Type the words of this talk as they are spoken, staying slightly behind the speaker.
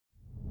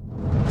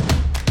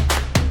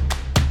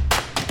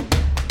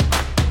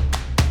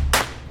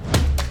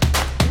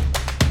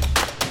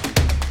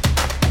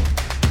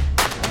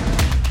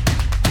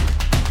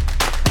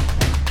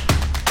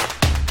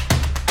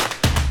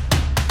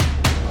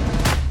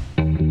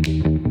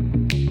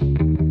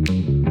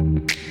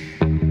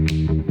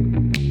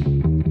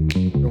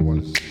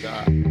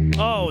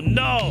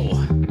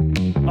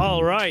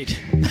right.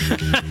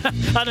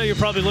 I know you're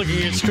probably looking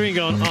at your screen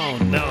going, oh,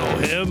 no,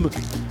 him.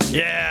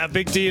 Yeah,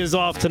 Big D is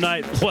off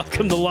tonight.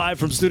 Welcome to Live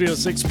from Studio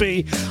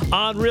 6B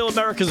on Real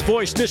America's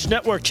Voice, Dish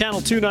Network,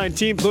 Channel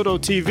 219, Pluto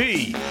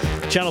TV,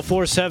 Channel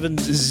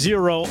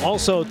 470,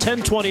 also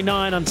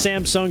 1029 on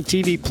Samsung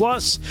TV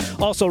Plus.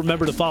 Also,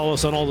 remember to follow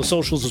us on all the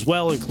socials as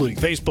well, including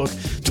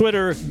Facebook,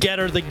 Twitter,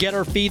 Getter, the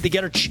Getter feed, the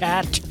Getter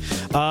chat.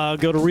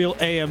 Go to Real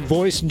AM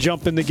Voice and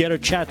jump in the Getter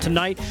chat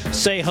tonight.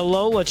 Say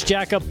hello. Let's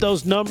jack up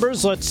those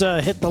numbers. Let's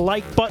hit the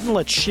like button.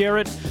 Let's share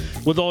it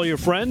with all your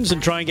friends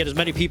and try and get as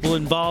many people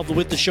involved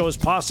with the show as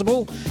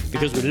possible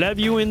because we love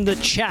you in the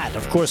chat.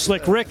 Of course,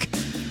 Slick Rick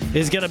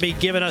is going to be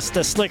giving us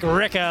the Slick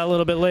Ricka a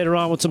little bit later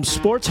on with some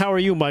sports. How are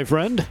you, my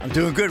friend? I'm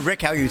doing good.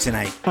 Rick, how are you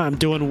tonight? I'm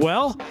doing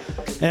well.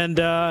 And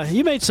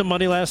you made some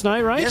money last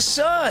night, right? Yes,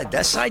 sir.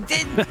 Yes, I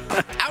did.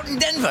 Out in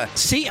Denver.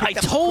 See, I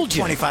told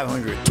you.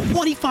 $2,500.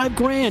 25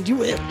 grand.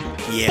 You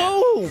Yeah.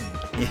 Boom.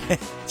 Yeah.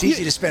 It's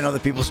easy to spend other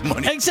people's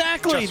money.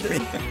 Exactly.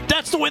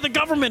 That's the way the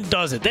government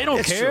does it. They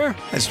don't care.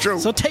 True. That's true.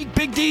 So take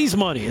Big D's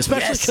money,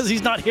 especially because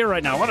he's not here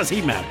right now. What does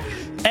he matter?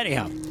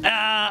 Anyhow,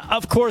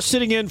 of course,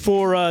 sitting in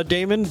for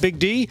Damon, Big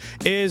D,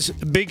 is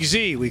Big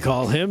Z, we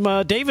call him.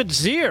 David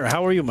Zier,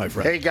 how are you, my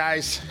friend? Hey,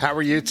 guys. How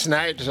are you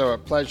tonight? It's a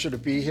pleasure to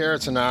be here.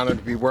 It's an honor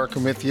to be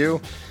working with you.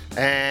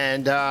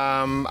 And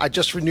I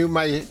just renewed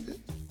my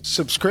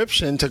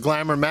subscription to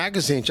Glamour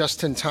Magazine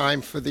just in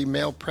time for the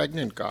male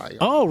pregnant guy.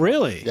 Oh,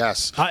 really?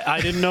 Yes.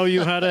 I didn't know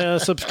you had a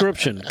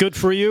subscription. Good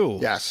for you.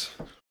 Yes.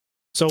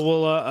 So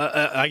we'll,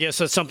 I guess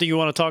that's something you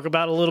want to talk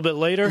about a little bit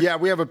later? Yeah,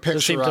 we have a picture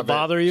Does it seem of to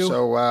bother you?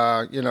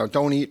 So,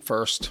 don't eat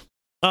first.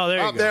 Oh,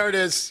 there you go. There it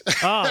is.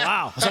 Oh,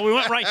 wow. So we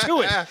went right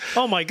to it.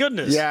 Oh, my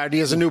goodness. Yeah, and he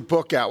has a new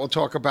book out. We'll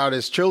talk about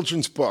his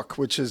children's book,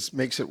 which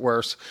makes it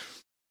worse.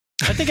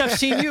 I think I've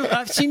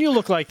seen you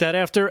look like that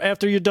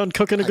after you're done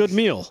cooking a good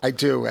meal. I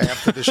do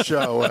after the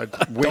show.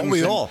 Don't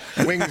we all?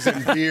 Wings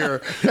and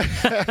beer.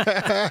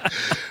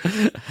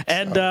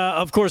 And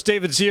of course,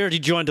 David Zier, he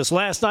joined us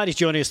last night. He's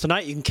joining us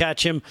tonight. You can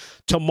catch him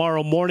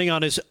tomorrow morning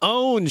on his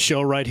own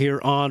show right here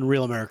on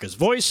Real America's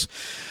Voice.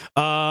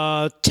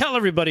 Tell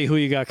everybody who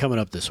you got coming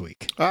up this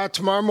week.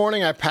 Tomorrow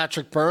morning, I have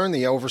Patrick Byrne,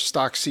 the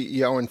Overstock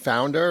CEO and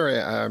founder,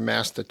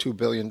 amassed a $2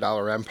 billion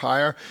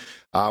empire.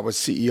 Was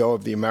CEO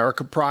of the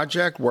America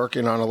Project,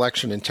 working on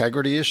election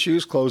integrity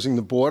issues, closing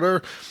the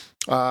border.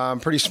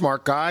 Pretty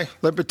smart guy,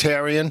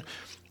 libertarian,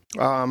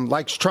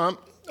 likes Trump,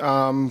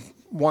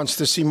 wants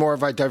to see more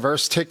of a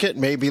diverse ticket,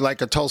 maybe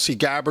like a Tulsi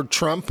Gabbard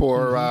Trump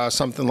or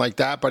something like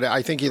that. But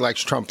I think he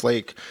likes Trump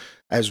Lake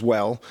as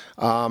well.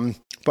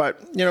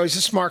 But, he's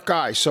a smart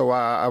guy, so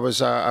I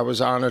was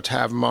honored to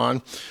have him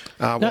on.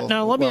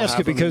 Now, let me ask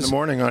you, because in the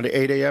morning on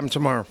 8 a.m.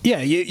 tomorrow.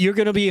 Yeah, you're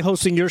going to be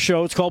hosting your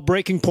show. It's called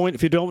Breaking Point.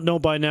 If you don't know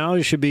by now,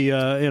 you should be,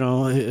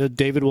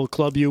 David will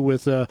club you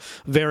with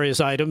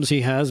various items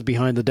he has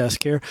behind the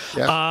desk here.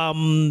 Yes.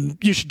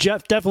 You should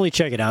definitely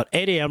check it out.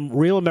 8 a.m.,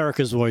 Real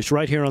America's Voice,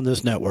 right here on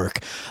this network.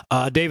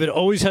 David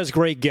always has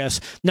great guests.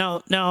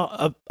 Now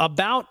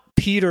about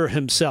Peter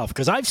himself,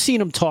 because I've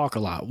seen him talk a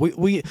lot.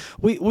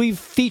 We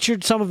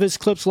featured some of his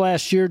clips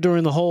last year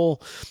during the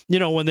whole,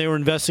 when they were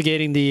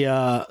investigating the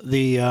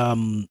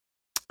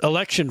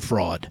election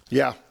fraud.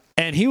 Yeah,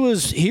 and he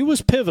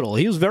was pivotal.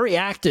 He was very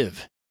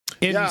active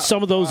in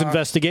some of those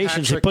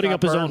investigations, Patrick, putting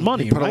up his own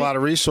money. He put a lot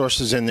of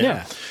resources in there.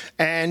 Yeah.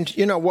 And,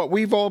 what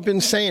we've all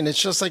been saying,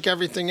 it's just like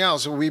everything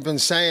else. We've been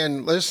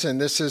saying, listen,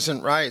 this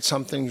isn't right.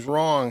 Something's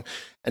wrong.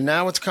 And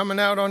now it's coming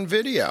out on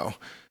video.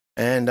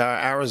 And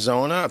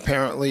Arizona,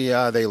 apparently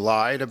they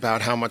lied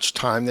about how much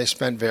time they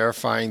spent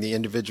verifying the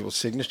individual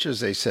signatures.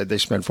 They said they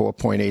spent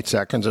 4.8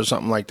 seconds or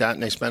something like that,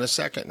 and they spent a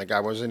second. The guy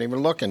wasn't even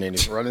looking, and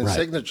he's running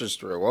signatures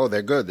through. Oh,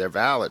 they're good. They're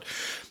valid.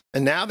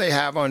 And now they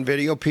have on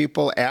video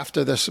people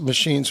after the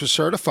machines were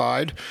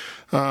certified,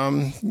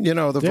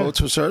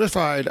 votes were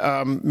certified,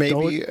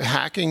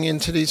 hacking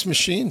into these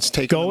machines,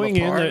 taking them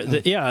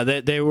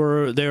apart. They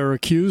were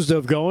accused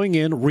of going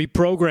in,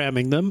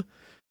 reprogramming them.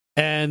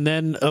 And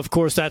then, of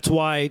course, that's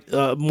why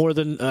more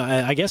than,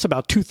 I guess,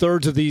 about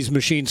 2/3 of these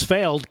machines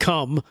failed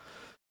come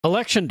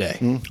Election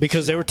Day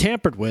because they were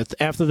tampered with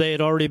after they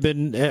had already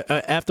been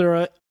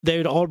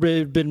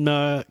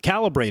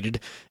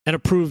calibrated and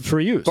approved for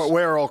use. But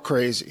we're all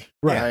crazy,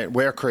 right?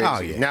 We're crazy.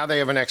 Oh, yeah. Now they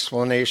have an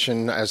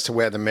explanation as to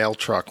where the mail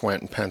truck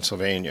went in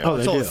Pennsylvania. Oh,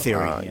 it's all a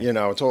theory.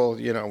 It's all,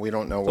 we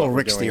don't know what we're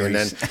Rick's doing.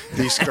 theories. And then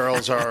these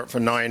girls are,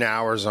 for 9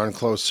 hours on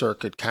closed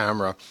circuit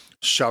camera,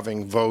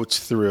 shoving votes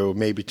through,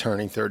 maybe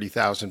turning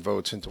 30,000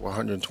 votes into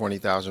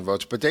 120,000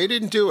 votes. But they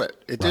didn't do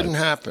it. It didn't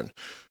happen,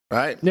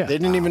 right? Yeah. They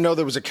didn't even know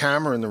there was a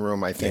camera in the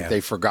room, I think.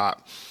 They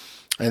forgot.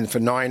 And for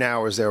 9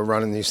 hours, they were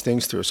running these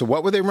things through. So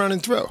what were they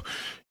running through?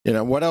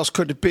 What else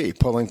could it be?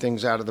 Pulling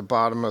things out of the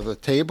bottom of the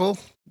table,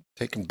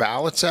 taking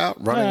ballots out,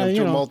 running them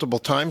through multiple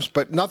times,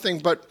 but nothing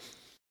but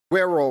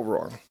we're all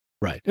wrong.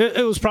 Right.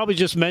 It was probably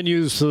just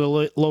menus to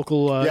the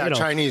local,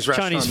 Chinese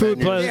restaurant Chinese food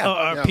menus.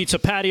 place, pizza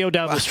patio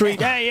down the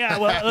street. Hey,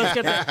 well, let's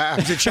get that.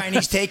 It's a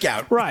Chinese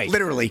takeout. Right.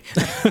 Literally.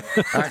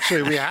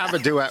 Actually, we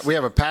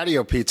have a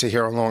patio pizza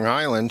here on Long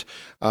Island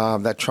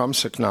that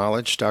Trump's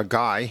acknowledged.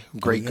 Guy,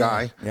 great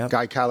guy, Yep.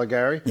 Guy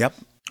Caligari. Yep.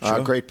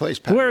 Sure. Great place.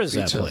 Patio Where is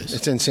that pizza. place?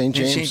 It's in St.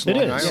 James, It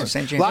Long is. Island. Yeah,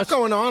 St. James. A lot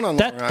going on Long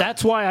Island.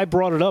 That's why I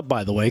brought it up,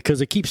 by the way,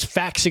 because it keeps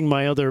faxing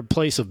my other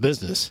place of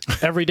business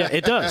every day.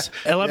 It does.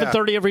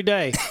 11:30 every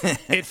day.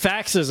 It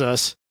faxes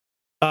us.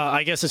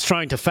 I guess it's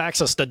trying to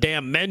fax us the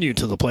damn menu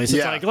to the place.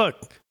 It's like, look,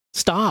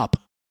 stop.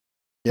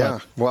 Yeah,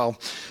 well,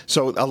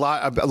 so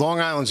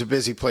Long Island's a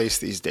busy place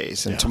these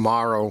days, and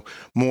tomorrow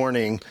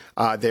morning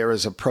there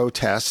is a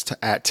protest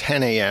at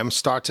 10 a.m.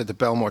 Starts at the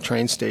Belmore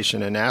train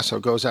station in Nassau,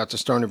 goes out to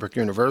Stony Brook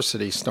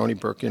University,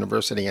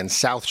 and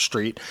South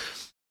Street,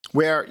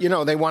 where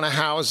they want to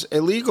house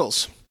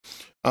illegals.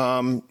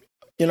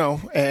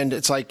 And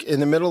it's like in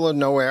the middle of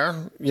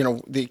nowhere.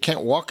 They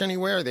can't walk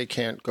anywhere. They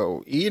can't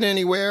go eat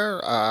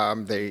anywhere.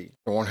 They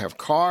won't have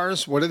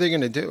cars. What are they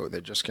going to do?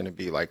 They're just going to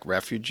be like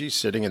refugees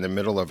sitting in the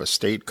middle of a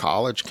state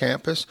college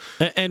campus.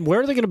 And where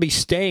are they going to be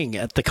staying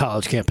at the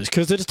college campus?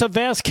 Because it's a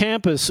vast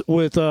campus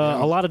with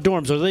a lot of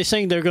dorms. Are they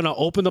saying they're going to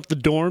open up the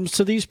dorms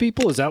to these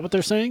people? Is that what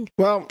they're saying?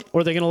 Well,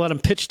 or are they going to let them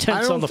pitch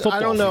tents on the football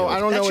field? I don't know. I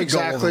don't know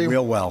exactly.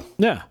 Real well.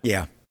 Yeah.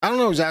 Yeah. I don't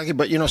know exactly,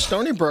 but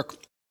Stony Brook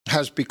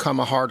has become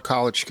a hard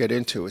college to get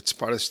into. It's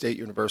part of the state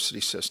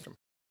university system.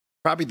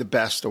 Probably the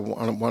best, or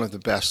one of the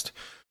best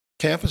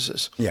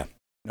campuses. Yeah,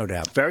 no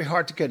doubt. Very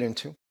hard to get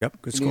into.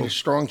 Yep, good You school. need a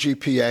strong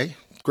GPA.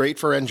 Great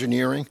for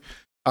engineering.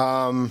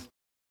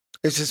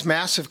 It's this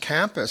massive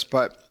campus,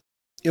 but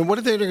what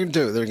are they going to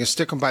do? They're going to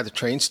stick them by the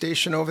train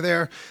station over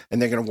there,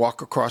 and they're going to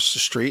walk across the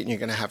street, and you're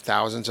going to have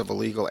thousands of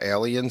illegal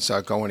aliens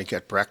going to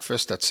get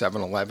breakfast at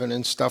 7-Eleven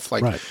and stuff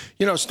like. Right.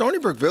 Stony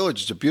Brook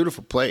Village is a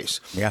beautiful place.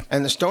 Yeah.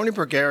 And the Stony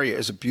Brook area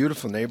is a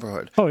beautiful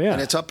neighborhood. Oh yeah.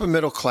 And it's upper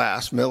middle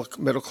class,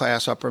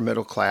 upper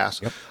middle class.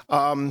 Yep.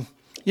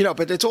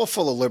 But it's all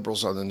full of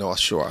liberals on the North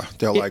Shore.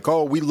 They're like,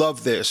 oh, we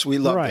love this,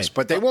 this.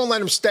 But they won't let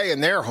them stay in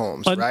their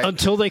homes, right?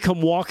 Until they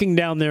come walking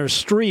down their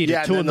street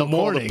at 2 in the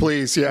morning. Call the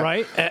police,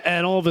 right?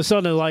 And all of a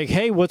sudden they're like,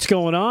 hey, what's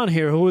going on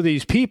here? Who are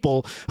these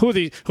people? Who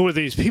are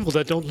these people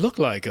that don't look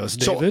like us,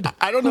 David? So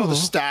I don't know the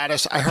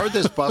status. I heard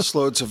there's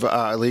busloads of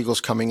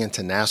illegals coming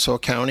into Nassau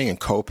County and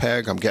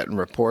Copeg. I'm getting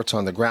reports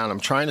on the ground. I'm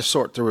trying to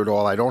sort through it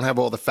all. I don't have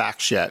all the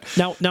facts yet.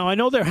 Now I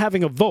know they're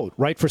having a vote,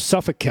 right, for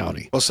Suffolk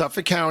County. Well,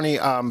 Suffolk County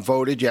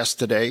voted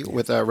yesterday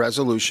with a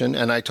resolution,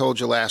 and I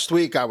told you last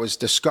week I was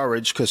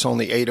discouraged because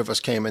only 8 of us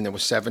came in. There were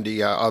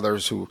 70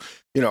 others who,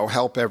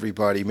 help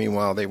everybody.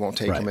 Meanwhile, they won't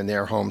take them in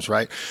their homes,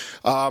 right?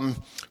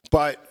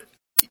 But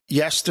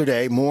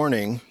yesterday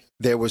morning,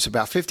 there was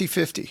about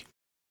 50-50.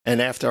 And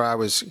after I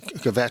was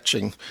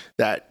kvetching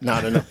that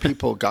not enough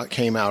people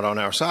came out on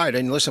our side.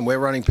 And listen, we're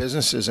running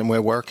businesses and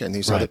we're working.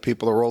 These other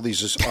people are all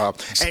these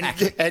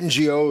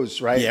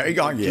NGOs, right?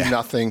 Yeah, do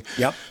nothing.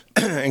 Yep.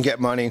 And get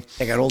money.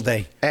 They got all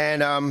day.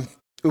 And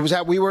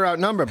we were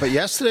outnumbered. But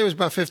yesterday was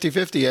about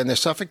 50-50. And the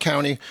Suffolk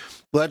County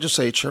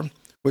legislature,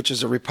 which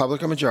is a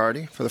Republican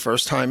majority for the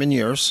first time in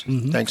years,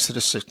 thanks to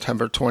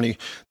the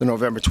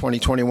November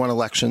 2021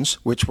 elections,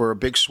 which were a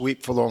big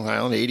sweep for Long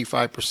Island.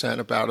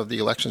 85% of the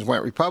elections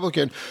went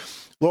Republican.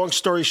 Long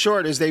story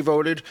short is they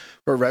voted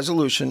for a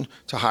resolution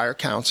to hire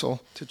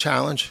counsel to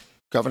challenge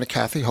Governor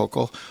Kathy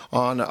Hochul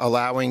on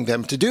allowing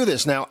them to do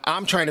this. Now,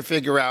 I'm trying to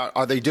figure out,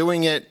 are they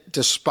doing it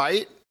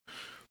despite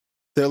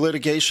the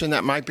litigation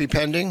that might be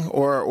pending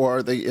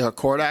or the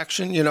court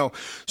action?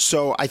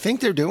 So I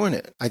think they're doing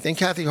it. I think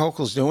Kathy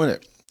Hochul's doing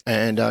it.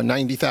 And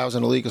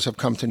 90,000 illegals have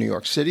come to New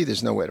York City.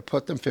 There's nowhere to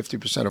put them.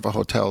 50% of our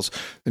hotels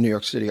in New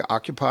York City are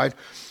occupied.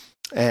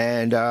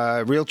 And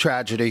real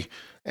tragedy.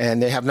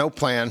 And they have no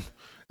plan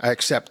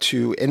except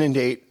to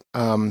inundate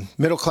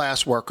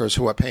middle-class workers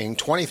who are paying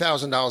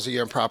 $20,000 a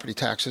year in property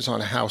taxes on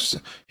a house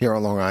here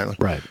on Long Island.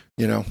 Right.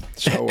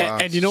 So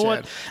and you know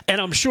what?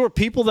 And I'm sure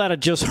people that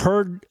had just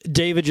heard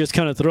David just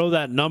kind of throw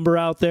that number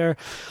out there,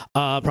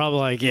 probably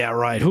like, yeah,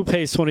 right. Who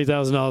pays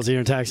 $20,000 a year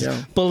in taxes?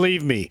 Yeah.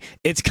 Believe me,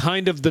 it's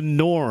kind of the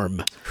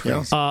norm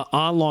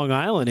on Long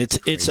Island.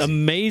 It's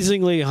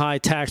amazingly high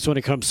tax when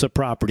it comes to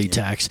property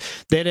tax.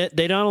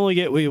 They not only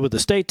get with the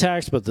state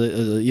tax, but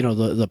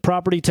the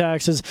property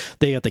taxes.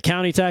 They get the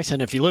county tax,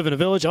 and if you live in a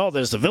village,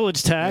 there's the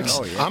village tax.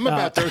 Oh, yeah. I'm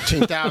about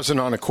 13,000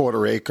 on a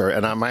quarter acre,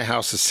 and my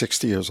house is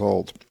 60 years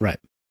old. Right.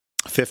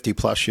 50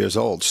 plus years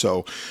old.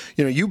 So,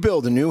 you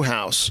build a new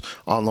house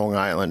on Long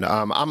Island.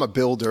 I'm a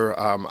builder.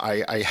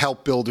 I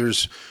help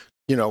builders,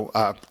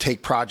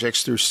 take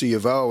projects through C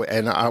of O,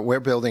 and we're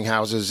building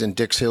houses in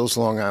Dix Hills,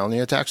 Long Island.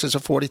 Your taxes are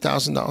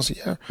 $40,000 a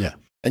year. Yeah.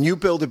 And you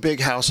build a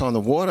big house on the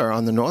water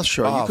on the North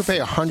Shore, you could pay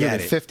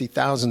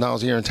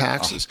 $150,000 a year in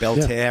taxes.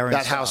 Belterre.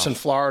 That house in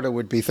Florida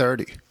would be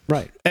 30.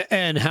 Right.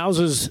 And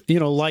houses,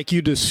 like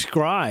you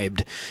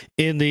described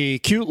in the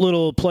cute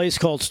little place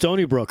called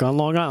Stony Brook on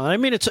Long Island. I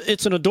mean,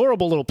 it's an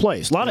adorable little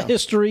place. A lot of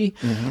history,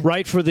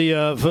 right, for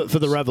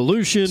the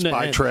Revolution.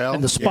 Spy Trail.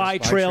 And the Spy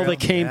Trail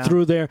that came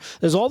through there.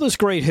 There's all this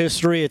great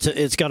history.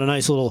 It's got a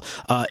nice little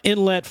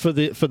inlet for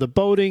the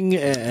boating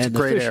and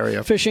great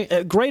area. Fishing.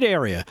 Great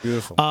area.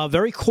 Beautiful.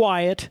 Very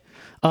quiet.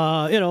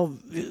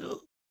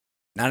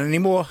 Not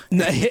anymore.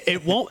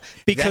 It won't,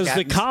 because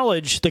the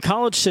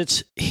college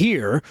sits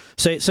here.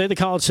 Say the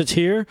college sits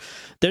here.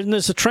 Then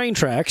there's the train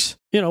tracks,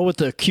 with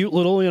the cute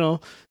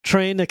little,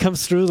 train that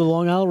comes through the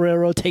Long Island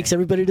Railroad, takes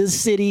everybody to the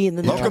city, and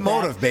then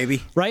Locomotive,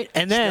 baby. Right,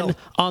 and then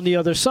on the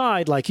other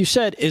side, like you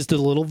said, is the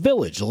little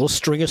village, a little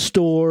string of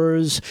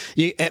stores.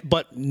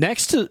 But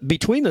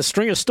between the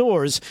string of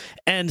stores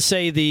and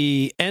say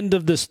the end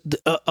of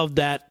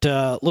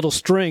that little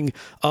string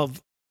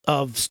of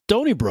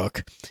Stony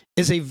Brook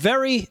is a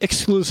very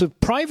exclusive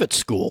private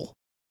school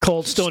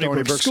called Stony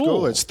Brook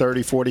School. It's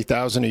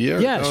 $30,000-$40,000 a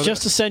year. Yeah, it's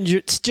just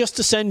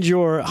to send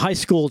your high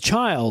school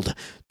child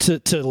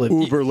to live.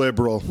 Uber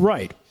liberal.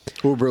 Right.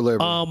 Uber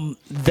liberal.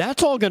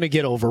 That's all going to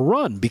get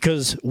overrun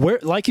because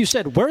like you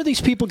said, where are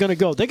these people going to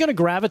go? They're going to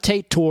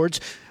gravitate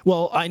towards,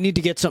 well, I need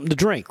to get something to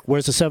drink.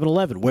 Where's the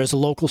 7-Eleven? Where's the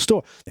local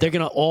store? They're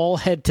going to all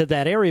head to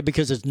that area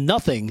because there's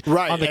nothing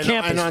on the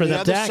campus and for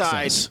them to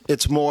access. Side,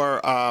 it's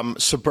more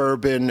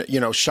suburban,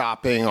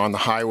 shopping on the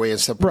highway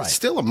and stuff. But it's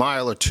still a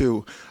mile or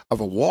two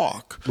of a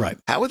walk. Right.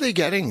 How are they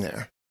getting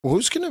there?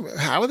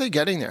 How are they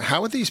getting there?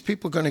 How are these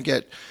people going to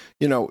get,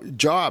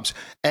 jobs?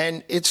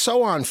 And it's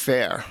so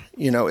unfair.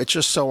 It's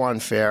just so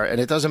unfair. And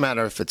it doesn't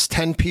matter if it's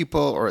 10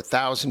 people or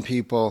 1,000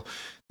 people.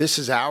 This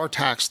is our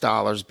tax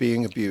dollars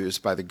being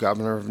abused by the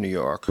governor of New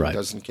York, who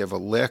doesn't give a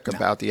lick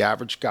about the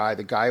average guy,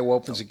 the guy who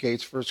opens the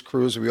gates for his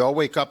cruise. We all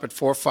wake up at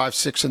 4, 5,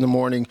 6 in the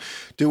morning,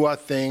 do our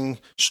thing,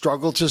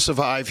 struggle to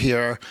survive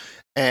here,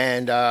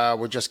 and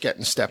we're just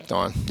getting stepped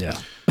on. Yeah.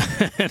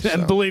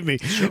 And believe me,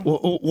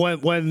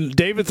 when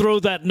David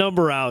throws that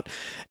number out,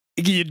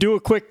 you do a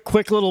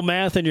quick little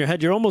math in your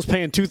head. You're almost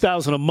paying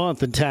 $2,000 a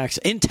month in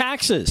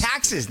taxes.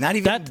 Taxes, not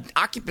even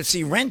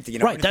occupancy rent.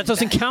 Right. That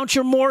doesn't count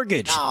your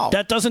mortgage. No.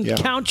 That doesn't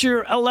count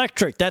your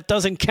electric. That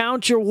doesn't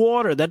count your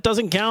water. That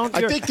doesn't count.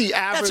 I think the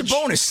average. That's a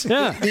bonus.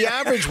 Yeah. The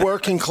average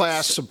working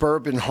class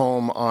suburban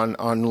home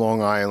on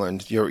Long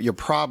Island, you're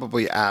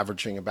probably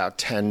averaging about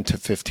 $10,000 to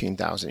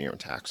 $15,000 a year in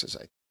taxes. I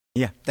think.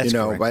 Yeah, that's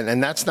correct.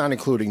 And that's not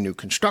including new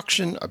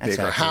construction, a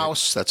bigger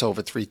house that's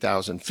over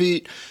 3,000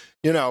 feet.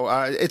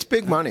 It's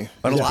big money.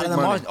 But a lot of them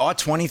are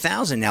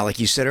 20,000 now,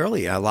 like you said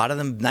earlier. A lot of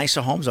them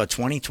nicer homes are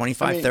 20,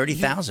 25,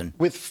 30,000.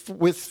 With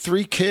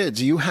 3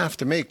 kids, you have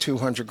to make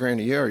 $200,000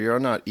 a year. You're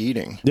not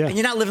eating. Yeah. And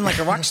you're not living like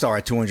a rock star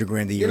at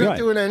 $200,000 a year. You're not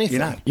doing anything.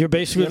 You're not. You're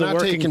basically not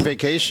taking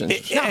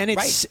vacations. And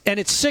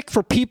it's sick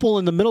for people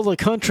in the middle of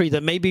the country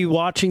that may be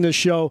watching the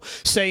show,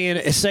 say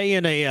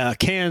in a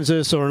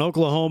Kansas or an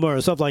Oklahoma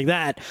or stuff like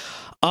that,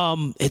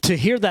 to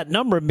hear that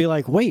number and be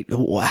like, wait,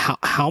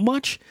 how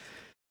much?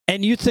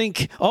 And you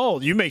think,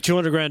 oh, you make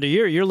 $200,000 a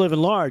year, you're living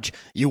large.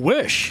 You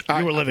wish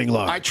you were living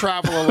large. I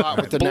travel a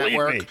lot with the Believe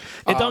network. Me,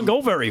 it doesn't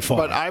go very far.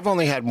 But I've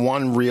only had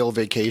one real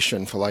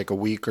vacation for like a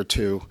week or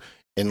two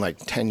in like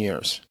 10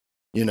 years.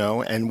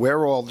 And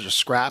we're all just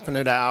scrapping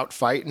it out,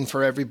 fighting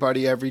for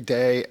everybody every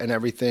day and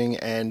everything.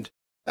 And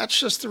that's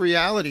just the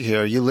reality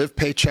here. You live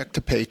paycheck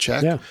to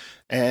paycheck. Yeah.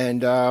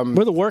 And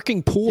we're the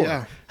working poor.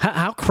 Yeah.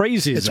 How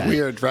crazy is that? It's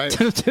weird, right?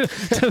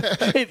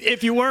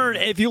 if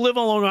you live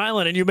on Long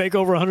Island and you make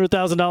over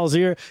 $100,000 a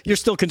year, you're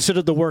still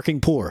considered the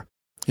working poor.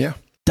 Yeah.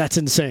 That's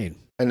insane.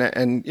 And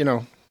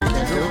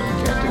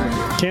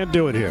can't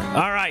do it here.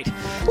 All right.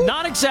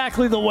 Not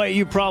exactly the way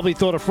you probably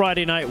thought a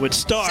Friday night would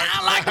start.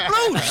 Sound like the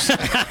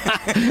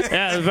blues.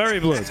 Yeah, very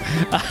blues.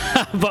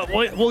 But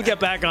we'll get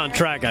back on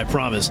track, I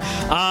promise.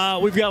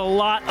 We've got a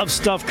lot of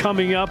stuff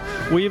coming up.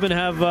 We even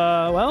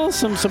have,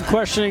 some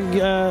questioning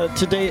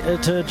today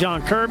to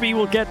John Kirby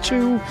we'll get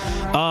to.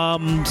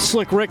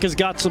 Slick Rick has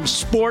got some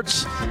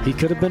sports. He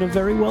could have been a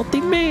very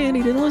wealthy man.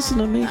 He didn't listen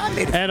to me.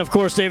 And, of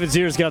course, David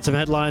Zier's got some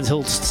headlines.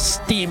 He'll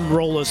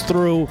steamroll us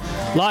through.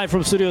 Live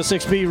from Studio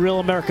 6B, Real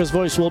America's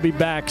Voice will be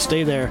back.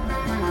 Stay there.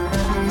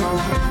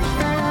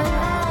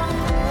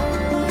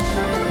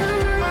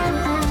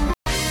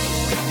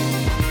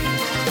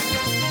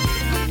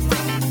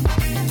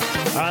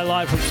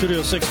 Live from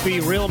Studio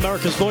 6B, Real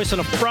America's Voice on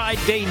a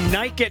Friday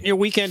night, getting your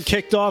weekend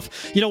kicked off.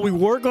 We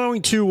were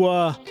going to,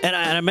 and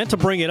I meant to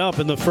bring it up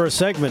in the first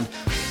segment,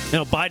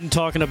 Biden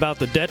talking about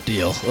the debt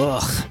deal.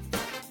 Ugh.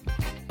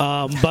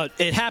 But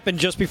it happened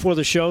just before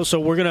the show, so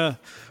we're gonna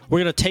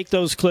take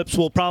those clips.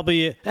 We'll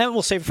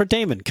save it for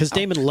Damon because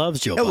Damon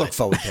loves Joe Biden. He'll look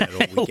forward to it all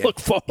weekend. He'll look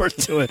forward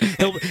to it.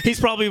 He's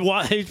probably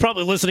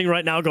listening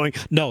right now, going,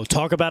 "No,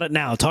 talk about it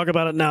now. Talk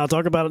about it now.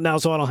 Talk about it now."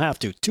 So I don't have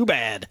to. Too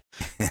bad,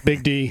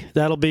 Big D.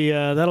 That'll be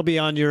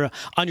on your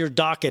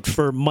docket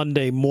for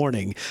Monday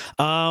morning.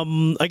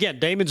 Again,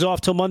 Damon's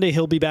off till Monday.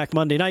 He'll be back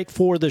Monday night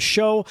for the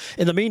show.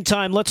 In the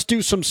meantime, let's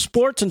do some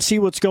sports and see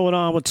what's going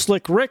on with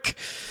Slick Rick.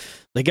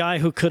 The guy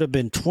who could have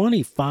been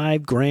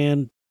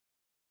 $25,000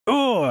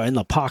 Oh, in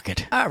the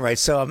pocket. All right,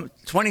 so I'm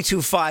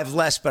 22-5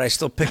 less, but I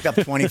still picked up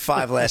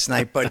 25 last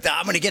night. But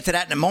I'm going to get to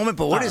that in a moment.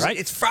 But what is it?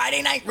 It's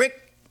Friday night, Rick.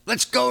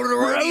 Let's go to the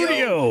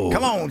rodeo.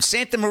 Come on,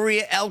 Santa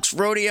Maria Elks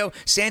Rodeo,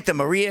 Santa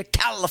Maria,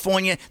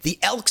 California, the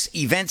Elks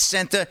Event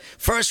Center.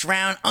 First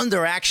round,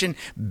 under action,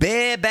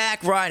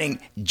 bareback riding.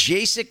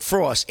 Jacek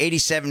Frost,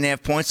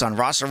 87.5 points on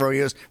Rasa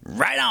Rodeos.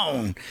 Right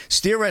on.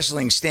 Steer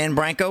wrestling, Stan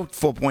Branco,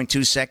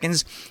 4.2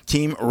 seconds.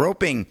 Team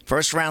roping,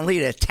 first round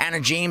leader, Tanner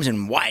James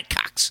and Wyatt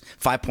Cox,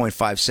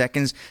 5.5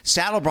 seconds.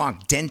 Saddle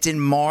bronc, Denton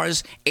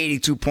Mars,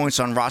 82 points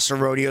on Rasa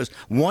Rodeos.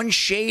 One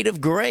shade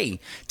of gray.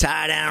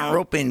 Tie down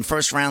roping,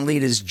 first round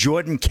leaders,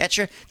 Jordan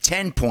Ketcher,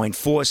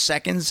 10.4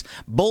 seconds.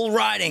 Bull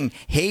riding,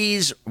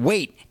 Hayes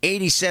Waite,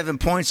 87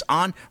 points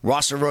on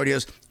Rasa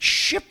Rodeos.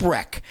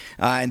 Shipwreck.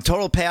 And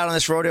total payout on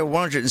this rodeo,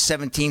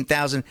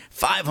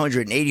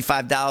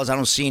 $117,585. I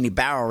don't see any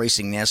barrel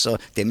racing there, so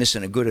they're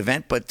missing a good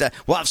event. But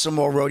we'll have some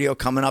more rodeo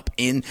coming up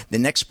in the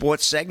next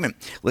sports segment.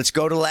 Let's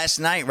go to last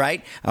night,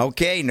 right?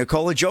 Okay,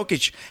 Nikola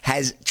Jokic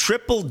has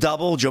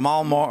triple-double.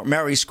 Jamal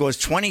Murray scores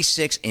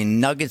 26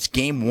 in Nuggets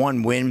Game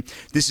 1 win.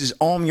 This is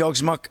Om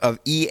Yogsmuk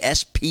of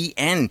ESPN.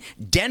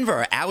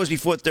 Denver, hours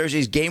before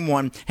Thursday's Game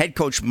 1, head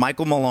coach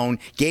Michael Malone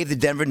gave the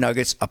Denver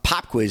Nuggets a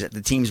pop quiz at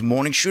the team's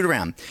morning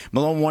shoot-around.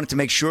 Malone wanted to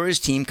make sure his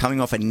team, coming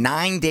off a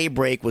 9-day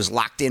break, was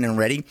locked in and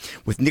ready,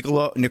 with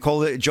Nikola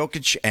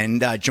Jokic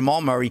and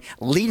Jamal Murray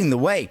leading the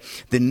way.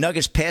 The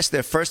Nuggets passed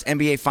their first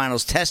NBA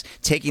Finals test,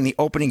 taking the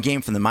opening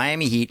game from the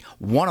Miami Heat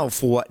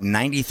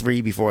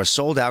 104-93 before a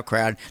sold-out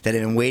crowd that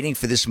had been waiting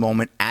for this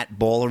moment at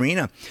Ball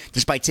Arena.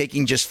 Despite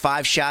taking just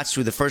 5 shots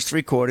through the first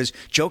 3 quarters,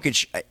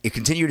 Jokic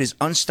continued his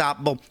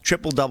unstoppable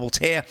triple-double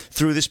tear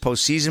through this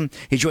postseason.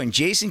 He joined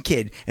Jason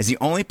Kidd as the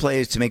only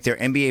players to make their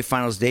NBA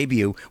Finals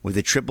debut with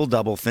a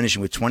triple-double,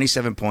 finishing with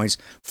 27 points,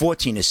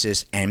 14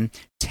 assists, and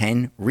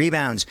 10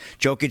 rebounds.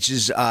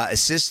 Jokic's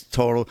assist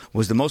total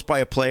was the most by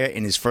a player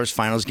in his first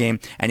finals game,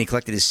 and he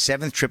collected his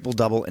 7th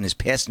triple-double in his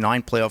past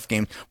 9 playoff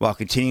games while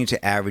continuing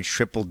to average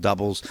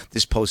triple-doubles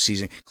this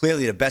postseason.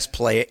 Clearly the best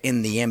player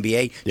in the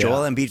NBA. Yeah.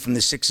 Joel Embiid from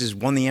the Sixers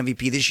won the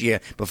MVP this year,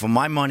 but for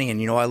my money,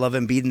 and you know I love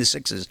Embiid and the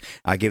Sixers,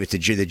 I give it to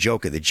the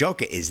Joker. The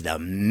Joker is the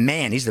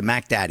man. He's the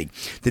Mac Daddy.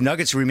 The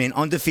Nuggets remain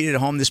undefeated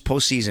at home this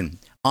postseason.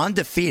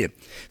 Undefeated.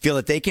 Feel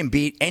that they can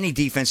beat any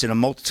defense in a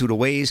multitude of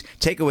ways.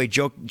 Take away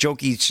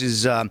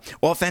Jokic's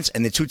offense,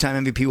 and the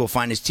 2-time MVP will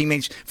find his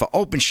teammates for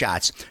open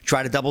shots.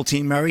 Try to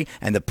double-team Murray,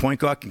 and the point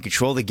guard can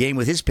control the game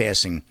with his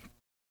passing.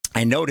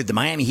 I noted the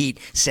Miami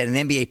Heat set an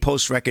NBA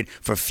post record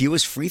for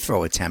fewest free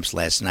throw attempts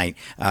last night,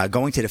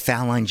 going to the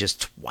foul line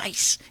just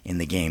twice in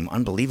the game.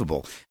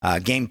 Unbelievable.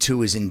 Game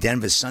 2 is in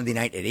Denver Sunday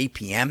night at 8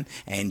 p.m.,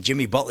 and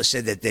Jimmy Butler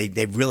said that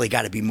they've really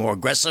got to be more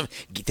aggressive,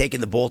 taking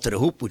the ball to the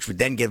hoop, which would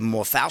then give them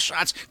more foul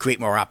shots,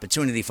 create more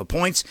opportunity for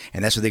points,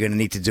 and that's what they're going to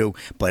need to do.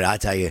 But I'll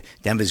tell you,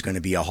 Denver's going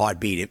to be a hard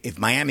beat. If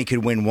Miami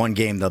could win one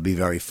game, they'll be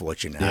very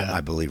fortunate, yeah.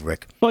 I believe,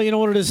 Rick. Well, you know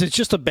what it is? It's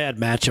just a bad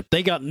matchup.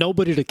 They got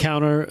nobody to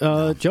counter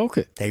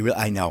Jokic.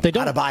 I know. They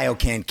don't. Adebayo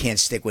can't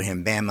stick with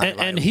him. Bam.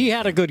 And he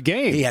had a good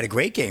game. He had a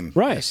great game.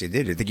 Right. Yes, he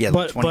did. I think he had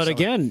but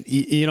again,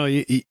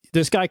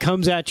 this guy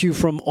comes at you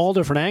from all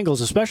different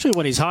angles, especially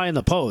when he's high in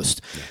the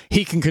post. Yeah.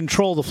 He can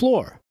control the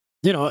floor.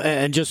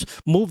 And just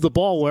move the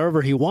ball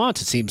wherever he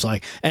wants, it seems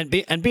like. And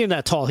being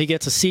that tall, he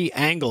gets to see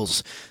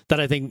angles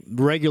that I think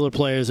regular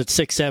players at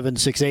 6'7",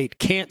 6'8"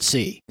 can't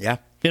see. Yeah.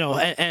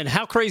 And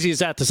how crazy is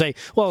that to say,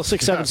 well,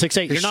 6'7",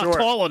 6'8", you're not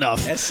tall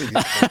enough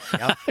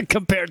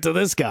compared to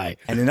this guy.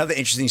 And another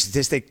interesting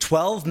statistic,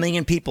 12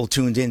 million people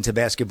tuned in to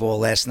basketball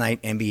last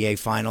night, NBA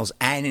Finals.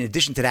 And in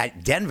addition to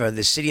that, Denver,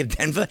 the city of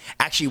Denver,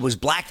 actually was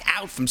blacked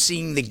out from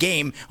seeing the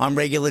game on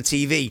regular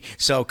TV.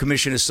 So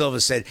Commissioner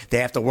Silver said they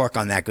have to work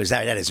on that because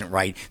that isn't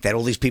right. That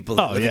all these people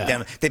that live in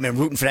Denver, they've been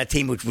rooting for that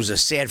team, which was a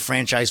sad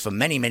franchise for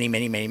many, many,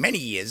 many, many, many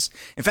years.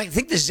 In fact, I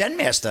think the Zen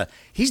Master,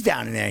 he's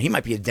down in there. He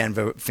might be a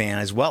Denver fan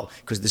as well.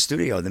 Because the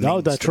studio,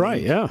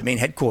 the main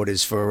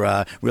headquarters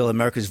for Real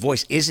America's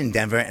Voice is in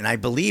Denver, and I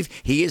believe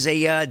he is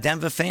a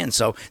Denver fan.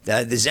 So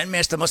the Zen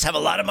Master must have a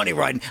lot of money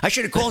riding. I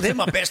should have called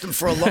him up, asked him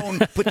for a loan,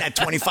 put that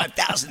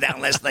 $25,000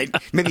 down last night.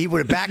 Maybe he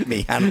would have backed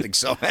me. I don't think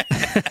so.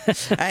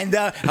 And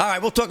all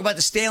right, we'll talk about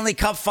the Stanley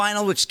Cup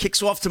final, which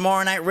kicks off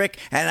tomorrow night, Rick.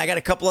 And I got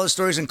a couple other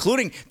stories,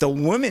 including the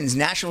women's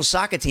national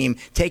soccer team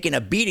taking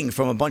a beating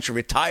from a bunch of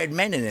retired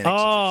men in it.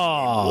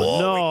 Oh,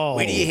 no.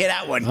 Wait till you hear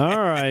that one. All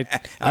right.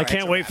 I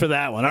can't wait for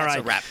that one. All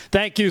right.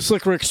 Thank you,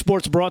 Slick Rick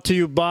Sports, brought to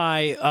you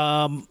by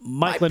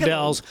Mike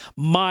Lindell's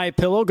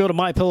MyPillow. Go to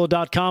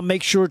MyPillow.com.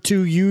 Make sure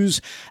to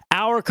use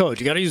our code.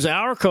 You got to use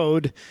our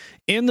code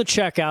in the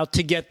checkout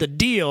to get the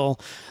deal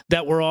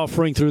that we're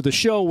offering through the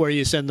show, where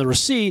you send the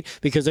receipt,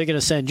 because they're going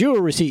to send you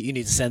a receipt. You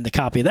need to send the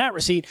copy of that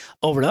receipt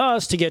over to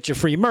us to get your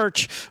free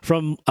merch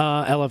from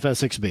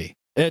LFS6B.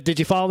 Did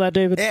you follow that,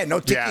 David? Yeah, no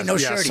tiki, no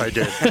shirty. Yes,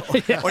 I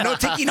did. Or no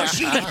tiki, no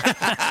sheety.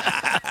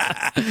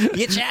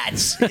 Get your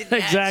hats.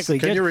 Exactly.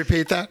 Can you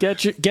repeat that?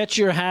 Get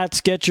your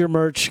hats, get your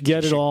merch,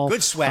 get it all.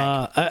 Good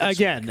swag.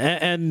 Again,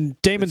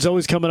 and Damon's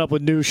always coming up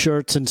with new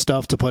shirts and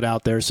stuff to put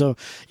out there, so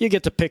you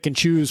get to pick and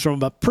choose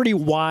from a pretty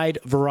wide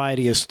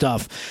variety of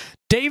stuff.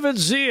 David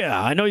Zia,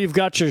 I know you've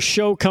got your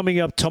show coming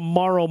up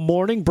tomorrow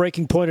morning,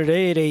 Breaking Point at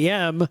 8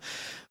 a.m.,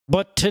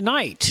 but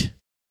tonight,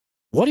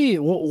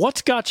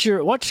 what's got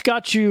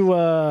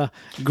you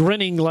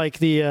grinning like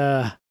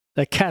the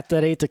cat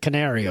that ate the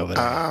canary over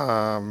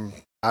there?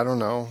 I don't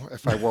know.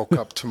 If I woke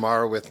up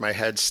tomorrow with my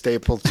head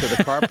stapled to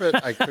the carpet,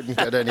 I couldn't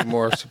get any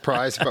more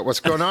surprised about what's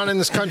going on in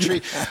this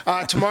country.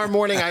 Tomorrow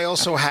morning, I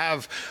also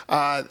have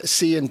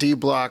C and D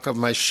block of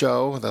my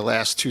show. The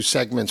last two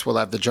segments will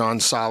have the John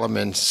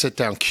Solomon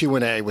sit-down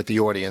Q&A with the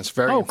audience.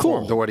 Very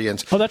informed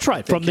audience. Oh, that's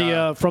right. From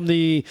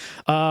the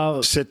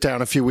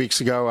sit-down a few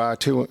weeks ago,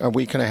 a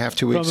week and a half,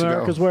 2 weeks ago. From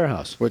America's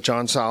Warehouse. With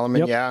John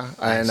Solomon, Yep. Yeah.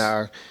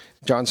 And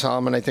John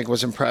Solomon, I think,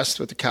 was impressed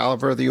with the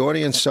caliber of the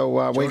audience.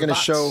 So we're going to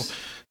show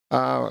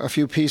a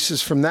few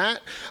pieces from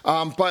that.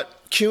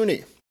 But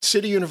CUNY,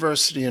 City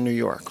University in New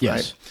York,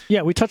 yes. right?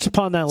 Yeah, we touched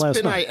upon that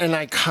last night. It's been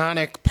an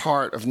iconic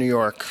part of New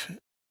York,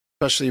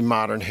 especially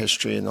modern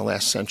history in the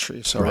last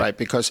century. So, right,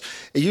 because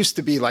it used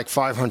to be like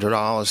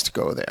 $500 to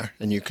go there.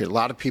 And a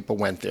lot of people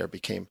went there,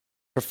 became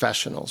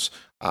professionals,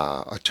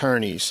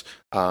 attorneys.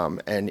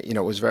 And,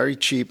 it was very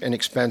cheap,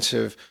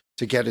 inexpensive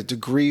to get a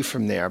degree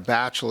from there, a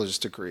bachelor's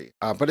degree.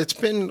 But it's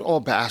been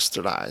all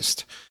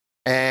bastardized.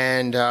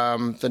 And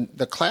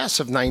the class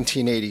of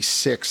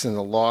 1986 in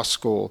the law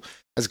school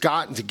has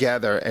gotten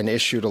together and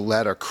issued a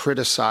letter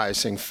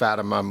criticizing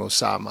Fatima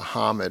Musa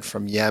Muhammad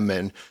from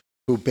Yemen,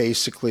 who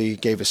basically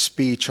gave a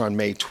speech on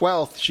May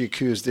 12th. She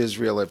accused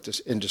Israel of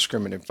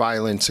indiscriminate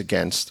violence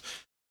against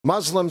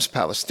Muslims,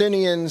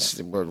 Palestinians.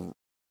 They were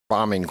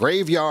bombing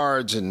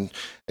graveyards, and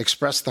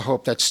expressed the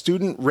hope that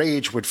student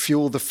rage would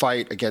fuel the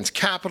fight against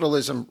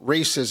capitalism,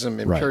 racism,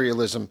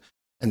 imperialism,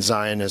 and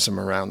Zionism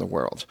around the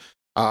world.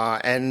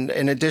 And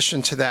in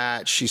addition to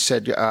that, she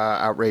said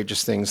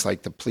outrageous things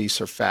like the police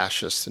are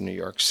fascists in New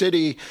York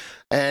City.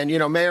 And,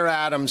 Mayor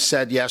Adams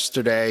said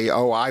yesterday,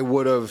 I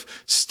would have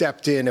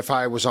stepped in if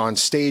I was on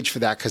stage for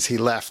that, because he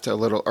left a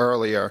little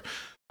earlier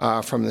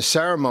from the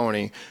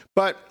ceremony.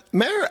 But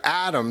Mayor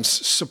Adams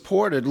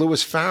supported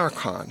Louis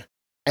Farrakhan.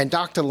 And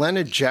Dr.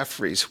 Leonard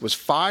Jeffries was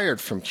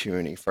fired from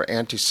CUNY for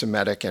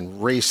anti-Semitic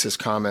and racist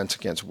comments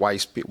against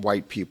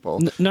white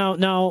people.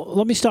 Now,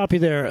 let me stop you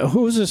there.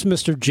 Who is this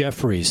Mr.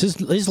 Jeffries?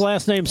 His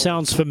last name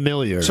sounds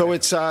familiar. So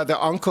it's the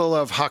uncle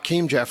of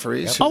Hakeem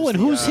Jeffries. Yep. And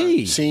who's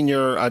he?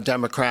 Senior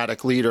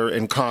Democratic leader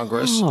in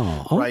Congress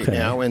right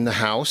now in the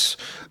House.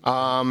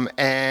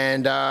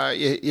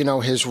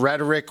 His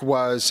rhetoric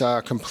was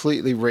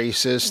completely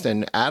racist,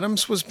 and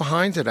Adams was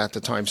behind it at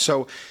the time.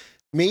 So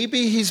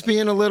maybe he's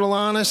being a little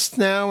honest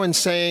now and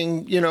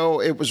saying,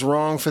 it was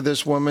wrong for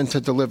this woman to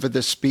deliver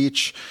this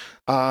speech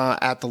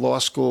at the law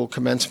school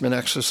commencement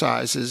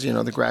exercises,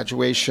 the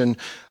graduation.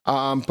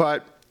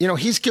 But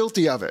he's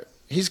guilty of it.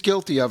 He's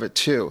guilty of it,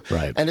 too.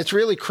 Right. And it's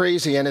really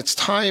crazy, and it's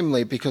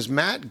timely because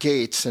Matt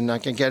Gaetz, and I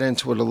can get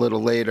into it a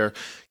little later,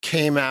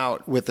 came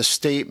out with a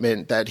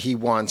statement that he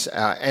wants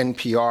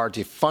NPR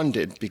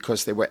defunded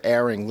because they were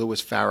airing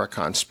Louis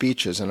Farrakhan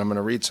speeches. And I'm going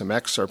to read some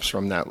excerpts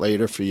from that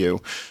later for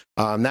you.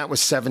 That was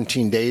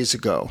 17 days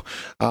ago.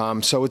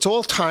 So it's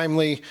all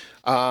timely.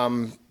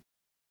 The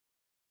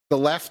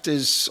left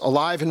is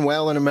alive and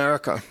well in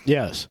America.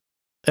 Yes.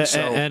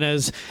 And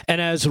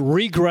as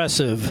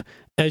regressive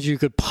as you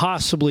could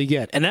possibly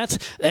get. And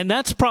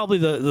that's probably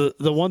the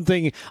one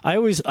thing I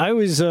always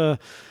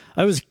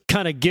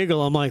kind of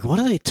giggle. I'm like, what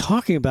are they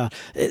talking about?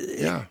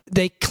 Yeah.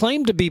 They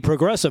claim to be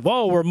progressive.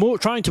 Oh, we're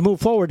trying to move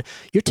forward.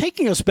 You're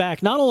taking us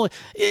back. Not only,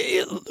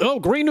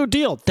 Green New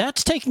Deal.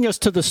 That's taking us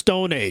to the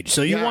Stone Age.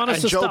 So you want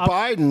us to Joe stop.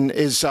 Biden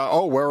is,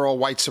 we're all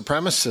white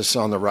supremacists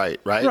on the right?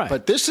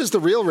 But this is the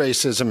real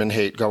racism and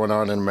hate going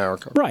on in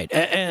America. Right.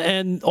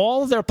 And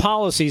all of their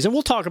policies, and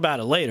we'll talk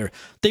about it later,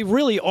 they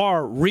really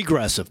are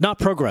regressive, not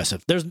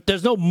progressive.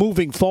 There's no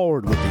moving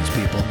forward with these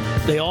people.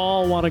 They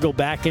all want to go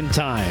back in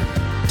time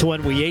to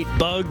when we ate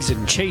bugs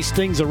and chased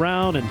things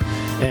around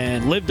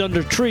and lived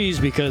under trees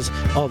because,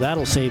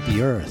 that'll save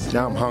the earth.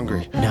 Now I'm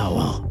hungry.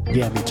 No,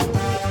 yeah, me too.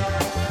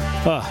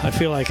 I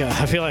feel like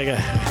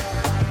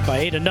if I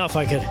ate enough,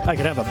 I could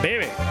have a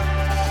baby.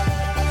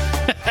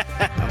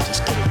 I'm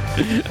just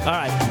kidding. All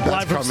right, That's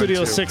live from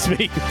Studio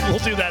 6B. We'll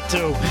do that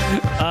too.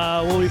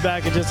 We'll be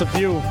back in just a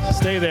few.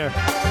 Stay there.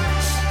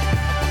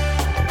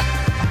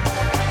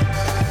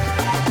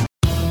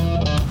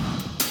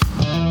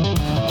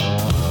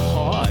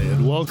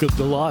 Welcome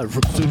to Live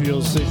from Studio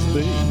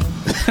 6B.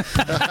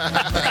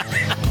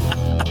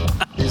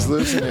 He's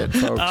losing it,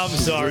 folks. I'm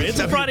sorry. It's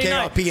a Friday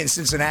night. KRP in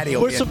Cincinnati.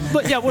 We're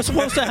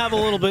supposed to have a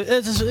little bit.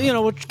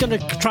 We're going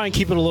to try and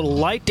keep it a little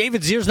light.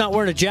 David Zier's not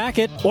wearing a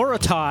jacket or a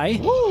tie.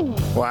 Woo.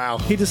 Wow.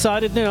 He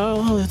decided,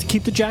 to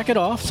keep the jacket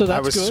off, so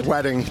that's good. I was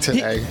sweating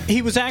today.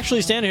 He was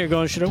actually standing here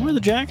going, should I wear the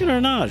jacket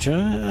or not?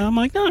 I'm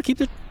like, no, keep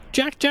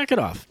jack it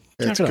off.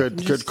 It's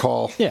good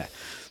call. Yeah.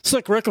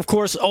 Slick Rick, of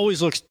course,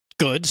 always looks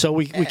good, so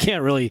we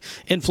can't really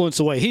influence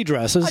the way he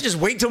dresses. I just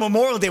wait till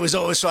Memorial Day was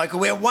over so I could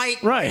wear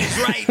white. Right. He's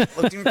right.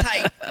 Looking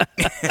tight.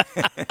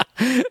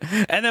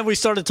 And then we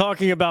started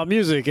talking about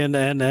music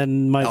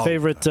and my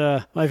favorite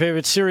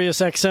Sirius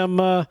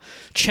XM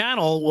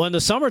channel when the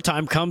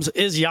summertime comes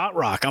is Yacht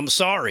Rock. I'm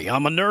sorry,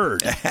 I'm a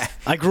nerd.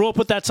 I grew up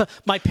with that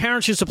stuff. My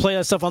parents used to play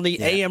that stuff on the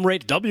AM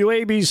radio,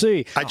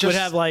 WABC. I would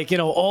have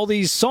all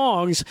these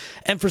songs,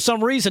 and for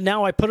some reason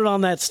now I put it on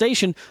that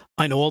station.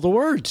 I know all the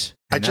words.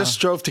 I just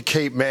drove to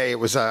Cape May. It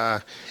was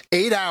 8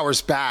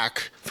 hours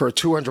back for a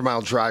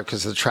 200-mile drive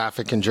because of the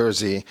traffic in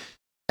Jersey,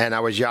 and I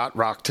was yacht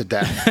rocked to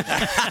death.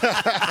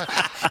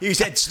 You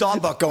said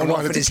Starbuck going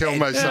off in his kill head.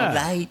 myself.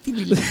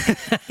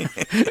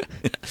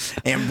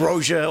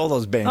 Ambrosia, all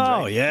those bands.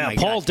 Oh, right? yeah.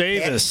 Paul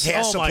Davis.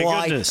 Air Supply. Supply.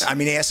 My goodness. I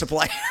mean, Air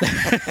Supply.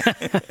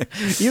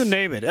 You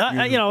name it.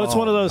 It's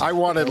one of those. I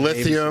wanted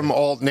Lithium,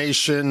 Alt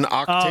Nation,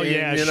 Octane. Oh,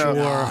 yeah, sure.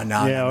 Oh,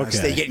 no, yeah, no. okay.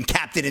 They're getting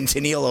Captain and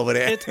Tennille over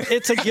there.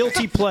 It's a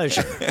guilty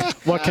pleasure.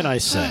 What can I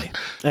say?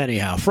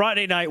 Anyhow,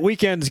 Friday night,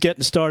 weekend's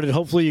getting started.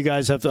 Hopefully you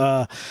guys have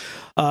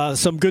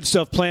some good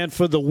stuff planned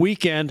for the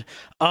weekend.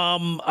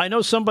 I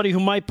know somebody who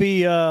might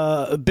be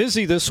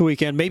busy this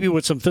weekend, maybe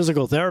with some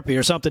physical therapy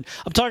or something.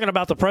 I'm talking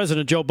about the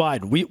president, Joe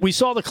Biden. We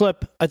saw the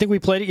clip. I think we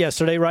played it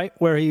yesterday, right,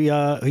 where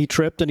he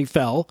tripped and he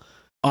fell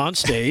on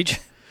stage.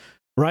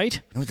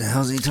 Right? What the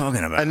hell is he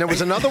talking about? And there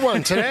was another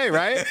one today,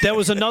 right? There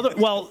was another.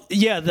 Well,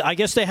 yeah, I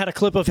guess they had a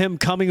clip of him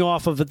coming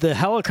off of the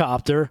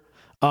helicopter.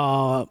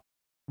 What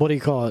do you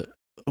call it?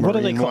 What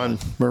do they call it?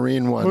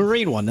 Marine One.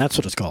 Marine One. That's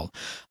what it's called.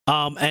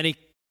 And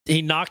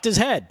he knocked his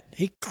head.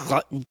 He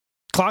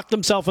clocked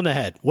himself in the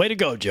head. Way to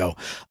go, Joe.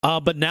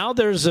 But now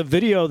there's a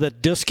video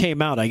that just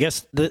came out. I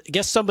guess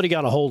somebody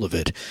got a hold of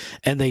it,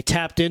 and they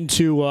tapped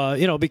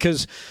into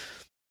because.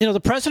 The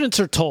presidents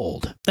are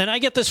told, and I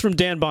get this from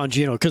Dan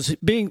Bongino, because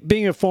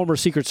being a former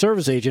Secret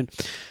Service agent,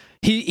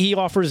 he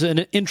offers an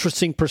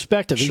interesting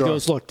perspective. Sure. He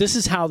goes, look, this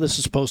is how this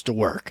is supposed to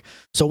work.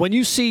 So when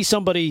you see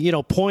somebody,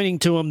 pointing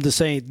to him to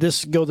say,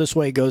 go this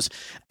way, he goes,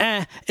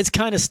 it's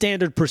kind of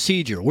standard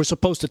procedure. We're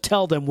supposed to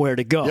tell them where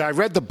to go. Yeah, I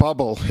read The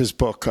Bubble, his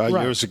book,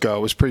 years ago. It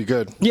was pretty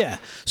good. Yeah.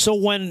 So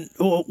when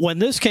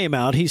this came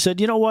out, he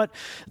said, you know what?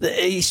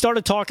 He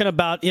started talking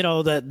about,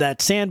 that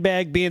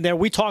sandbag being there.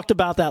 We talked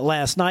about that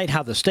last night,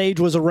 how the stage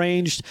was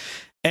arranged.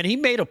 And he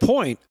made a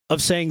point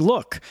of saying,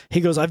 look,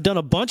 he goes, I've done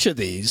a bunch of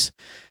these.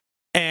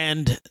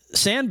 And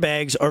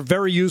sandbags are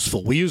very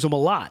useful. We use them a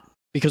lot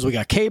because we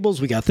got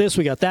cables, we got this,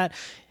 we got that.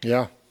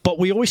 Yeah. But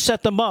we always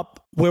set them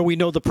up where we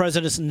know the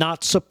president's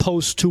not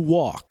supposed to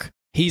walk.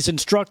 He's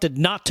instructed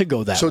not to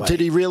go that way. So did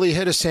he really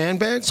hit a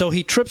sandbag? So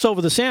he trips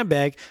over the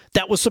sandbag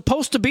that was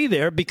supposed to be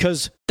there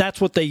because that's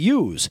what they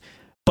use.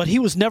 But he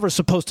was never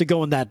supposed to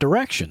go in that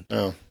direction.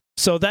 Oh.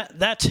 So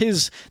that's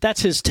his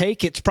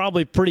take. It's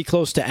probably pretty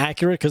close to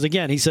accurate because,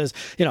 again, he says,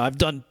 I've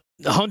done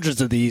hundreds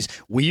of these.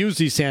 We use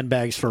these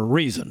sandbags for a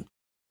reason.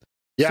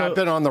 Yeah, I've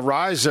been on the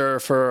riser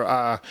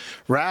for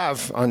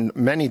RAV on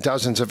many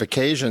dozens of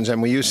occasions,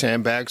 and we use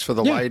sandbags for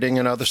the lighting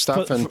and other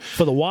stuff.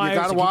 For the wires.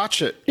 You got to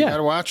watch it. You got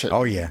to watch it.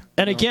 Oh, yeah.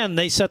 And again,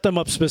 they set them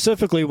up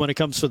specifically when it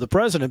comes to the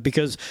president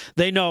because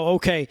they know,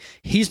 okay,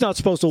 he's not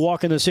supposed to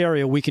walk in this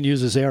area. We can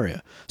use this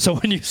area. So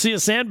when you see a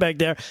sandbag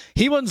there,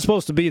 he wasn't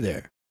supposed to be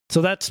there.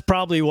 So that's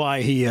probably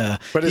why he.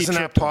 But isn't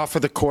that par for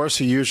the course?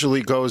 He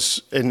usually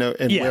goes in yes,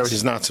 where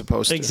he's not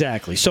supposed to.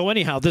 Exactly. So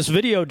anyhow, this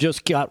video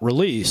just got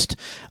released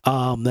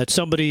that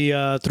somebody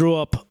threw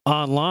up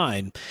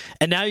online,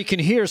 and now you can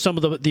hear some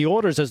of the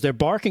orders as they're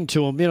barking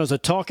to him. As they're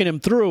talking him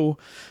through.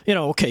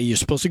 Okay, you're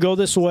supposed to go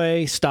this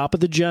way. Stop at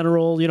the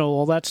general.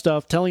 All that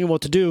stuff. Telling him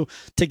what to do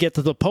to get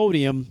to the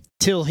podium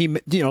till he.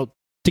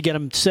 To get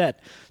him set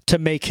to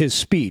make his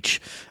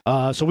speech.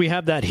 So we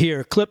have that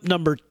here. Clip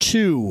number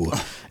 2.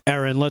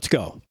 Aaron, let's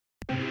go.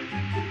 All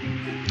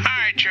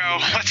right, Joe.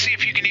 Let's see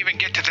if you can even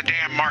get to the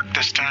damn mark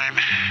this time.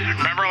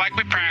 Remember, like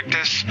we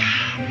practice,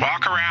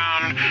 walk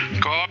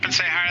around, go up and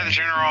say hi to the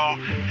general,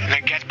 and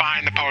then get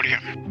behind the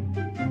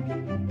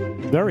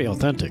podium. Very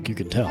authentic, you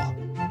can tell.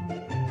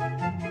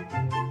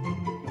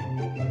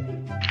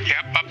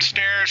 Yep,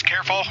 upstairs.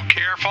 Careful.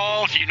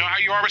 You know how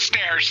you are with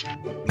stairs.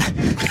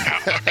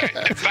 Okay.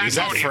 Is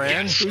that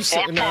Fran? Yes.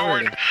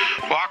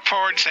 Walk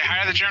forward, say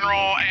hi to the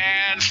general,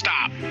 and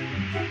stop.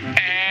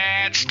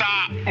 And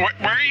stop.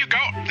 Where are you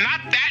going?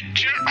 Not that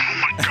general. Oh,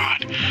 my God.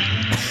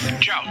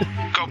 Joe,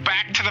 go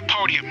back to the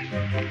podium.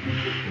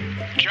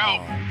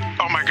 Joe.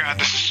 Oh, my God,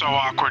 this is so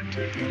awkward.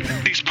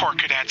 These poor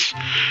cadets.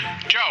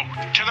 Joe,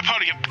 to the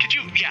podium. Could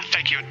you? Yeah,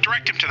 thank you.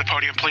 Direct him to the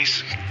podium,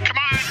 please. Come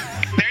on.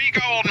 There you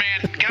go, old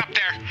man. Get up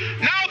there.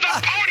 No,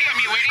 the podium,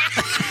 you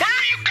idiot. Where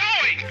are you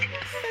going?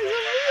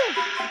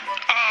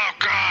 Oh,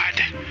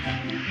 God.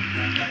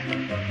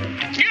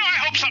 I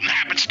hope something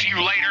happens to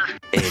you later.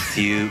 A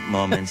few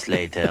moments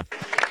later. All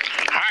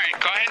right,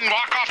 go ahead and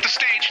walk off the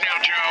stage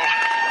now, Joe.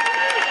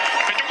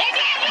 Whoa!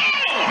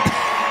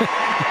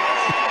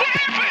 What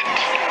happened?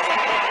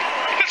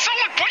 Did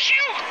someone push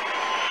you?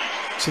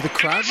 So the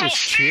crowd was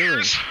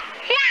cheering.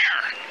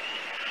 Where?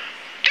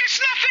 There's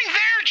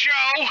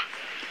Joe.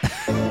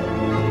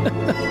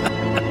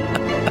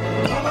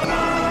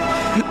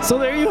 So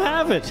there you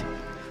have it.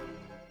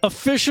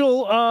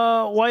 Official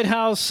White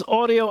House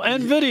audio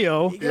and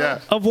video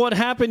of what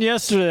happened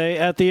yesterday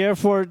at the Air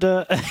Force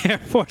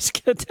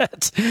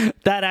Cadets.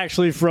 That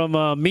actually from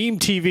Meme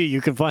TV. You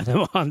can find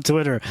them on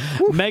Twitter.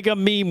 Mega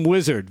Meme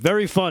Wizard.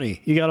 Very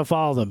funny. You got to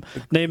follow them.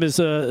 Name is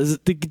the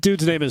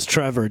dude's name is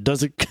Trevor.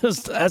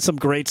 Has some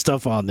great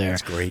stuff on there.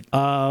 That's great.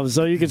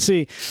 So you can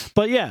see.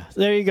 But yeah,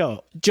 there you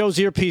go. Joe's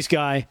earpiece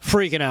guy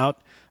freaking out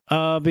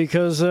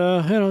because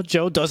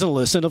Joe doesn't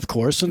listen, of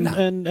course,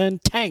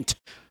 and tanked.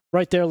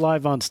 Right there,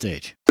 live on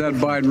stage. That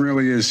Biden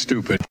really is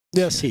stupid.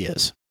 Yes, he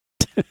is.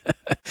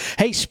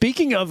 Hey,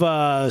 speaking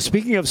of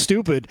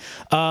stupid,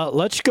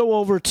 let's go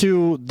over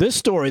to this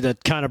story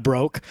that kind of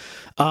broke.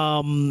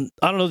 I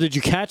don't know. Did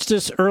you catch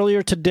this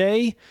earlier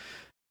today?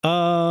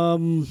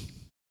 What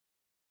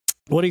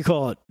do you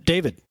call it,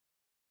 David?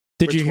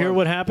 Did you hear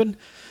what happened?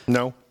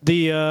 No.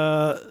 The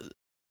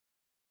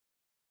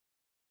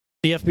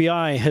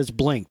FBI has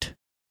blinked.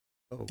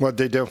 What'd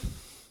they do?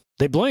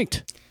 They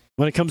blinked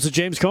when it comes to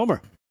James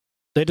Comer.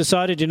 They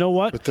decided, you know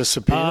what? With the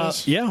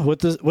subpoenas? With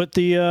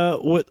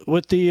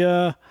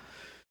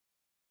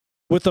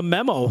the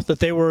memo that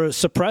they were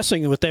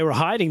suppressing, what they were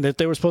hiding, that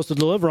they were supposed to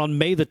deliver on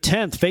May the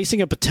 10th,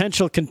 facing a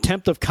potential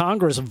contempt of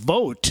Congress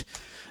vote,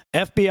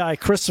 FBI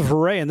Christopher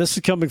Wray, and this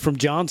is coming from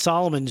John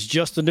Solomon's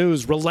Just the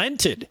News,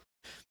 relented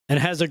and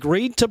has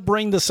agreed to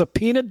bring the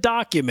subpoenaed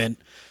document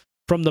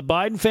from the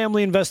Biden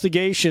family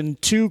investigation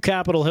to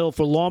Capitol Hill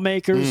for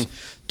lawmakers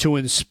to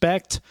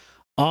inspect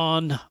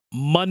on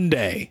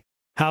Monday.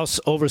 House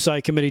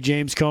Oversight Committee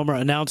James Comer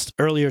announced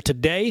earlier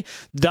today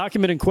the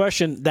document in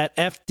question, that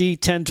FD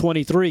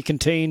 1023,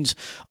 contains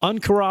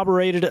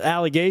uncorroborated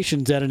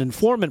allegations that an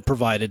informant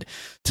provided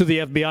to the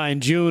FBI in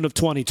June of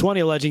 2020,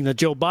 alleging that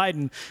Joe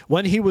Biden,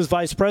 when he was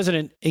vice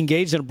president,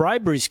 engaged in a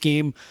bribery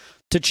scheme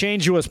to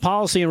change U.S.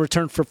 policy in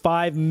return for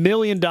 $5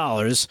 million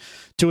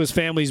to his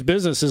family's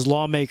business, as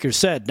lawmakers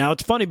said. Now,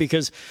 it's funny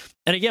because,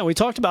 and again, we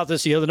talked about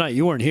this the other night.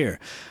 You weren't here.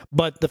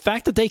 But the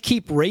fact that they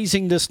keep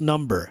raising this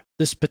number,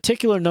 this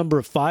particular number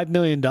of $5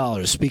 million,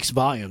 speaks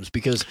volumes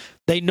because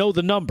they know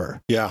the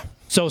number. Yeah.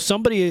 So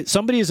somebody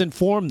has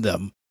informed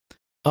them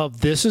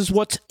of this is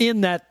what's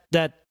in that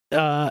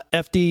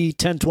FD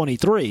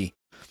 1023.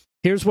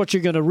 Here's what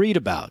you're going to read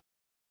about.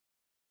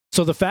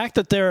 So the fact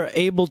that they're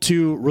able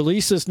to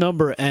release this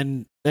number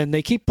and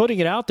they keep putting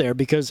it out there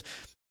because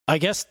I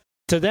guess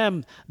to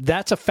them,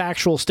 that's a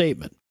factual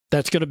statement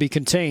that's going to be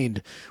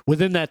contained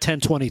within that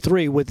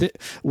 1023,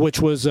 which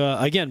was,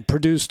 again,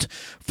 produced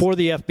for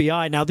the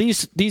FBI. Now,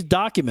 these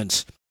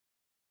documents,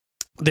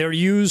 they're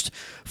used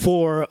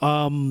for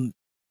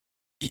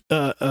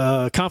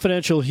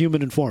confidential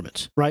human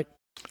informants, right?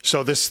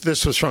 So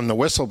this was from the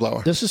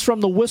whistleblower. This is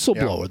from the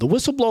whistleblower. Yeah. The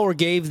whistleblower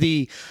gave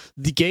the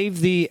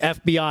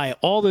FBI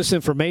all this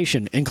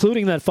information,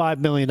 including that $5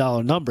 million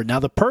number. Now,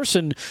 the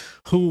person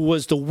who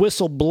was the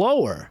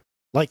whistleblower,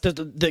 like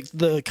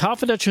the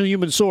confidential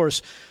human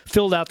source,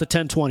 filled out the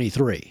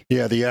 1023.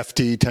 Yeah, the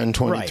FD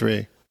 1023.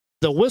 Right.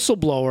 The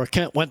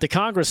whistleblower went to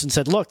Congress and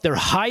said, look, they're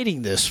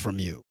hiding this from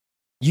you.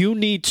 You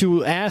need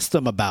to ask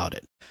them about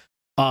it.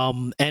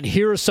 And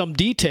here are some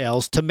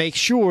details to make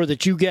sure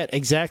that you get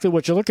exactly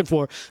what you're looking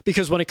for.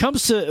 Because when it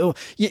comes to,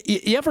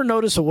 you ever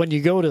notice when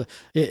you go to,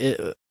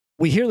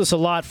 we hear this a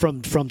lot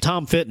from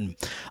Tom Fitton,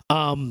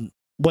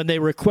 when they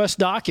request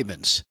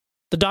documents,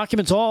 the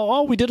documents,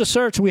 we did a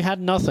search, we had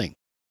nothing.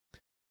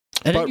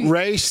 And but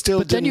Ray still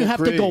didn't agree. But then you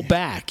have to go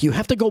back. You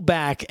have to go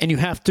back and you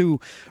have to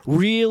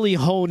really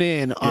hone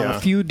in on a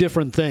few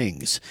different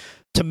things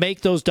to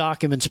make those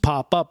documents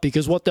pop up,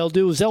 because what they'll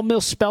do is they'll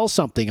misspell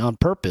something on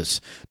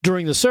purpose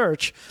during the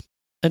search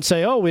and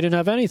say, we didn't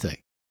have anything.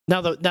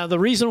 Now the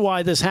reason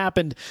why this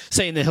happened,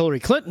 say in the Hillary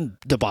Clinton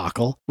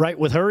debacle, right,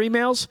 with her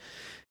emails,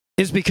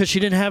 is because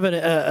she didn't have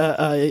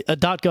a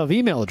 .gov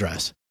email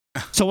address.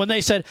 So when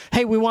they said,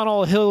 hey, we want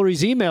all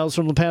Hillary's emails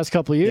from the past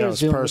couple of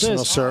years,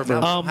 personal server.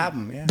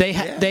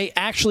 They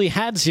actually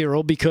had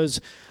zero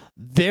because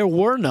there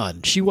were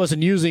none. She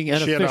wasn't using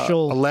an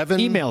official 11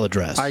 email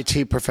address.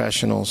 IT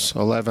professionals,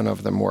 11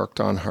 of them worked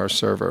on her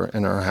server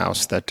in her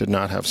house that did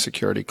not have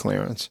security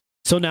clearance.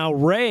 So now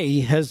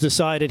Ray has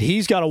decided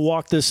he's got to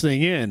walk this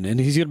thing in,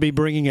 and he's going to be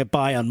bringing it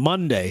by on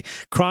Monday.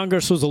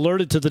 Congress was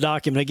alerted to the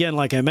document, again,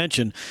 like I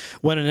mentioned,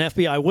 when an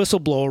FBI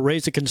whistleblower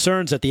raised the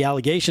concerns that the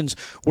allegations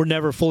were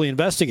never fully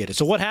investigated.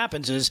 So what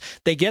happens is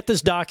they get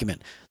this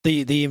document.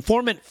 The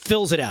informant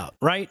fills it out,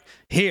 right?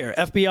 Here,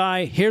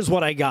 FBI, here's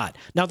what I got.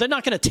 Now, they're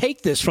not going to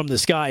take this from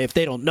this guy if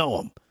they don't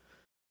know him.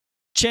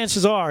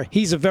 Chances are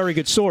he's a very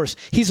good source.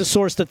 He's a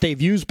source that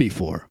they've used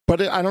before.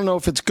 But I don't know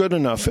if it's good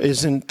enough.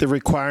 Isn't the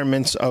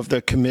requirements of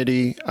the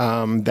committee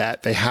that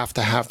they have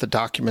to have the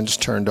documents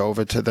turned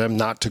over to them,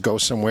 not to go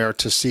somewhere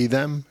to see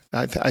them,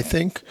 I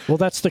think? Well,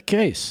 that's the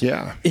case.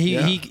 Yeah.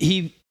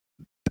 He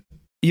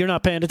you're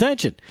not paying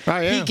attention.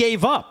 I am. He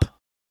gave up.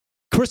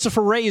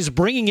 Christopher Wray is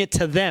bringing it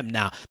to them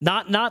now.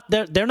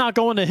 They're not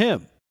going to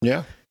him.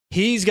 Yeah.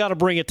 He's got to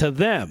bring it to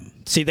them.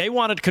 See, they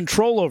wanted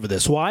control over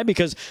this. Why?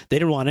 Because they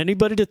didn't want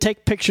anybody to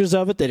take pictures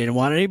of it. They didn't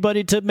want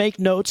anybody to make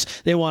notes.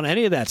 They didn't want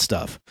any of that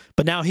stuff.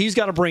 But now he's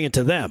got to bring it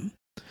to them.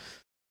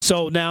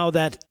 So now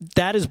that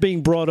is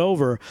being brought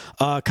over,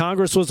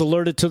 Congress was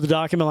alerted to the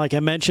document, like I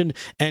mentioned,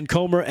 and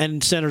Comer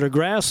and Senator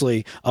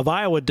Grassley of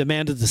Iowa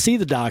demanded to see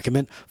the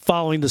document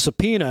following the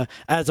subpoena.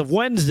 As of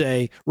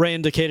Wednesday, Wray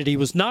indicated he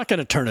was not going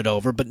to turn it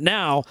over. But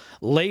now,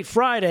 late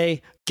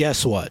Friday,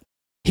 guess what?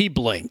 He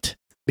blinked.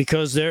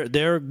 Because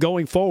they're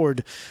going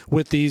forward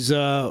with these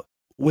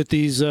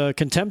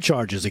contempt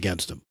charges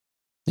against him.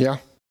 Yeah,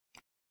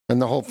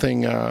 and the whole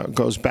thing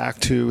goes back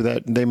to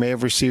that they may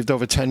have received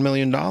over $10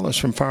 million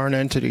from foreign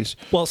entities.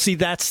 Well,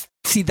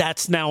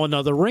 that's now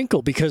another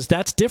wrinkle because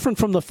that's different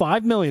from the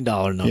 $5 million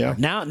number.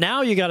 Yeah.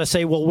 Now you got to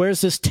say, well,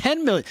 where's this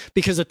 $10 million?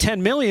 Because the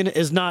 $10 million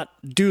is not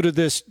due to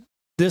this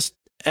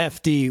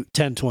FD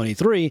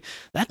 1023.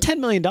 That $10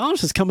 million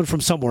is coming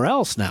from somewhere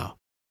else now.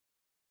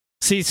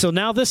 See, so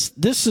now this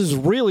is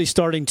really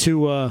starting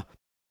to, I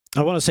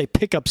want to say,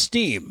 pick up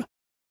steam.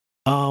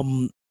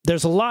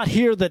 There's a lot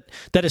here that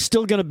is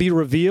still going to be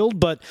revealed,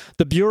 but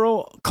the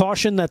Bureau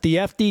cautioned that the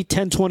FD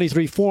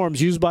 1023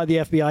 forms used by the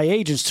FBI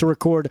agents to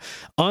record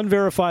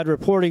unverified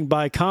reporting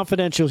by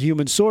confidential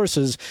human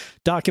sources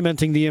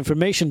documenting the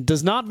information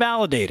does not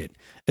validate it,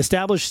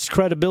 establish its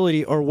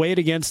credibility, or weigh it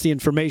against the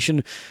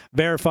information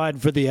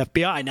verified for the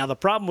FBI. Now, the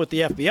problem with the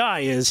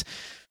FBI is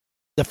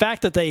the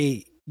fact that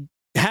they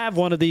have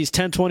one of these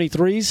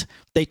 1023s,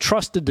 they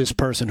trusted this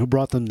person who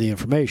brought them the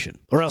information,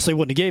 or else they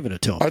wouldn't have given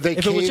it to them. Are they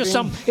if it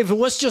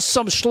was just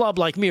some schlub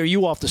like me or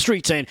you off the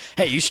street saying,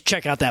 "Hey, you should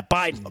check out that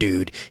Biden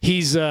dude.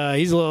 He's a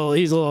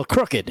little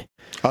crooked."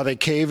 Are they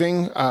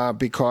caving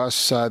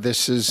because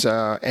this is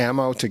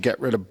ammo to get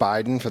rid of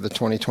Biden for the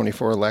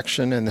 2024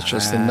 election, and it's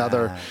just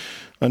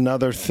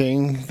another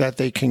thing that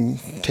they can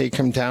take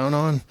him down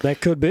on? That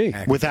could be.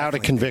 Without a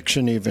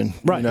conviction even.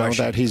 Right. You know,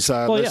 that he's,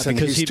 listen,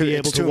 because he'd be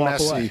able to walk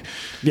messy. away.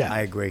 Yeah. I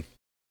agree.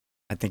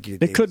 I think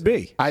it could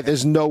be.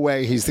 There's no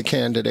way he's the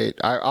candidate.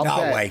 I'll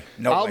bet.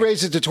 I'll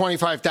raise it to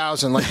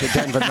 25,000 like the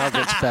Denver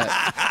Nuggets bet.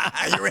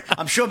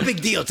 I'm sure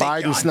big deal.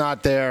 Biden's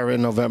not there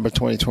in November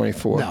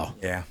 2024. No.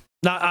 Yeah.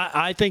 No,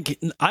 I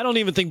don't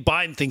even think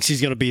Biden thinks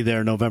he's going to be there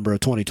in November of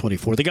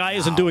 2024. The guy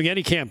isn't doing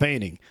any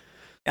campaigning.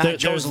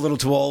 Joe's a little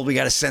too old. We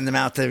got to send him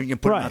out there.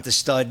 Put him out the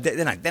stud.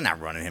 They're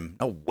not running him.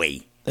 No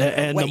way.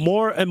 And the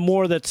more and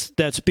more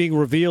that's being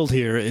revealed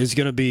here is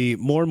going to be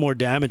more and more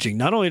damaging,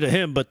 not only to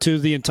him but to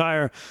the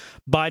entire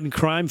Biden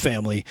crime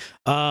family.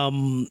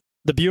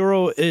 The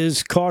Bureau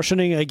is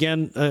cautioning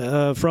again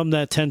from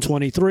that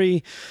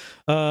 1023,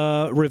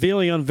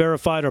 revealing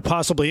unverified or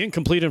possibly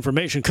incomplete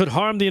information could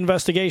harm the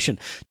investigation.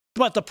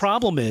 But the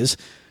problem is,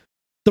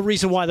 the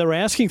reason why they're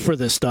asking for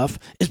this stuff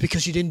is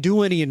because you didn't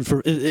do any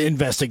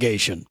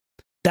investigation.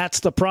 That's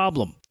the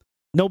problem.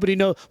 Nobody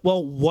knows.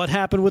 Well, what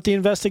happened with the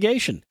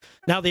investigation?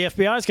 Now the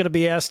FBI is going to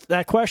be asked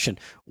that question.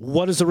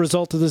 What is the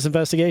result of this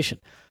investigation?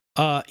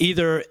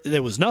 Either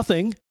there was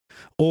nothing,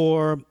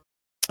 or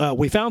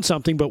we found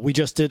something, but we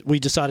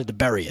decided to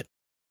bury it.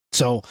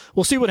 So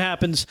we'll see what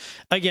happens.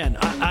 Again,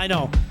 I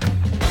know.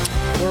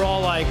 We're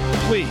all like,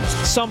 please,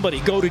 somebody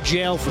go to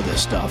jail for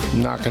this stuff.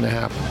 Not going to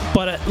happen.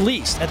 But at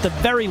the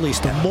very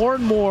least, the more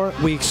and more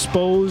we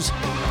expose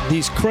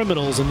these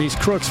criminals and these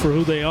crooks for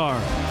who they are,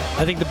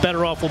 I think the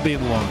better off we'll be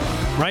in the long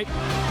run. Right?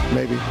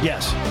 Maybe.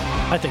 Yes,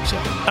 I think so.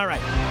 All right.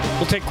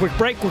 We'll take a quick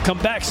break. We'll come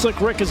back. Slick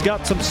Rick has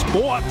got some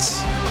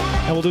sports.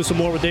 And we'll do some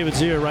more with David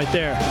Zier right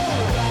there.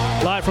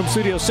 Live from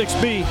Studio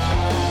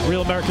 6B,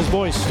 Real America's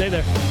Voice. Stay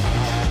there.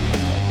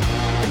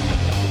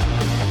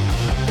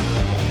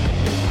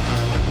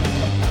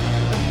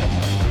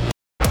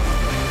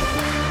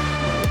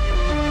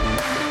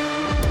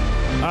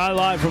 Hi,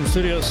 live from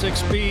Studio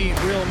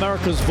 6B, Real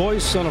America's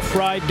Voice on a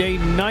Friday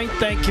night.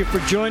 Thank you for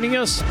joining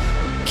us.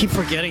 Keep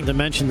forgetting to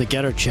mention the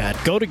Getter chat.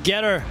 Go to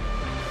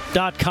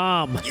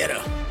Getter.com.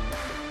 Getter.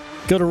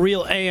 Go to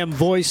Real AM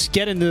Voice.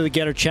 Get into the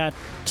Getter chat.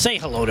 Say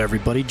hello to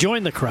everybody.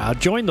 Join the crowd.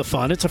 Join the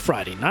fun. It's a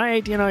Friday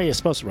night. You know, you're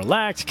supposed to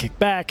relax, kick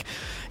back,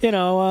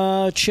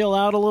 chill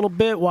out a little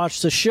bit,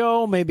 watch the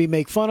show, maybe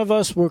make fun of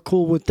us. We're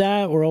cool with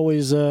that. We're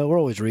always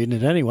reading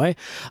it anyway.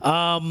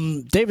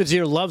 David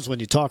Zier loves when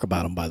you talk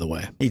about him, by the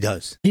way. He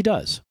does. He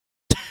does.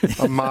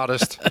 I'm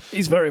modest.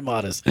 He's very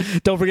modest.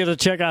 Don't forget to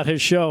check out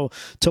his show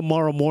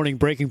tomorrow morning,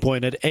 Breaking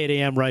Point at 8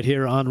 a.m. right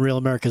here on Real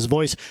America's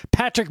Voice.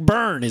 Patrick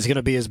Byrne is going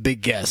to be his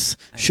big guest.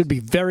 Should be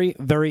very,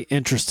 very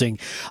interesting.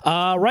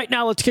 Right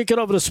now, let's kick it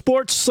over to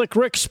sports. Slick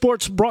Rick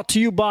Sports brought to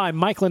you by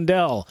Mike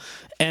Lindell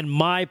and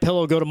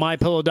MyPillow. Go to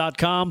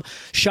MyPillow.com.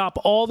 Shop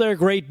all their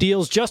great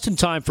deals just in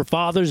time for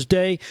Father's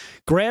Day.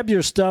 Grab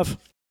your stuff.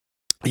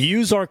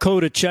 Use our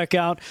code at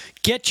checkout.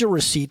 Get your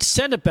receipt.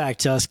 Send it back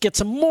to us. Get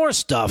some more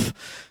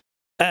stuff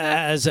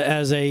as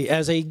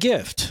a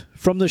gift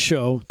from the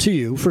show to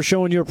you for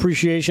showing your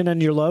appreciation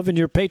and your love and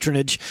your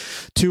patronage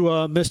to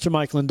Mr.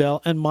 Mike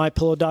Lindell and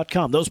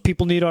MyPillow.com. Those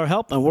people need our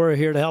help, and we're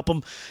here to help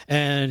them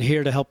and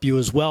here to help you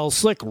as well.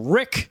 Slick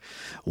Rick,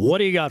 what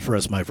do you got for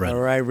us, my friend?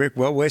 All right, Rick.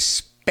 Well, we're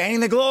spending Spanning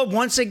the globe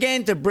once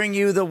again to bring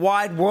you the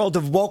wide world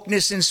of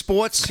wokeness in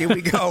sports. Here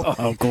we go.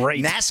 Oh,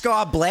 great.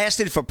 NASCAR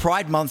blasted for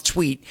Pride Month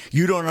tweet.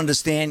 You don't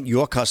understand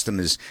your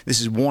customers. This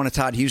is Warner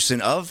Todd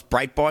Houston of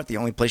Breitbart, the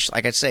only place,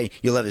 like I say,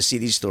 you'll ever see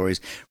these stories.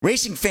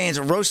 Racing fans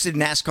roasted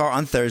NASCAR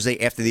on Thursday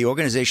after the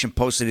organization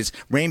posted its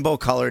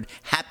rainbow-colored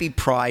Happy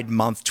Pride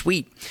Month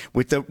tweet.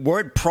 With the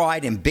word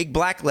Pride in big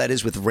black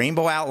letters with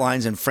rainbow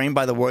outlines and framed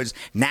by the words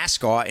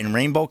NASCAR in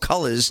rainbow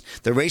colors,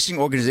 the racing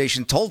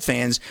organization told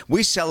fans,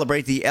 we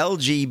celebrate the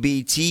LGBTQ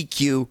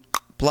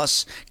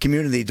plus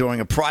community during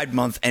a Pride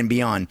Month and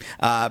beyond.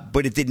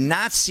 But it did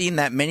not seem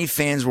that many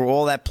fans were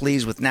all that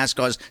pleased with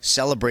NASCAR's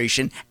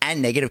celebration,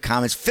 and negative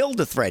comments filled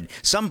the thread.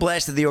 Some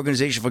blasted the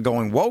organization for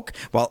going woke,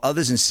 while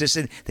others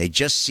insisted they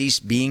just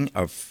ceased being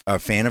a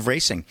fan of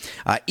racing.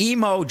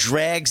 Emo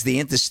Drags the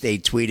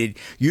Interstate tweeted,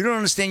 you don't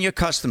understand your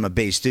customer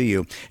base, do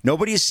you?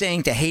 Nobody is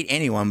saying to hate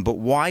anyone, but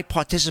why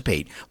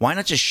participate? Why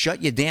not just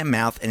shut your damn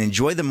mouth and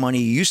enjoy the money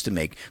you used to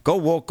make? Go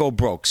woke, go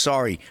broke.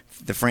 Sorry,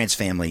 the France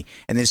family.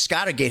 And then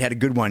Scottergate had a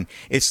good one.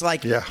 It's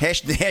like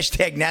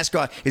hashtag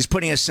NASCAR is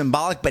putting a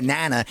symbolic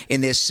banana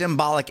in their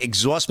symbolic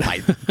exhaust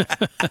pipe.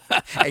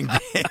 And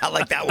I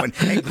like that one.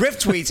 And Griff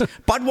tweets,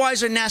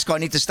 Budweiser and NASCAR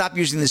need to stop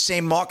using the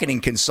same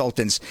marketing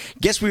consultants.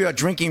 Guess we are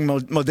drinking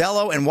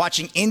Modelo and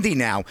watching Indy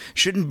now.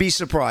 Shouldn't be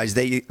surprised.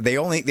 They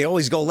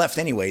always go left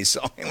anyways. So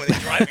when they're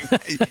driving,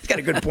 he's got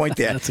a good point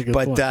there. That's a good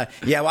point. point.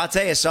 Yeah, well, I'll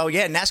tell you. So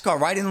yeah, NASCAR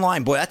right in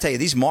line. Boy, I tell you,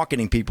 these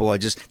marketing people are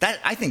just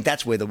that. I think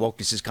that's where the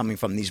wokeness is coming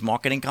from. These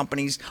marketing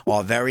companies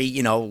are very,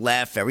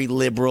 left, very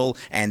liberal,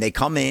 and they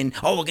come in,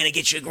 we're going to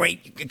get you a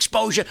great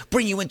exposure,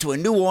 bring you into a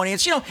new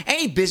audience.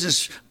 Any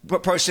business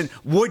person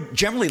would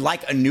generally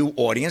like a new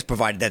audience,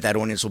 provided that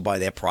audience will buy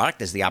their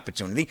product as the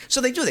opportunity.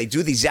 So they do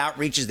these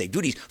outreaches, they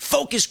do these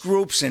focus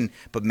groups,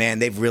 but man,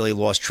 they've really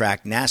lost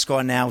track.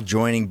 NASCAR now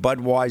joining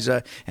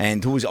Budweiser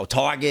and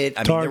Target.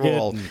 Target, they're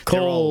all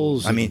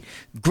Kohl's.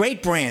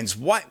 Great brands.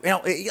 What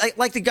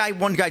like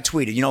one guy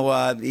tweeted,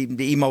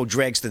 the emo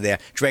dragster there,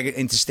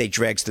 interstate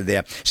dragster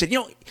there said,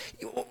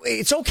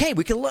 it's okay.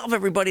 We can love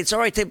everybody. It's all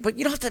right, but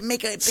you don't have to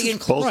make a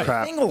big bull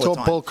crap. thing all the It's all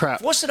time. bull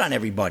crap. Force it on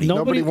everybody.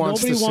 Nobody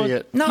wants to see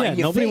it. No, in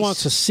your nobody face.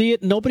 wants to see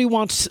it. Nobody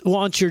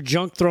wants your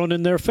junk thrown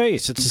in their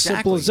face. It's as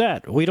simple as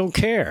that. We don't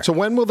care. So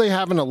when will they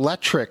have an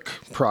electric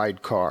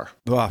Pride car?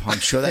 Well, I'm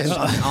sure that's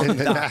in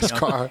the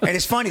NASCAR. And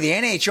it's funny, the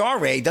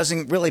NHRA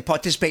doesn't really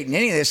participate in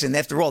any of this, and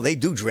after all, they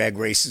do drag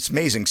race. It's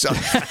amazing. So,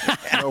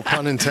 no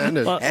pun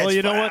intended. Well,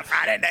 you know what?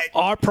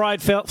 Our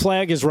pride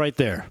flag is right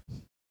there.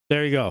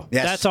 There you go.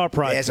 Yes. That's our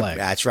pride flag.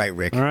 That's right,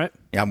 Rick. All right.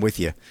 Yeah, I'm with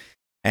you.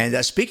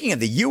 And speaking of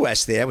the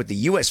U.S. there, with the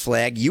U.S.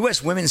 flag,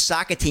 U.S. women's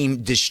soccer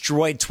team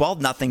destroyed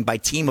 12-0 by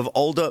team of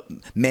older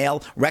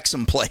male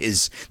Wrexham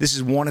players. This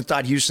is Warner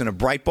Todd Houston of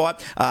Breitbart.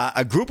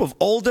 A group of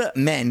older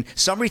men,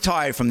 some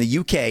retired from the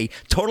U.K.,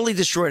 totally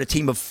destroyed a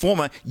team of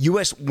former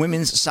U.S.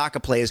 women's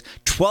soccer players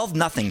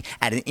 12-0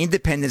 at an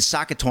independent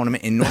soccer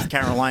tournament in North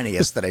Carolina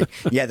yesterday.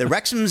 Yeah, the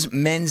Wrexham's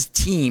men's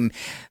team,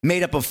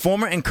 made up of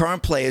former and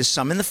current players,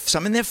 some in their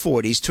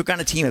 40s, took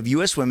on a team of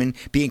U.S. women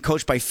being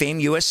coached by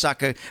famed U.S.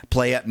 soccer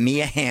player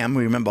Mia Hamm,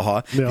 we remember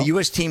her. Yeah. The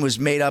U.S. team was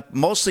made up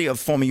mostly of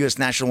former U.S.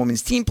 national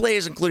women's team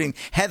players, including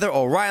Heather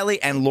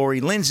O'Reilly and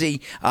Lori Lindsay,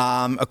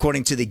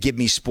 according to the Give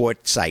Me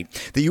Sport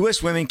site. The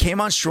U.S. women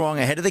came on strong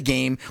ahead of the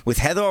game, with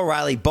Heather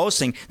O'Reilly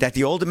boasting that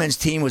the older men's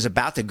team was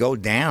about to go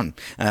down.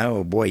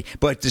 Oh, boy.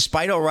 But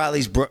despite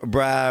O'Reilly's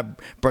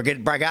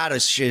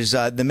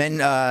braggadocious, the men,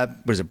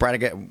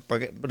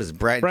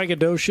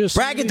 braggadocious?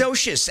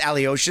 Braggadocious,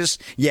 Aliocious.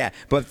 Yeah,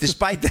 but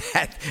despite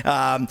that,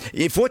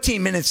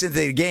 14 minutes into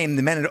the game,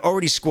 the men had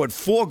already scored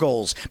 4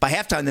 goals. By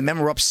halftime, the men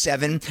were up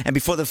 7, and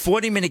before the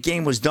 40-minute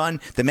game was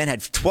done, the men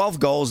had 12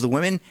 goals. The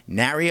women,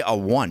 nary a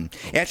 1.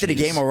 After the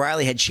game,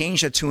 O'Reilly had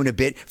changed her tune a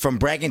bit from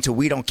bragging to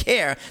 "we don't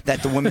care"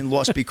 that the women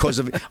lost because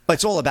of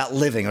it's all about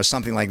living or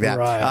something like that.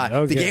 Right,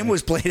 okay. The game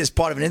was played as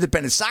part of an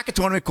independent soccer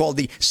tournament called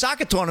the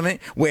Soccer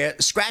Tournament, where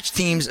scratch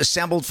teams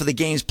assembled for the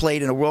games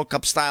played in a World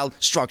Cup-style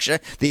structure.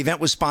 The event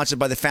was sponsored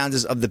by the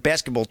founders of the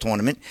basketball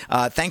tournament.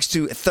 Thanks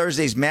to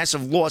Thursday's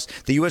massive loss,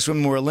 the U.S.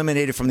 women were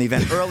eliminated from the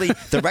event early.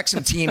 The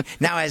Wrexham team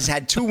now has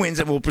had 2 wins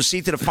and will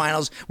proceed to the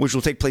finals, which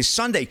will take place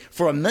Sunday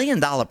for $1 million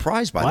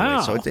prize, by the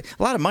way. So it's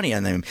a lot of money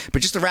on them.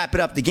 But just to wrap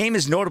it up, the game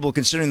is notable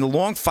considering the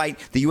long fight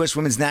the U.S.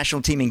 women's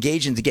national team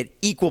engaged in to get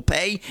equal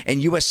pay in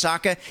U.S.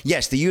 soccer.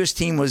 Yes, the U.S.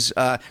 team was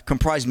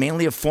comprised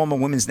mainly of former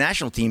women's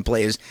national team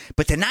players,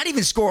 but to not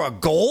even score a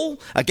goal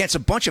against a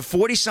bunch of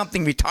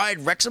 40-something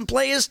retired Wrexham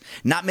players,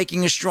 not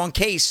making a strong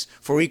case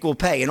for equal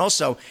pay. And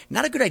also,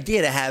 not a good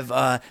idea to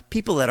have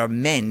people that are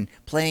men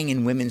playing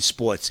in women's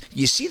sports.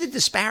 You see the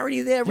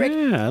disparity there, Rick? Rick?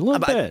 Yeah, a little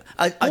bit.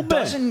 A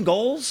dozen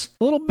goals?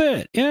 A little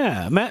bit,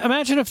 yeah.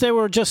 Imagine if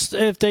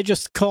they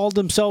just called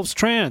themselves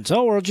trans.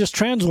 Oh, we're just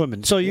trans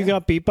women. So you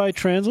got beat by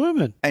trans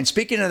women. And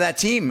speaking of that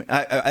team,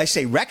 I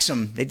say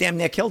Wrexham. They damn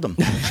near killed them.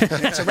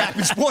 It's a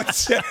Rapid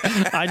Sports.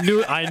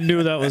 I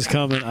knew that was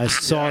coming. I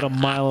saw it a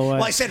mile away.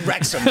 Well, I said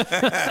Wrexham.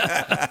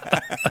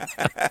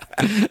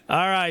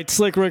 All right,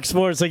 Slick Rick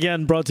Sports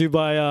again, brought to you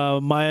by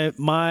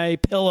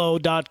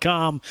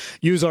mypillow.com.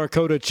 Use our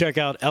code at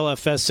checkout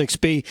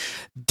LFS6B.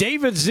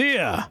 David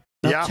Zia.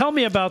 Now tell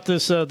me about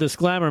this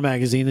Glamour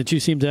magazine that you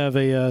seem to have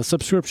a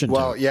subscription to.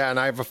 Well, yeah, and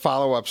I have a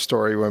follow-up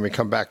story when we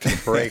come back to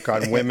the break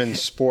on women's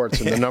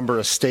sports and the number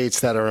of states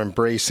that are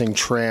embracing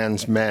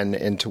trans men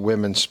into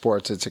women's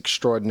sports. It's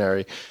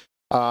extraordinary.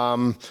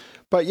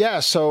 But yeah,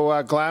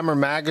 so Glamour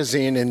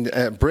magazine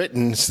in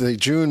Britain's, the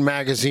June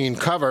magazine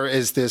cover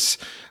is this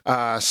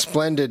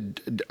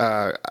splendid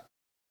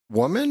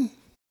woman.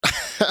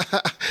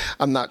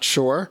 I'm not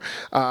sure.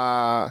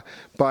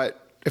 But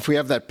if we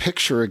have that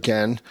picture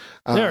again.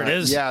 There it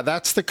is. Yeah,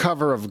 that's the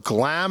cover of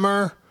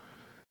Glamour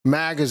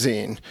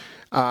magazine.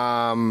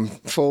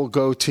 Full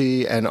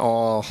goatee and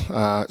all.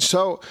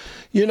 So,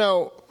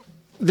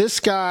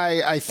 this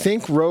guy, I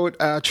think, wrote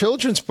a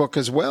children's book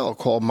as well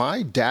called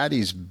My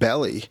Daddy's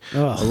Belly.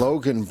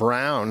 Logan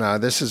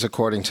Brown, this is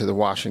according to the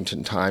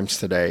Washington Times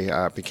today,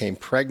 became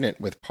pregnant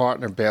with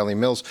partner Bailey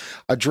Mills,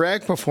 a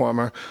drag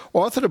performer,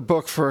 authored a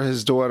book for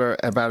his daughter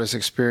about his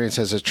experience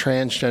as a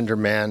transgender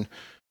man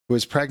who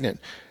was pregnant.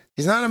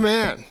 He's not a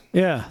man.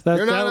 Yeah,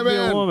 you're not a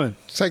man. Be a woman.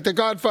 It's like The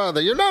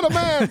Godfather. You're not a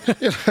man.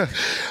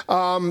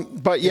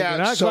 But yeah, you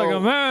can act like a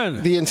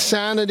man. The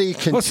insanity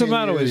continues. What's the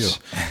matter with you?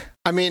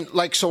 I mean,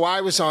 so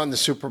I was on the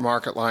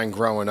supermarket line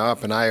growing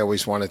up, and I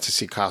always wanted to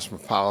see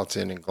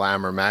Cosmopolitan and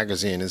Glamour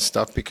magazine and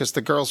stuff because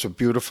the girls were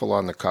beautiful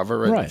on the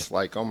cover, and it's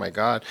like, oh my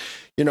God,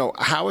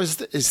 how is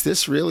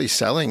this really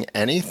selling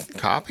any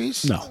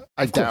copies? No,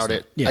 I doubt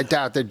it. Yeah. I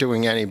doubt they're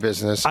doing any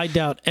business. I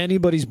doubt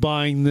anybody's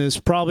buying this.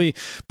 Probably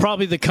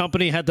the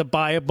company had to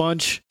buy a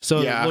bunch,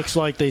 so it looks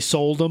like they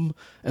sold them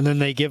and then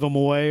they give them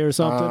away or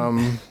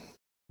something.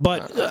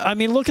 But I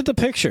mean, look at the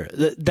picture.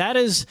 That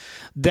is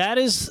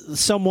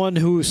someone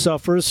who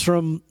suffers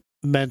from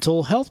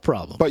mental health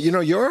problems. But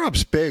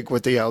Europe's big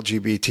with the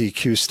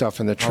LGBTQ stuff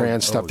and the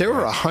trans stuff. There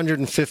were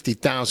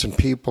 150,000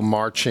 people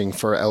marching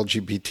for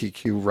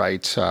LGBTQ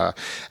rights at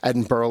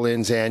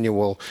Berlin's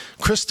annual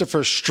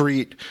Christopher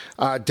Street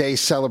Day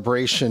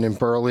celebration in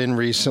Berlin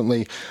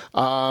recently.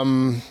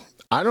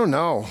 I don't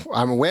know.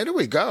 Where do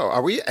we go?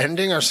 Are we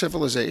ending our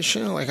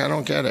civilization? I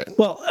don't get it.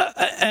 Well,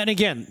 and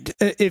again,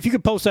 if you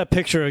could post that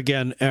picture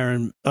again,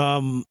 Aaron.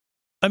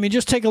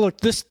 Just take a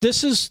look. This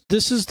is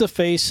the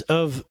face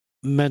of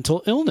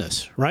mental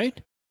illness,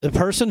 right? The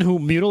person who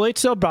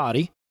mutilates their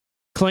body,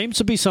 claims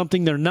to be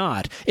something they're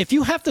not. If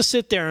you have to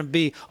sit there and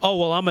be, oh,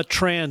 well, I'm a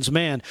trans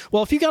man.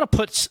 Well, if you got to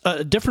put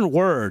a different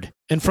word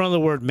in front of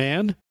the word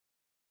man,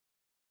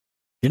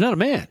 you're not a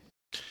man.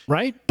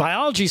 Right?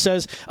 Biology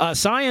says,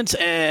 science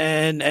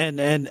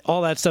and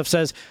all that stuff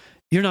says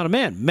you're not a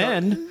man.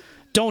 Men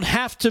don't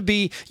have to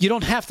be, you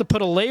don't have to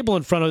put a label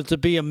in front of it to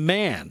be a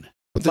man.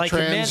 Like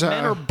men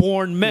are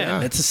born men.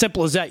 Yeah. It's as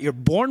simple as that. You're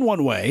born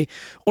one way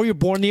or you're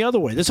born the other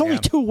way. There's only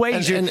two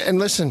ways. And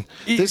listen,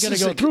 this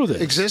is go through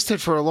this.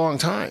 Existed for a long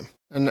time.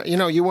 And,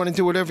 you want to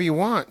do whatever you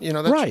want.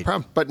 That's right. The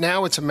problem. But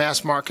now it's a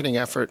mass marketing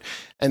effort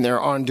and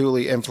they're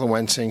unduly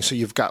influencing. So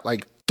you've got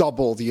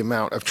double the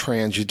amount of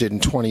trans you did in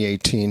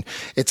 2018.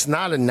 It's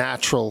not a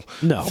natural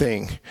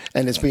thing.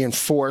 And it's being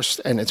forced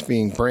and it's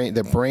being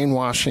they're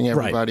brainwashing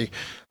everybody.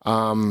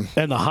 Right.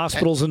 And the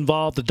hospitals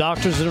involved, the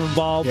doctors that are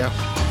involved,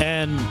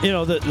 and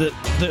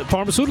the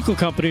pharmaceutical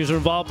companies are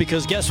involved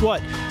because guess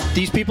what?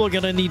 These people are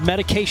going to need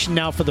medication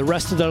now for the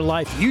rest of their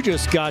life. You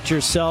just got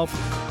yourself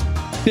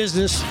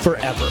business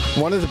forever.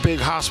 One of the big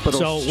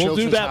hospitals. So we'll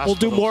do that. We'll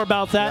do more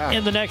about that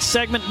in the next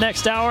segment,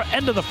 next hour,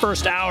 end of the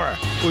first hour.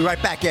 We'll be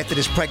right back after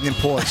this pregnant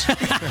pause.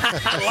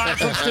 Live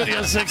from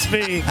Studio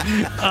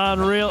 6B on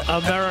Real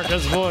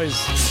America's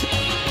Voice.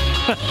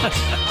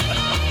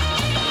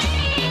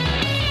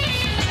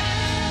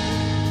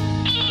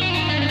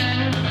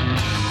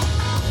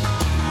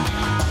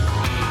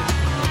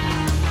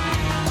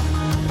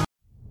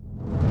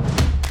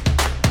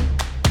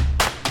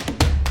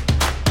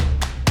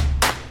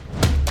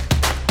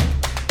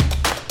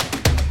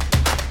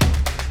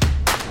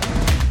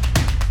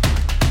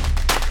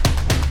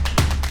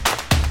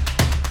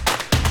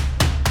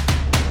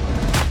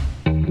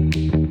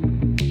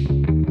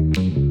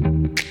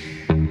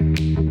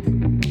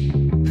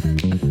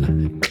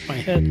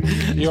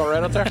 You all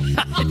right out there?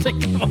 I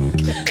think I'm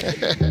okay.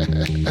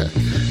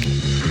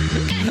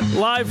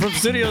 Live from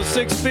Studio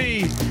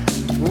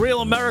 6B,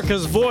 Real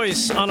America's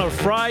Voice on a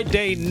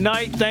Friday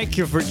night. Thank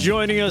you for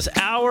joining us.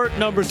 Hour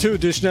number 2,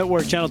 Dish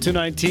Network, Channel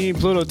 219,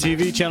 Pluto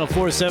TV, Channel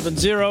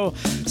 470,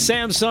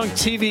 Samsung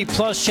TV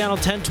Plus, Channel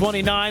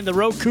 1029, the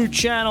Roku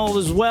channel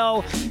as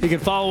well. You can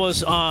follow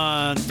us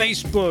on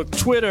Facebook,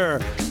 Twitter,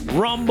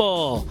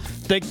 Rumble,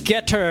 the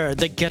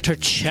Getter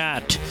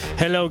Chat.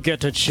 Hello,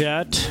 Getter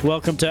Chat.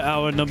 Welcome to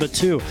hour number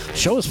 2.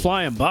 Show is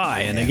flying by,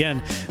 and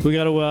again, we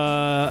got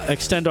to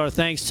extend our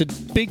thanks to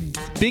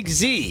Big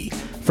Z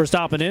for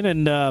stopping in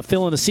and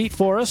filling a seat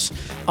for us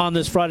on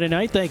this Friday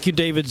night. Thank you,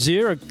 David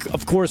Zier.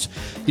 Of course,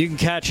 you can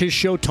catch his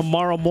show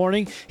tomorrow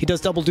morning. He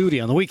does double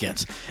duty on the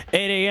weekends,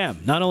 8 a.m.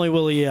 Not only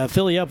will he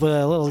fill you up with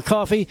a little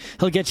coffee,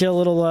 he'll get you a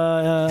little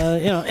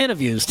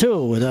interviews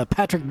too with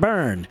Patrick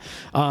Byrne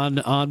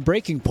on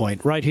Breaking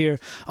Point right here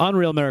on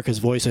Real America's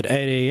Voice at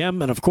 8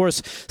 a.m. And of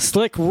course,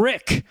 Slick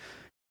Rick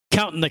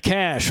counting the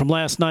cash from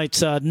last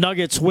night's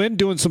Nuggets win,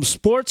 doing some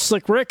sports.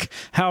 Slick Rick,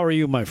 how are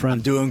you, my friend?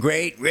 I'm doing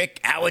great, Rick.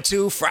 Hour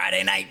 2,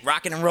 Friday night,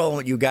 rocking and rolling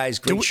with you guys.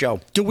 Great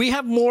show. Do we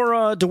have more?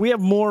 Of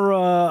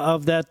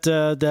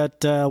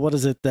that? What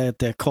is it that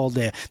they're called?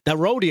 That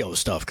rodeo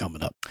stuff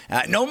coming up?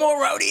 No more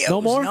rodeos.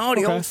 No more. No,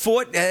 the Okay. old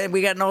fort.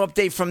 We got no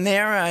update from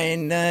there,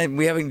 and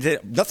we haven't.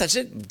 That's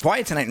it.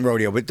 Quiet tonight in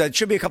rodeo, but there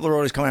should be a couple of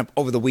rodeos coming up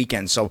over the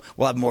weekend, so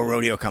we'll have more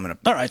rodeo coming up.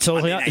 All right, so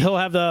he'll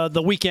have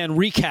the weekend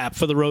recap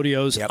for the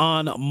rodeos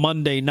on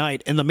Monday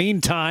night. In the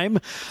meantime,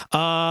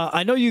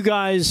 I know you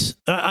guys,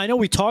 I know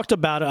we talked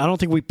about it. I don't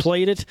think we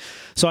played it,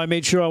 so I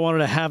made sure I wanted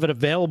to have it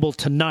available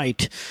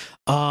tonight.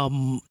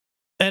 And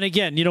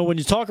again, when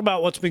you talk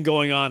about what's been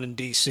going on in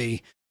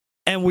D.C.,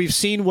 and we've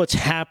seen what's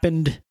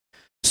happened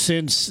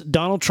since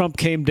Donald Trump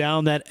came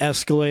down that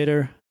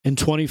escalator in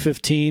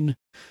 2015,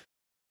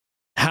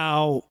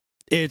 how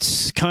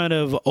it's kind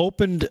of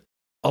opened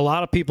a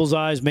lot of people's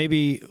eyes,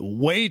 maybe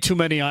way too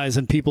many eyes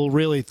than people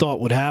really thought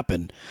would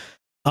happen.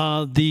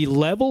 The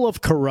level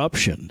of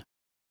corruption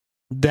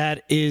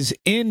that is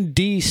in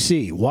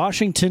D.C.,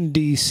 Washington,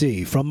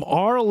 D.C., from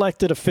our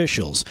elected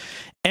officials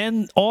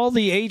and all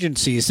the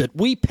agencies that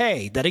we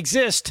pay that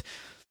exist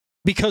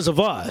because of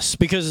us,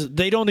 because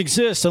they don't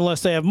exist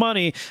unless they have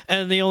money,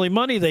 and the only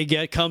money they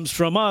get comes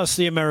from us,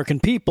 the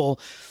American people.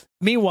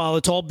 Meanwhile,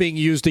 it's all being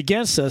used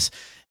against us,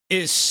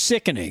 is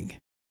sickening.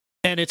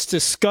 And it's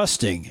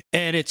disgusting,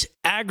 and it's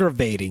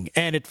aggravating,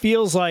 and it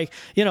feels like,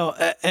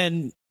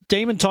 and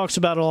Damon talks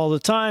about it all the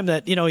time,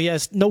 that, he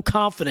has no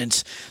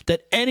confidence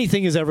that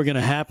anything is ever going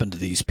to happen to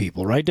these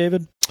people. Right,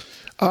 David?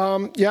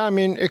 Yeah, I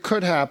mean, it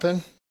could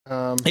happen.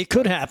 It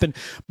could happen.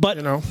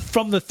 But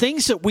from the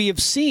things that we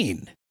have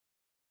seen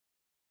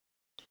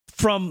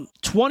from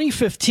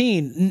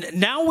 2015,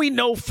 now we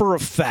know for a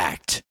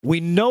fact. We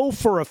know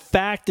for a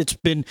fact it's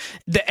been,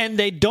 and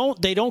they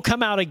don't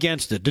come out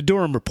against it. The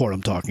Durham report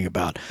I'm talking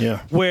about,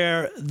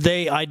 where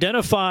they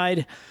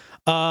identified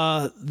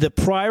the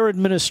prior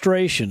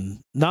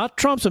administration, not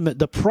Trump's,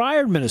 the prior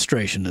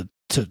administration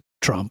to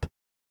Trump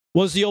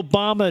was the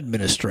Obama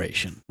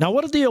administration. Now,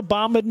 what did the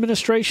Obama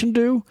administration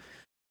do?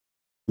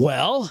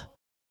 Well,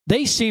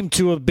 they seem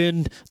to have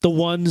been the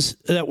ones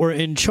that were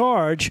in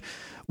charge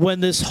when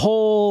this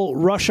whole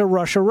Russia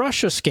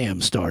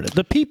scam started.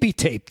 The PP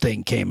tape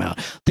thing came out.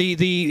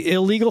 The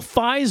illegal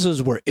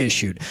FISAs were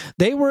issued.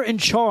 They were in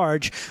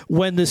charge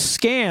when the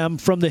scam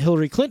from the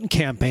Hillary Clinton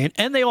campaign,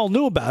 and they all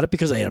knew about it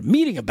because they had a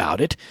meeting about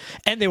it,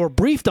 and they were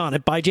briefed on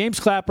it by James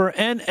Clapper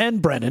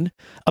and Brennan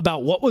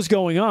about what was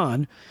going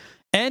on,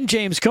 and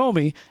James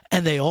Comey,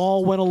 and they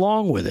all went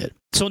along with it.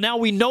 So now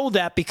we know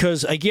that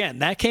because, again,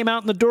 that came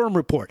out in the Durham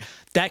report.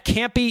 That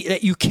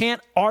you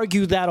can't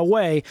argue that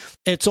away.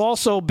 It's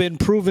also been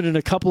proven in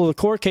a couple of the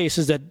court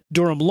cases that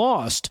Durham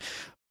lost,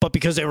 but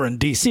because they were in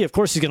D.C., of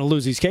course he's going to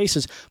lose these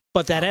cases.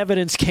 But that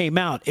evidence came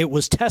out. It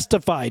was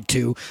testified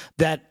to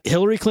that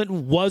Hillary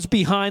Clinton was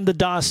behind the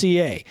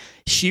dossier.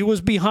 She was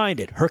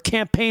behind it. Her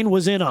campaign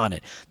was in on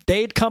it.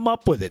 They'd come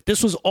up with it.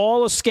 This was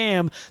all a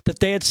scam that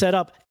they had set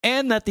up,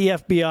 and that the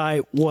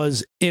FBI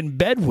was in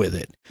bed with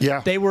it.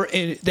 Yeah, they were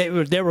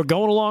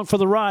going along for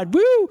the ride.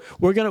 Woo!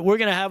 We're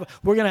gonna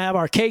have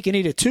our cake and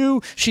eat it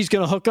too. She's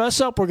gonna hook us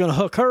up. We're gonna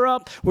hook her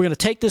up. We're gonna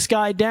take this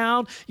guy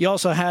down. You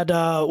also had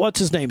what's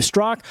his name,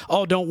 Strzok.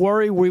 Oh, don't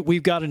worry,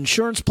 we've got an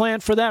insurance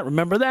plan for that.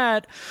 Remember that.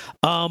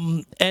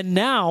 And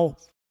now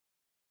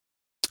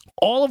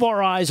all of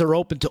our eyes are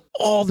open to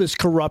all this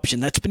corruption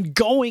that's been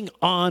going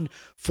on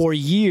for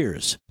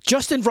years.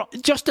 Just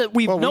that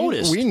we've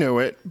noticed. We knew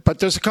it, but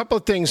there's a couple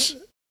of things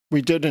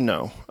we didn't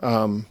know.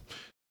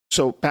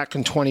 So back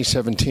in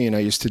 2017, I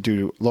used to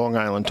do Long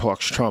Island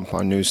Talks Trump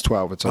on News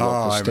 12. It's a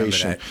local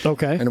station.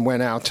 Okay. And it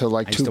went out to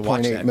like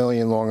 2.8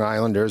 million Long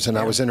Islanders. And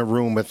I was in a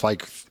room with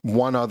like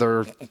one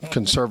other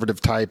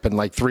conservative type and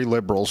like 3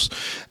 liberals.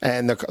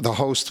 And the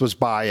host was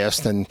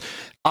biased. And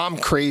I'm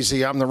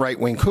crazy. I'm the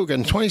right-wing cougar.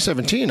 In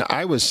 2017,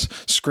 I was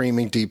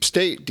screaming deep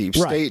state, deep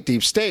state,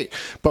 deep state.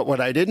 But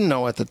what I didn't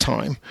know at the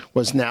time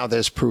was now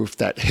there's proof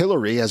that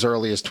Hillary, as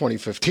early as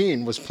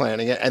 2015, was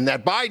planning it, and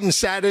that Biden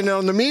sat in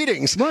on the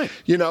meetings. Right.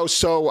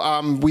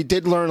 So we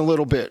did learn a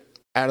little bit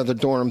out of the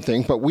Durham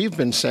thing, but we've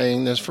been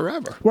saying this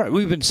forever. Right,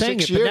 we've been saying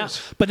 6 it,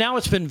 years. but now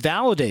it's been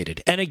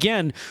validated. And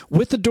again,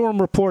 with the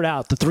Durham report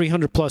out, the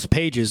 300-plus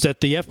pages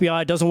that the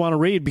FBI doesn't want to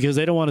read because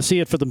they don't want to see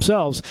it for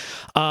themselves,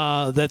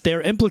 that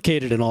they're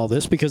implicated in all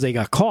this because they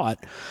got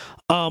caught.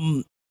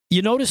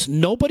 you notice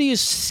nobody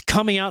is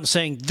coming out and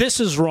saying, this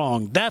is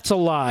wrong, that's a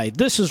lie,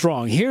 this is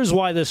wrong, here's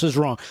why this is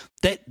wrong.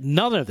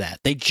 None of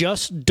that. They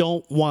just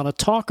don't want to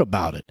talk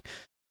about it.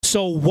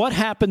 So what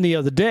happened the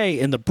other day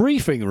in the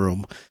briefing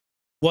room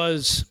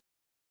was,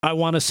 I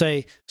want to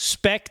say,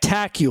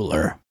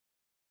 spectacular.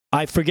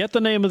 I forget the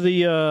name of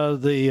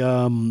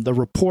the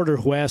reporter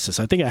who asked this.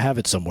 I think I have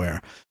it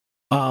somewhere.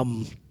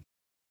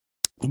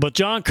 But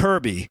John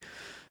Kirby,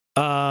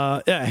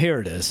 here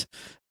it is.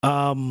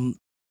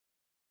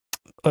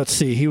 Let's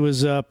see. He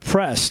was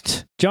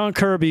pressed. John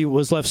Kirby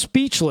was left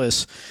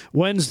speechless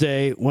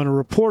Wednesday when a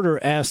reporter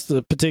asked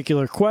the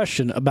particular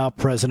question about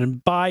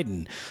President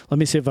Biden. Let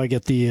me see if I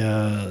get the.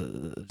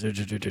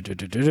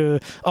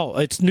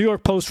 It's New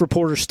York Post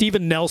reporter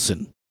Stephen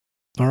Nelson.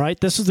 All right,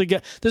 this is the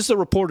guy. This is the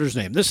reporter's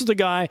name. This is the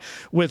guy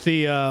with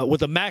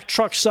the Mack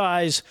truck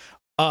size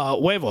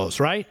huevos,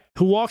 right?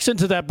 Who walks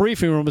into that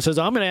briefing room and says,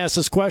 "I'm going to ask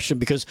this question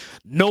because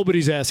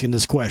nobody's asking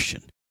this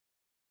question."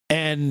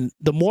 And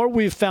the more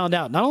we've found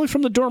out, not only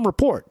from the Durham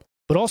report,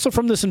 but also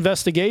from this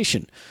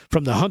investigation,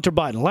 from the Hunter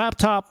Biden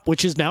laptop,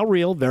 which is now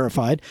real,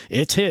 verified,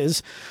 it's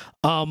his.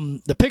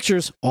 The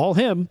pictures, all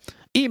him.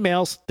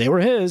 Emails, they were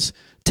his.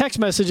 Text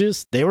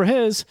messages, they were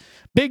his.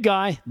 Big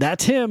guy,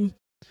 that's him.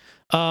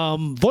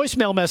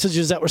 Voicemail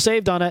messages that were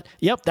saved on it,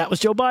 yep, that was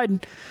Joe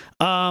Biden.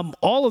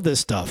 All of this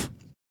stuff.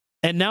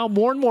 And now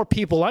more and more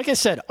people, like I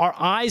said, our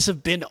eyes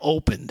have been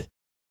opened.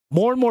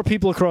 More and more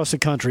people across the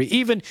country,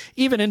 even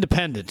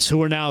independents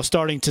who are now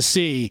starting to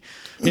see,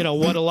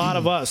 what a lot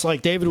of us,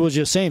 like David was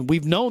just saying,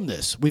 we've known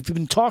this. We've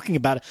been talking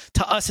about it.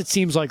 To us, it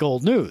seems like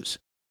old news.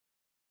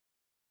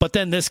 But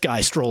then this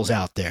guy strolls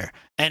out there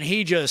and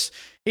he just,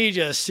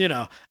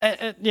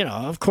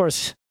 of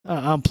course,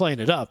 I'm playing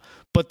it up,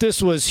 but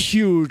this was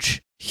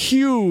huge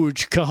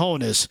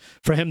cojones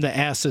for him to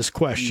ask this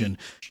question.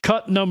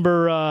 Cut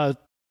number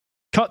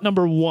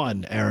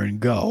 1, Aaron,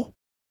 go.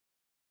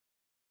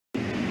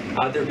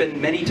 There have been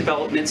many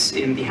developments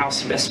in the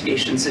House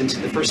investigations into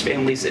the First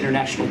Family's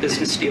international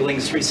business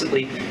dealings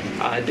recently.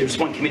 There's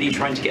one committee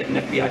trying to get an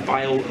FBI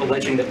file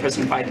alleging that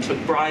President Biden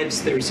took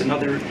bribes. There's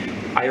another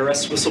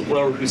IRS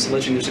whistleblower who's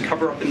alleging there's a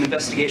cover-up in the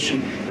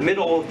investigation. Amid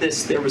all of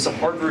this, there was a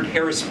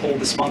Harvard-Harris poll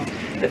this month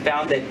that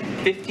found that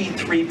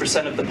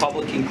 53% of the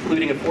public,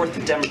 including a fourth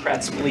of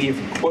Democrats,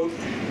 believe, quote,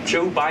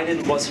 Joe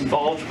Biden was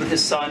involved with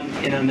his son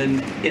in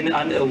an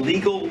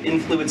illegal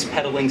influence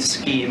peddling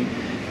scheme.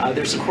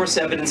 There's, of course,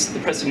 evidence that the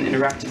president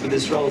interacted with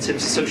his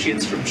relatives,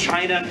 associates from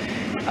China,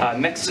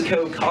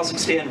 Mexico,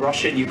 Kazakhstan,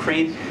 Russia, and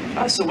Ukraine.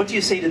 So what do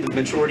you say to the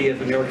majority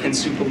of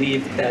Americans who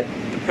believe that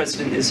the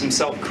president is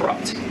himself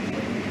corrupt?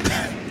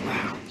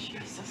 Wow.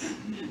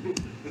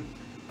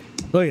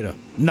 Look at him.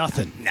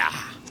 Nothing. Nah.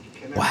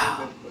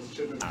 Wow.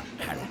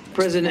 The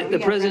president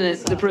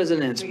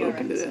has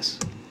spoken to this.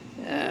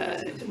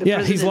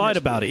 He's lied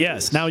about it.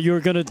 Yes. Now you're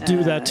going to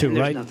do that too, there's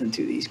right? There's nothing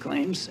to these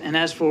claims. And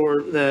as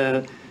for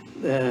the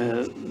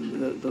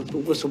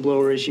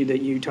whistleblower issue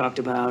that you talked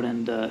about,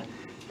 and the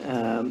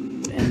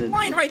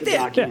line right there.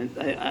 Document,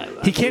 yeah.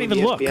 He can't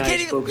even look. FBI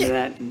has spoken to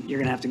that, and you're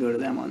going to have to go to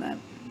them on that.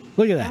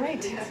 Look at that. All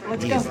right,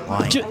 let's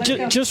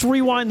go. Just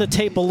rewind the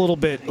tape a little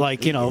bit,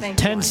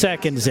 10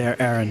 seconds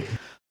there, Aaron.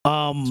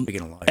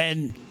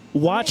 And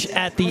watch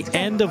at the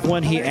end of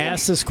when he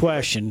asked this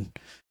question.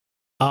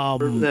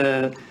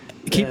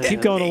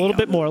 Keep going a little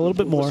bit more.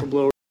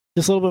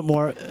 Just a little bit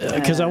more,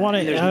 because I want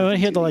to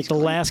hear the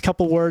last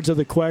couple words of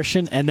the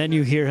question, and then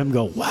you hear him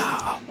go,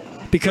 "Wow,"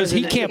 because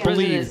he can't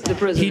believe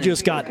he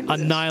just got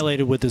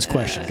annihilated with this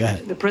question. Go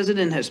ahead. The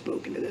president has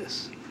spoken to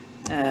this,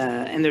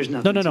 and there's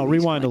nothing. No.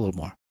 Rewind a little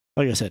more.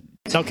 Like I said.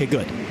 Okay,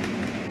 good.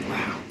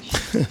 Wow.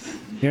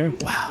 Here.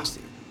 Wow.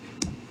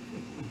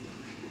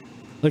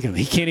 Look at him.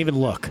 He can't even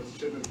look.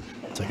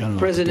 It's like, I don't know.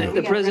 The president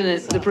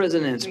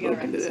has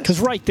spoken to this. Because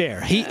right there,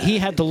 he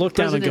had to look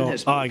down and go,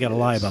 "Oh, I got to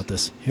lie about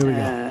this." Here we go.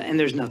 And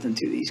there's nothing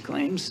to these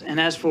claims. And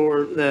as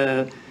for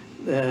the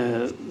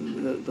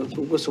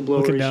whistleblower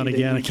looking down issue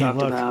again, that you I can't talked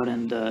look. about,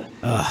 and the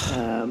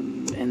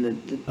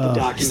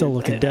document, he's still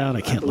looking down.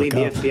 I can't look up.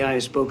 I believe the FBI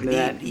has spoken to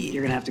that.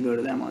 You're going to have to go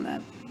to them on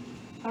that.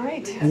 All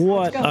right.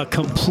 What a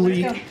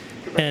complete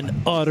and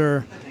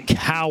utter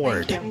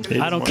coward.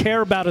 I don't care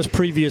about his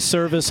previous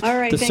service. All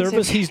right, the thanks,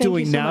 service he's thank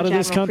doing you so now much, to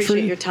this Admiral. Appreciate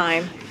country your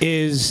time.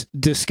 is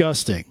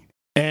disgusting.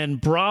 And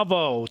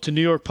bravo to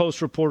New York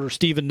Post reporter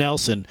Stephen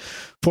Nelson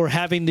for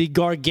having the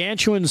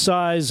gargantuan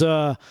size,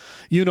 to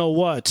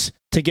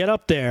get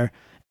up there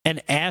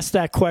and ask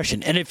that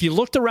question. And if you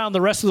looked around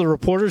the rest of the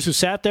reporters who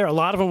sat there, a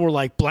lot of them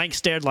were blank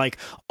stared,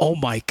 oh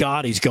my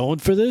God, he's going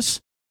for this?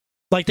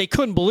 They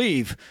couldn't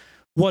believe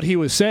what he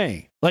was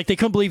saying. They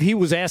couldn't believe he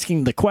was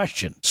asking the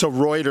question. So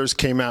Reuters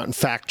came out and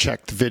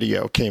fact-checked the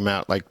video, came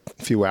out a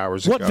few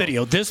hours ago. What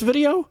video? This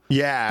video?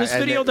 Yeah. This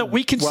video that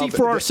we can see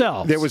for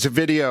ourselves. There was a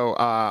video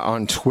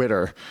on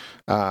Twitter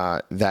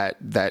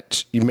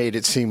that you made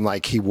it seem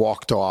like he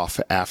walked off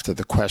after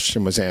the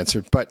question was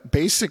answered. But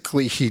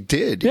basically he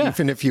did. Yeah.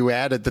 Even if you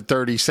added the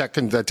 30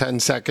 seconds, the 10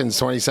 seconds,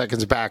 20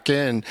 seconds back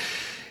in,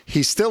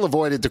 he still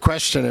avoided the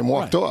question and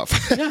walked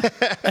off. Yeah.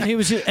 And he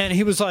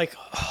was like...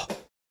 Oh.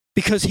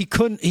 because he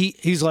couldn't.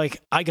 He's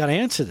like, I got to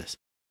answer this.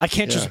 I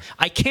can't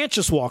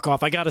just walk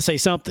off. I got to say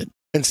something.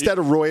 Instead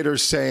of Reuters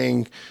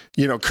saying,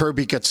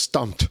 Kirby gets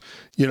stumped,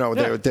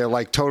 they're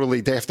like totally,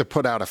 they have to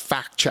put out a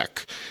fact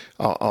check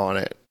on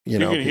it. You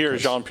can hear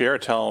Jean-Pierre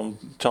tell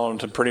him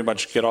to pretty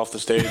much get off the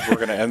stage. We're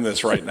going to end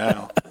this right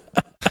now.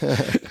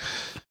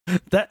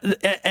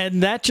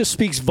 That just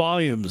speaks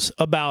volumes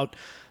about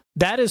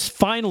that is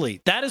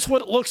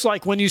what it looks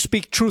like when you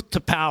speak truth to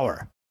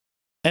power.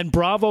 And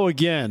bravo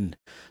again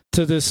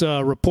to this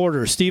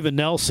reporter, Steven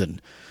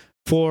Nelson,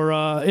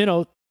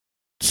 for,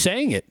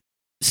 saying it.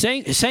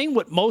 Saying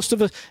what most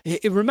of us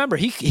remember,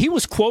 he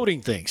was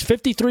quoting things.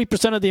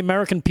 53% of the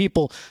American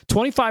people,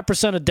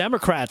 25% of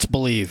Democrats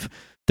believe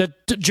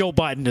that Joe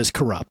Biden is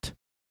corrupt.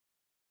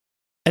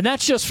 And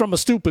that's just from a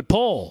stupid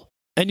poll.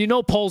 And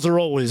polls are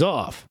always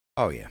off.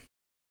 Oh, yeah.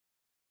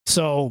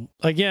 So,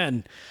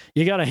 again,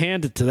 you got to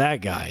hand it to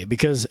that guy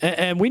because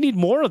we need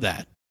more of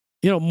that.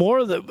 More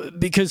of the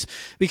because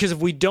if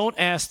we don't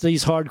ask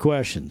these hard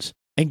questions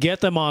and get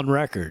them on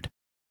record,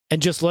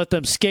 and just let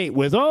them skate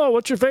with,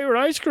 what's your favorite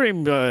ice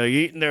cream you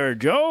eating there,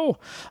 Joe?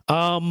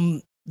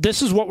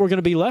 This is what we're going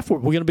to be left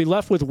with. We're going to be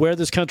left with where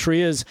this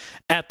country is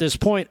at this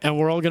point, and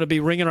we're all going to be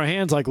wringing our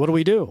hands like, what do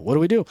we do? What do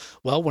we do?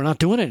 Well, we're not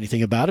doing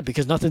anything about it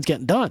because nothing's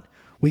getting done.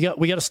 We got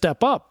to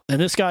step up. And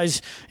this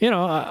guy's,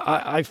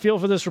 I feel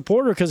for this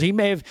reporter because he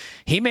may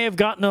have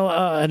gotten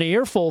an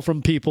earful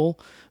from people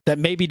that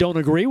maybe don't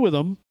agree with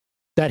him,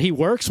 that he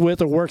works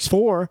with or works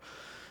for.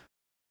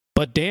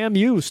 But damn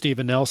you,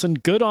 Steven Nelson,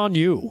 good on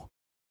you.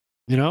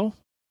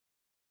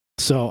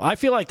 So I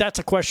feel like that's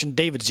a question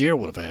David Zier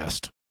would have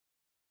asked.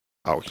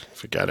 Oh,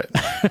 forget it.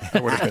 I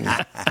would have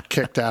been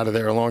kicked out of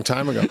there a long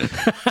time ago.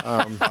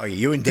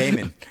 You and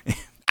Damon.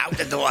 Out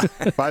the door.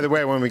 By the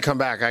way, when we come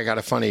back, I got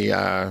a funny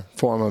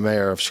former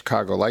mayor of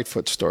Chicago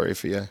Lightfoot story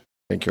for you. I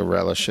think you'll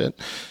relish it.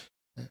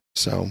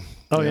 So.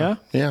 Oh, yeah?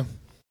 Yeah.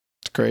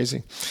 It's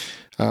crazy.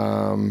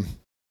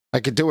 I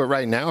could do it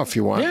right now if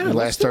you want. Yeah, the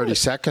last 30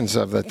 seconds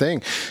of the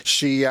thing.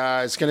 She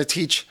is going to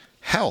teach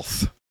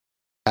health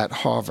at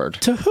Harvard.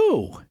 To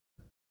who?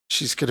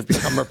 She's going to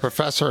become a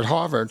professor at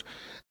Harvard.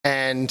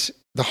 And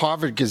the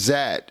Harvard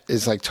Gazette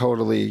is like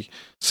totally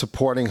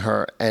supporting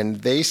her. And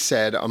they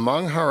said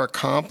among her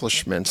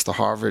accomplishments, the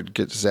Harvard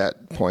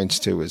Gazette points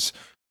to is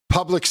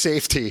public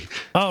safety.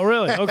 Oh,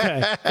 really?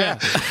 Okay. Yeah.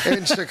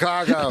 In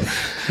Chicago.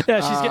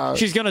 Yeah,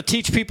 she's going to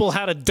teach people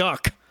how to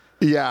duck.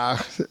 Yeah.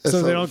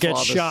 So they don't get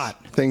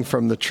shot. Thing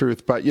from the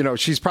truth. But,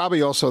 she's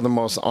probably also the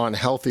most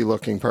unhealthy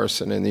looking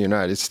person in the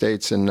United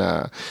States.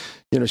 And,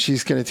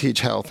 she's going to teach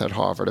health at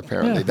Harvard,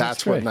 apparently. Yeah,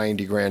 that's what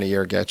 $90,000 a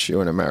year gets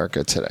you in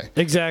America today.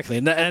 Exactly.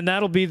 And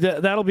that'll be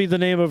the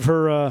name of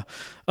her,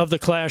 of the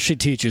class she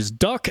teaches.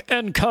 Duck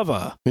and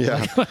cover.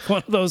 Yeah. Like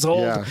one of those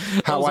old,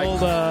 How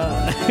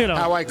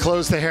I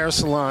closed the hair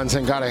salons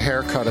and got a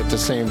haircut at the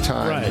same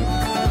time.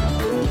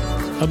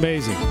 Right.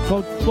 Amazing.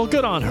 Well,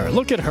 good on her.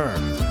 Look at her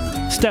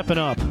stepping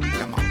up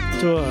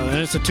to an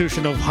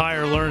institution of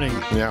higher learning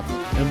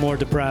and more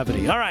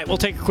depravity. All right, we'll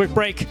take a quick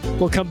break.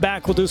 We'll come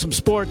back. We'll do some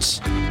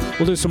sports.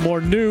 We'll do some more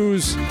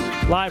news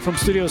live from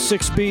Studio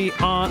 6B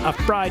on a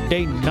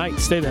Friday night.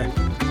 Stay there.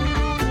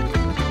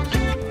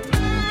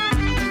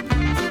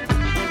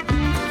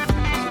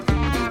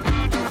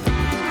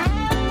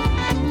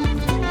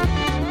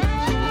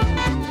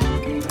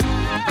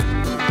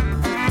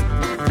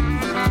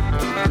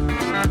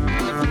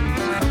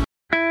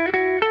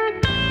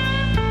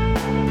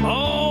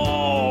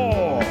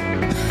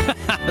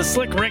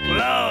 Slick Rick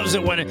loves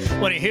it when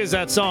he hears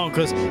that song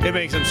because it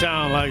makes him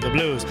sound like the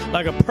blues,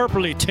 like a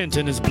purpley tint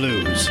in his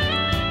blues.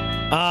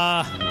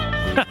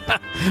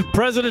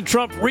 President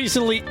Trump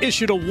recently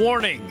issued a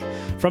warning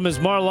from his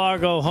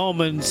Mar-a-Lago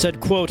home and said,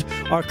 quote,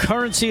 "Our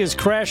currency is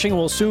crashing and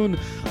will soon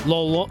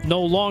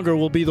no longer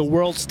will be the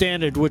world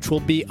standard, which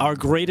will be our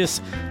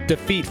greatest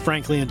defeat,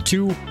 frankly, in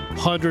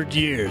 200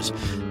 years.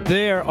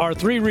 There are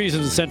 3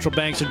 reasons central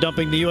banks are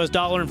dumping the U.S.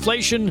 dollar: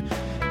 inflation,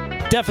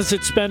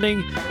 deficit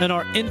spending, and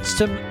our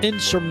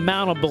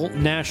insurmountable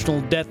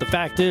national debt. The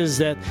fact is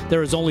that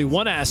there is only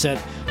one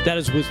asset that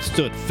has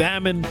withstood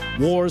famine,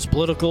 wars,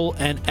 political,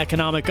 and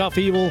economic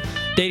upheaval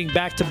dating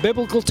back to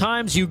biblical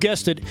times. You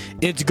guessed it,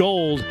 it's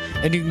gold,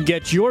 and you can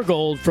get your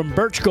gold from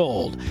Birch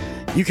Gold.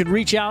 You can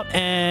reach out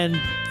and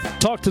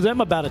talk to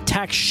them about a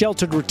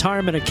tax-sheltered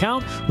retirement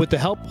account with the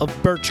help of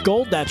Birch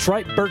Gold. That's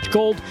right, Birch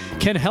Gold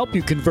can help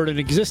you convert an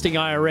existing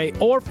IRA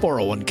or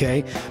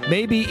 401k,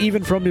 maybe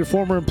even from your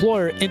former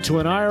employer, into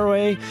an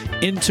IRA,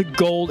 into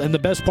gold. And the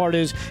best part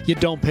is you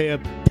don't pay a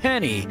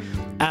penny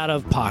out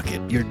of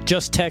pocket. You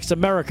just text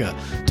America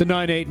to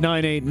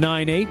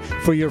 989898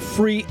 for your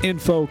free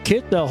info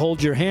kit. They'll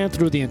hold your hand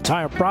through the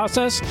entire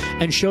process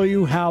and show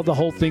you how the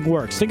whole thing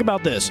works. Think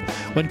about this.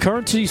 When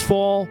currencies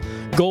fall,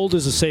 gold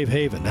is a safe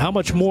haven. How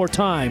much more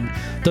time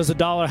does a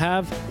dollar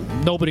have?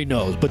 Nobody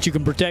knows, but you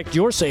can protect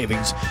your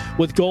savings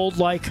with gold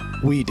like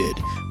we did.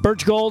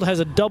 Birch Gold has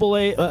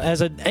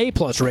has an A+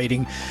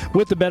 rating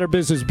with the Better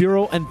Business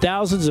Bureau and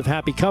thousands of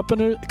happy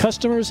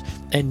customers,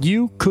 and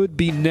you could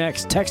be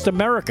next. Text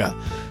America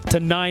to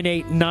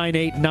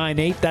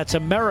 989898. That's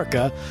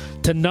America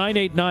to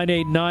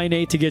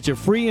 989898 to get your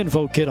free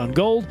info kit on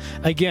gold.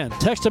 Again,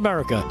 text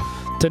America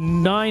to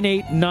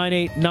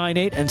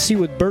 989898 and see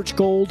what Birch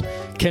Gold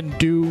can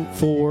do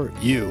for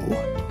you.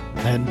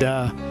 And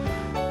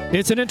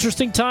it's an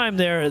interesting time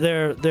there,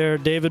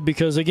 David,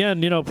 because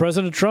again,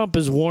 President Trump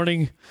is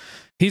warning.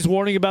 He's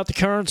warning about the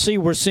currency.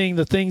 We're seeing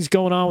the things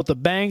going on with the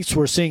banks.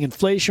 We're seeing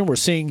inflation. We're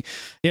seeing,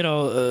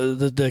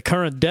 the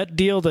current debt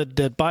deal that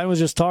Biden was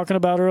just talking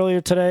about earlier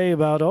today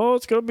about,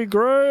 it's going to be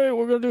great.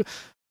 We're going to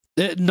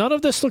do. None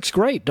of this looks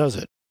great, does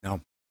it?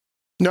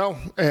 No.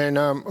 And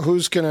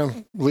who's going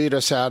to lead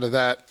us out of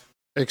that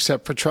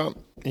except for Trump?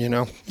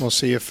 We'll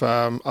see if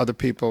other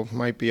people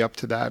might be up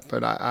to that.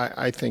 But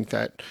I think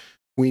that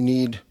we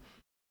need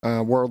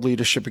world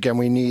leadership again.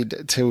 We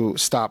need to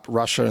stop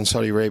Russia and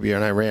Saudi Arabia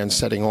and Iran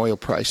setting oil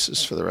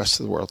prices for the rest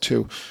of the world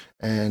too,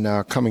 and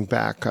coming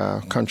back,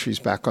 countries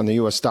back on the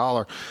U.S.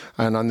 dollar.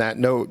 And on that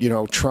note,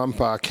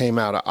 Trump came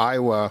out of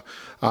Iowa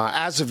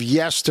as of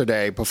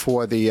yesterday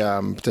before the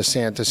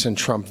DeSantis and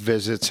Trump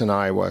visits in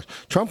Iowa.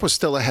 Trump was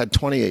still ahead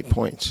 28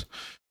 points.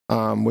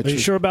 Which Are you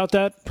sure about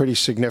that? Pretty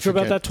significant. Sure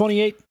about that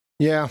 28?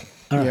 Yeah.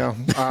 Yeah.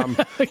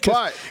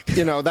 But,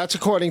 that's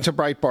according to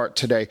Breitbart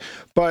today.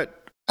 But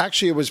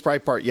actually, it was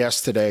Breitbart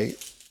yesterday.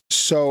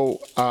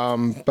 So,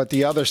 but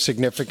the other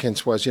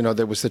significance was,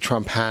 there was the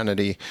Trump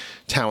Hannity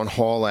town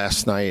hall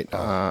last night,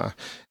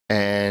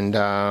 and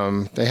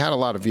they had a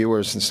lot of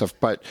viewers and stuff.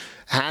 But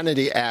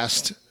Hannity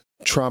asked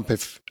Trump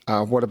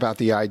what about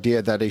the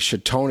idea that he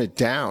should tone it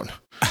down?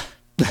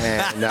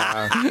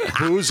 And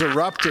booze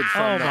erupted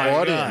from the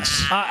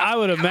audience. I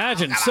would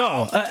imagine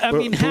so. I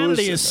mean,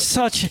 Hannity is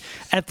such,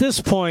 at this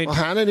point. Well,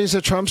 Hannity's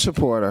a Trump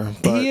supporter.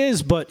 He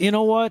is, but you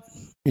know what?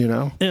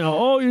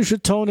 You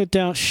should tone it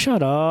down.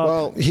 Shut up.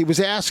 Well, he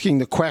was asking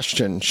the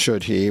question,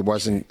 should he? He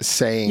wasn't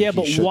saying Yeah,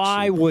 but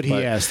why would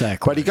he ask that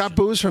question? But he got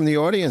booze from the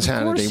audience,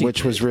 Hannity,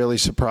 which was really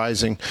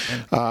surprising.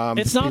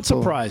 It's not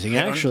surprising,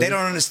 actually. They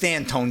don't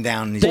understand tone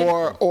down.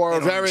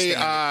 Or very...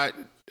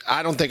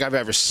 I don't think I've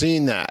ever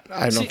seen that.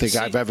 I don't think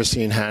I've ever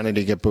seen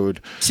Hannity get booed.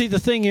 See, the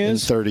thing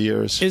is... in 30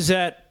 years. Is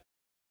that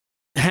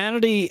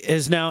Hannity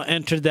has now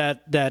entered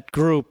that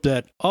group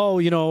that, I'm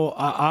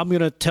going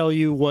to tell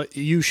you what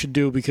you should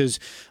do because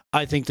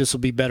I think this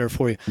will be better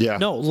for you. Yeah.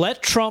 No,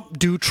 let Trump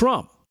do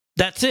Trump.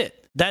 That's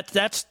it.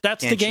 That's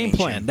the game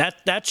plan.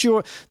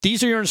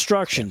 These are your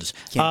instructions.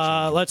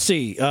 Let's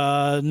see.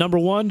 Number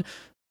 1,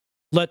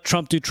 let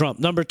Trump do Trump.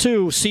 Number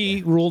 2,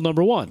 see rule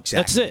number 1. Exactly.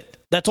 That's it.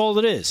 That's all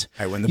it is.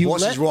 All right, when the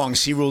boss is wrong,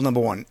 see rule number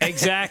 1.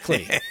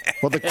 Exactly.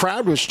 Well, the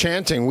crowd was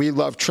chanting, "We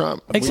love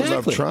Trump." Exactly. We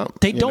love Trump.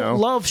 They don't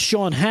love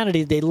Sean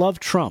Hannity. They love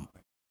Trump.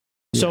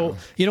 So,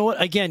 you know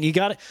what? Again, you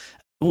got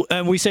to,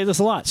 and we say this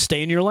a lot,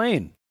 stay in your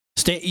lane.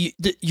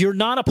 You're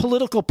not a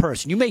political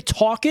person. You may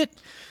talk it,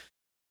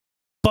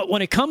 but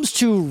when it comes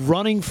to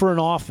running for an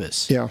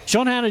office,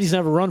 Sean Hannity's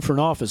never run for an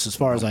office as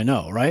far as I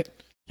know, right?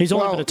 He's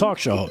only been a talk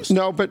show host.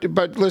 No, but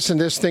listen,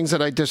 there's things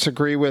that I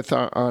disagree with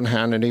on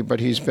Hannity,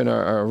 but he's been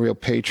a real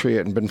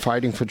patriot and been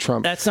fighting for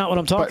Trump. That's not what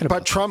I'm talking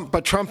about.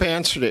 But Trump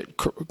answered it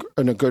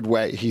in a good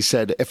way. He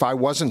said, if I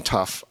wasn't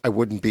tough, I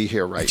wouldn't be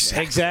here right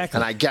now. Exactly.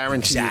 And I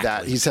guarantee you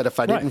that. He said, if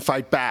I didn't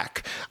fight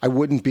back, I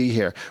wouldn't be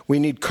here. We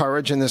need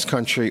courage in this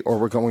country or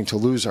we're going to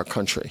lose our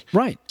country.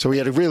 Right. So he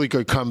had a really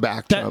good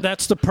comeback.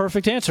 That's the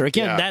perfect answer.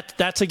 Again,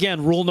 that's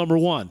again, rule number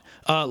 1.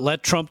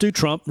 Let Trump do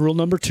Trump. Rule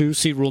number 2,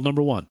 see rule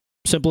number 1.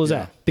 Simple as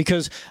that.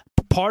 Because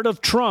part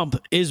of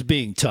Trump is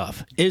being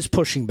tough, is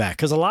pushing back.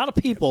 Because a lot of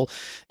people,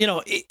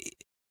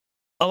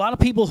 a lot of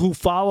people who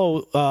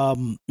follow,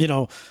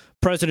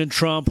 President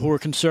Trump, who are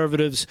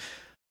conservatives,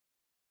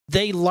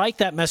 they like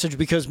that message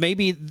because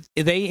maybe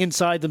they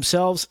inside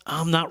themselves,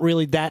 I'm not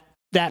really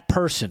that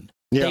person.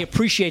 Yeah. They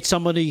appreciate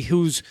somebody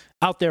who's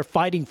out there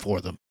fighting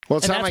for them. Well,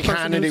 it's not like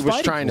Hannity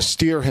was trying to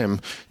steer him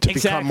to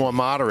become more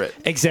moderate.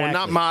 Exactly.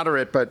 Well, not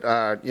moderate, but,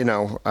 tone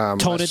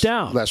it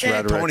down. Less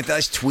rhetoric. Tone it,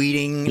 less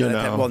tweeting.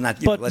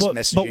 Less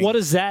messaging. But what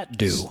does that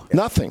do?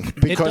 Nothing.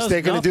 Because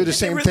they're going to do the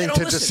same thing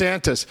to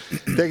DeSantis.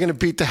 They're going to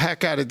beat the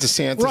heck out of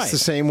DeSantis the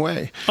same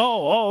way.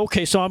 Oh,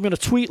 okay. So I'm going to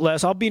tweet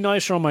less. I'll be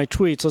nicer on my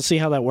tweets. Let's see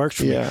how that works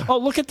for me. Oh,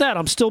 look at that.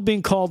 I'm still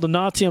being called the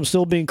Nazi. I'm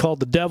still being called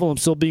the devil. I'm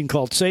still being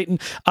called Satan.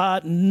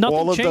 Nothing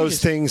All of changes. Those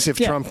things, if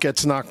Trump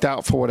gets knocked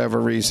out for whatever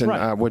reason,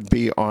 would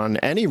be on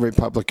any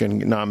Republican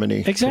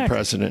nominee for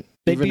president,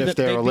 even if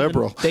they're a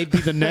liberal. They'd be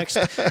the next.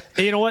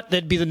 You know what?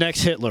 They'd be the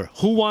next Hitler.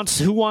 Who wants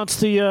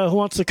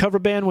the cover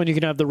band when you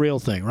can have the real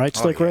thing, right?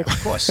 Slick Rick?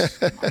 Of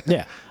course.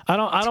 Yeah. I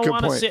don't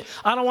want to see.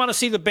 I don't want to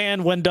see the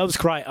band When Doves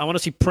Cry. I want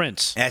to see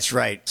Prince. That's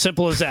right.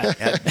 Simple as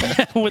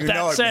that. With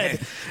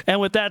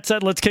that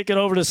said, let's kick it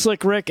over to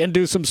Slick Rick and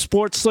do some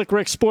sports. Slick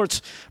Rick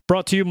Sports,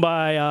 brought to you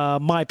by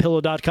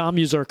MyPillow.com.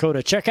 Use our code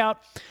at checkout,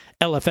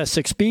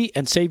 LFS6B,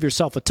 and save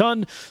yourself a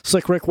ton.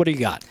 Slick Rick, what do you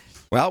got?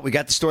 Well, we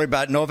got the story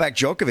about Novak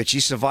Djokovic.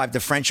 He survived the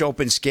French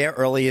Open scare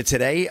earlier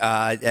today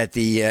at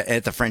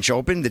the French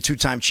Open. The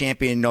two-time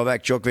champion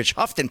Novak Djokovic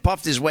huffed and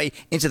puffed his way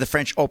into the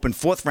French Open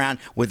fourth round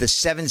with a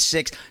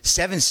 7-6,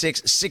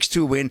 7-6,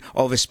 6-2 win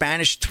over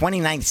Spanish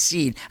 29th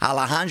seed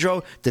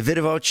Alejandro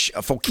Davidovich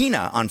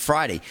Fokina on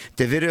Friday.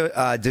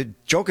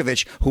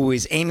 Djokovic, who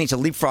is aiming to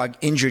leapfrog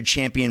injured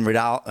champion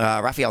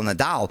Rafael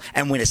Nadal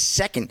and win a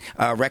second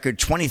record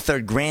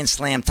 23rd Grand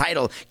Slam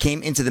title,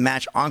 came into the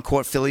match on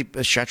court Philippe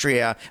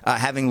Chatrier,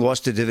 having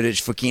lost to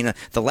Davidovich Fokina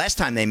the last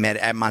time they met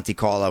at Monte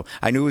Carlo.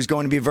 I knew it was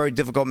going to be a very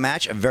difficult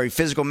match, a very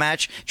physical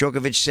match.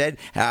 Djokovic said,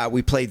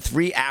 we played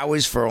 3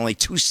 hours for only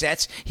 2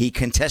 sets. He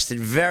contested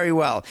very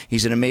well.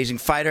 He's an amazing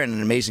fighter and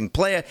an amazing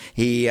player.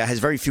 He has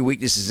very few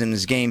weaknesses in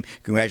his game.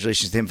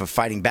 Congratulations to him for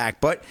fighting back.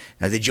 But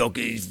the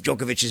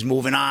Djokovic is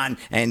moving on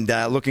and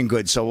looking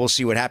good, so we'll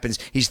see what happens.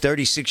 He's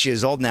 36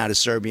 years old now, the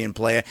Serbian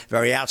player,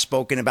 very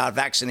outspoken about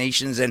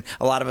vaccinations, and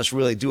a lot of us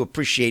really do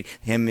appreciate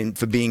him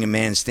for being a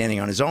man standing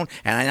on his own,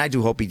 and I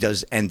do hope he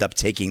does end up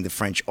taking the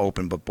French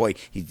Open. But boy,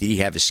 did he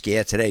have a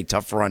scare today.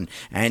 Tough run.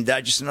 And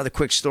just another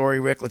quick story,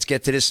 Rick. Let's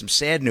get to this. Some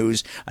sad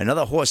news.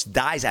 Another horse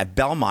dies at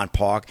Belmont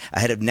Park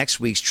ahead of next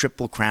week's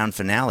Triple Crown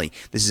finale.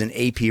 This is an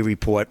AP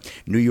report.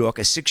 New York,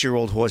 a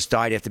 6-year-old horse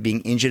died after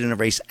being injured in a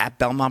race at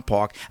Belmont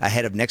Park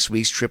ahead of next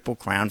week's Triple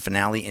Crown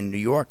finale in New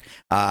York.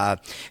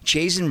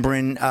 Chazen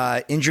Bryn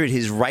injured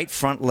his right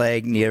front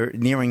leg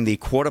nearing the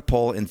quarter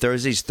pole in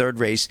Thursday's third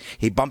race.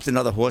 He bumped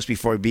another horse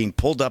before being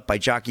pulled up by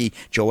jockey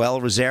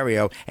Joel Rosario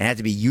and had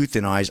to be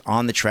euthanized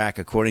on the track,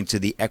 according to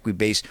the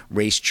Equibase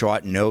race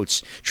chart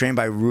notes. Trained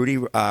by Rudy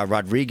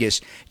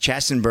Rodriguez,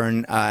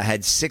 Chastenburn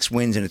had 6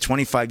 wins in a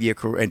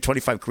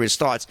 25 career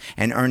starts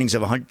and earnings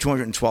of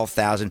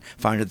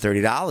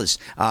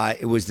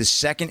 $212,530. It was the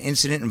second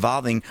incident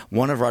involving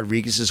one of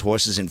Rodriguez's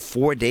horses in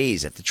 4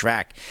 days at the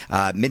track.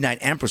 Midnight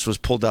Empress was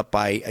pulled up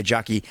by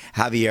jockey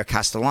Javier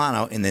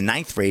Castellano in the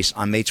 9th race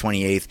on May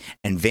 28th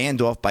and vanned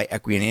off by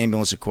Equine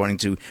Ambulance, according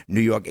to New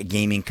York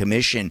Gaming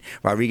Commission.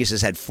 Rodriguez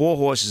has had 4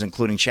 horses,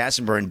 including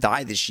Chassenburn,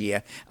 die this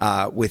year,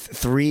 with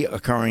 3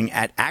 occurring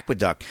at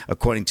Aqueduct,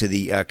 according to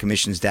the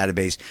Commission's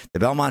database. The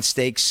Belmont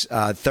Stakes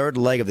third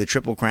leg of the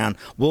Triple Crown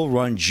will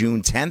run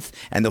June 10th,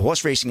 and the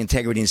Horse Racing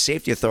Integrity and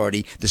Safety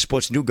Authority, the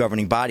sport's new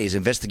governing body, is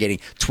investigating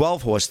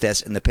 12 horse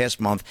deaths in the past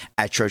month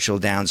at Churchill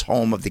Downs,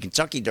 home of the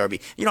Kentucky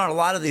Derby. You know, a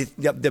lot of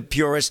the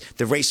purists,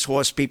 the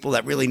racehorse people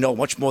that really know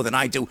much more than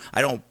I do,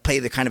 I don't pay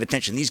the kind of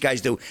attention these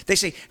guys do. They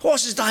say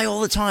horses die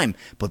all the time,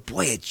 but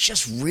boy, it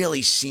just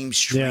really seems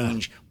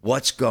strange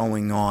what's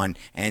going on,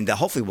 and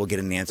hopefully we'll get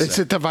an answer. Is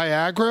it the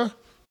Viagra?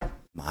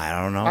 I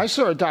don't know. I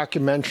saw a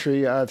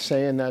documentary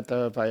saying that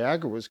the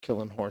Viagra was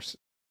killing horses.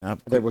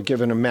 They were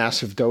giving them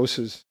massive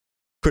doses.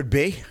 Could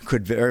be.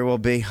 Could very well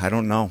be. I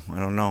don't know.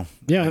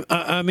 Yeah,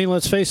 I mean,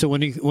 let's face it.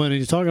 When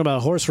you're talking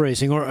about horse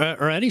racing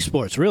or any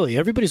sports, really,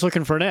 everybody's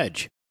looking for an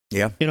edge.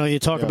 Yeah. You know, you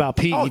talk about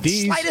PEDs. Oh,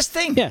 the slightest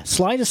thing. Yeah,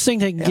 slightest thing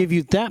that can give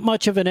you that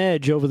much of an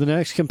edge over the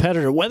next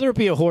competitor, whether it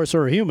be a horse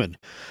or a human.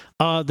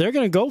 They're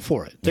going to go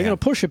for it. They're going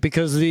to push it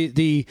because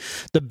the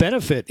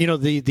benefit, you know,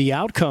 the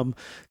outcome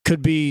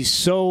could be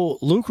so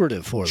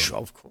lucrative for them. Sure,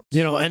 of course.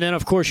 You know, and then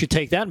of course you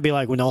take that and be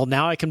like, well,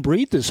 now I can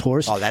breed this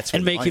horse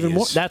and make even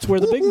more. That's where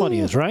the big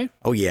money is, right?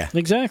 Oh yeah,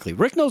 exactly.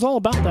 Rick knows all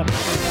about that.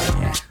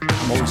 Yeah,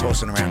 I'm always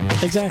horsing around.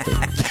 Exactly.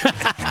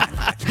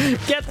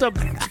 Get the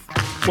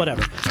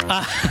whatever.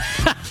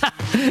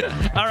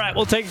 All right,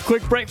 we'll take a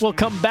quick break. We'll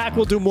come back.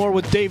 We'll do more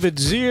with David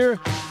Zier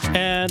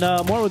and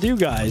more with you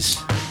guys.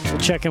 We'll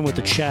check in with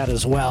the chat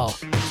as well.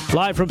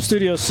 Live from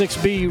Studio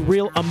 6B,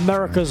 Real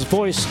America's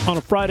Voice on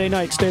a Friday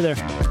night. Stay there.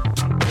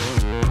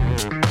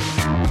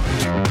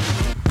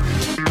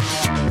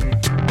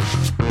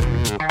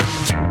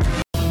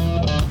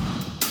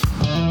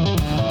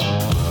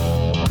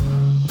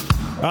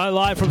 All right,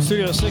 live from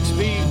Studio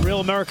 6B, Real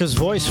America's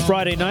Voice,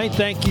 Friday night.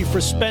 Thank you for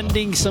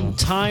spending some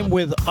time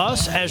with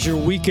us as your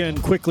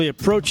weekend quickly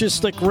approaches.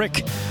 Slick Rick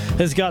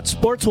has got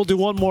sports. We'll do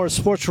one more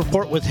sports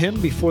report with him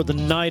before the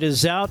night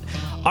is out.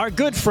 Our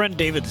good friend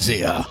David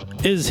Zia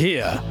is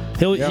here.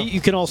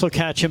 You can also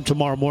catch him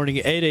tomorrow morning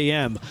at 8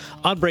 a.m.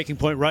 on Breaking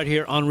Point right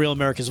here on Real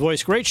America's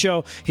Voice. Great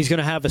show. He's going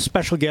to have a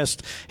special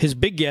guest, his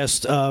big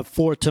guest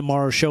for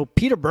tomorrow's show,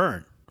 Peter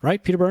Byrne.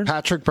 Right, Peter Byrne?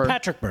 Patrick Byrne.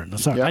 Patrick Byrne.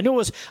 Sorry. Yep. I know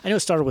it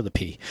started with a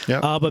P.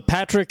 Yep. But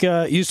Patrick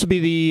used to be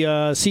the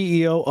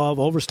CEO of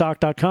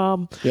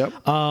Overstock.com. Yep.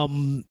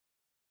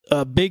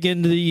 Big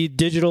into the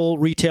digital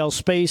retail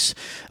space.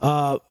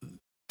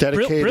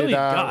 Dedicated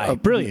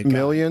brilliant guy.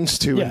 Millions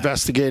to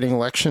investigating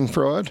election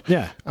fraud.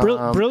 Yeah,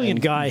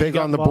 brilliant guy. Big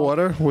on the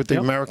border with the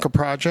America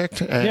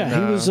Project.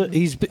 And,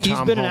 he's been an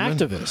Holman.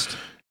 activist.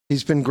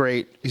 He's been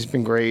great.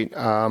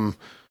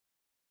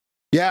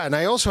 Yeah, and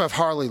I also have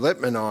Harley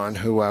Littman on,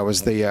 who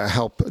was the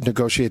help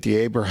negotiate the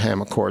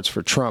Abraham Accords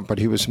for Trump, but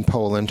he was in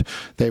Poland.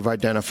 They've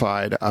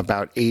identified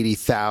about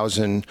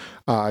 80,000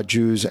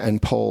 Jews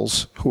and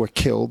Poles who were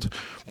killed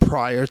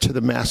prior to the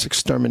mass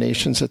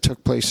exterminations that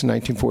took place in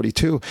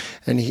 1942.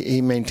 And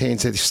he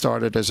maintains that he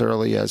started as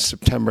early as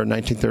September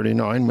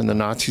 1939 when the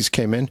Nazis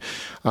came in,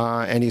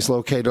 and he's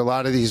located a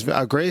lot of these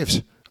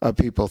graves of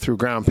people through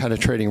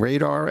ground-penetrating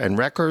radar and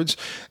records,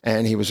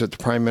 and he was with the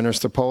Prime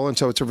Minister of Poland.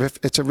 So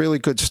it's a really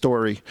good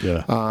story.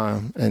 Yeah.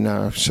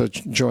 So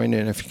join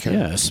in if you can.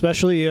 Yeah,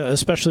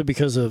 especially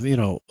because of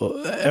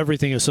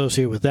everything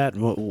associated with that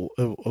and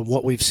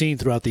what we've seen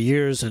throughout the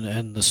years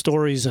and the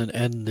stories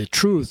and the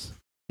truth.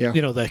 Yeah.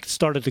 That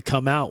started to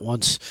come out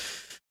once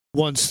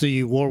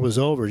the war was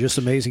over. Just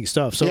amazing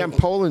stuff. So and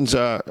Poland's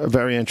a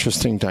very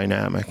interesting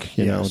dynamic.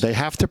 You know, they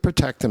have to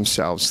protect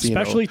themselves,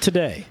 especially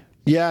today.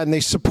 Yeah, and they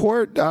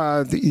support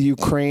the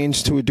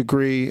Ukrainians to a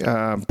degree,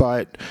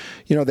 but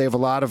they have a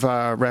lot of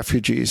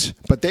refugees.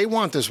 But they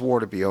want this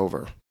war to be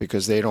over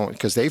because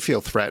they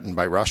feel threatened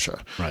by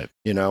Russia. Right.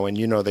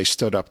 And they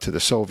stood up to the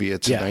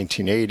Soviets in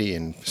 1980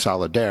 and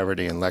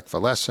Solidarity and Lech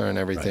Walesa and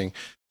everything. Right.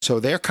 So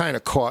they're kind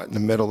of caught in the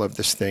middle of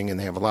this thing, and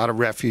they have a lot of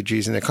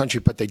refugees in their country,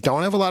 but they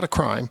don't have a lot of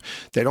crime.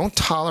 They don't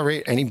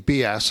tolerate any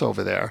BS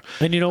over there.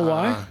 And you know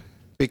why?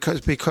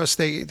 Because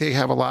they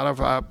have a lot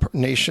of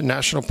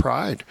national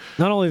pride.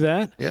 Not only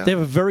that, they have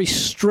a very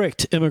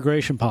strict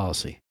immigration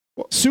policy.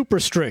 Super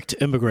strict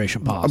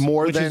immigration policy.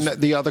 More than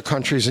the other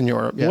countries in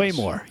Europe. Yes. Way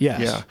more,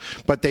 yes. Yeah,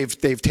 but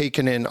they've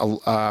taken in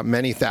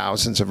many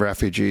thousands of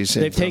refugees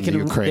from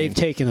Ukraine. They've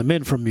taken them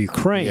in from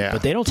Ukraine,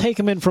 but they don't take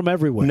them in from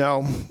everywhere.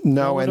 No,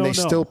 and they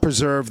still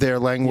preserve their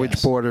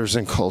language, borders,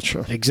 and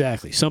culture.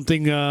 Exactly.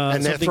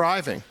 And they're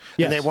thriving.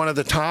 Yes. And they're one of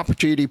the top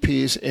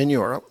GDPs in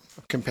Europe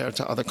compared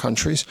to other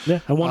countries. Yeah,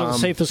 and one of the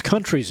safest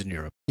countries in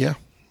Europe. Yeah,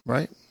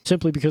 right.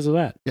 Simply because of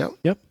that.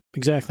 Yep.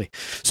 Exactly.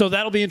 So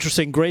that'll be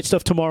interesting. Great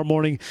stuff tomorrow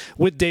morning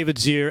with David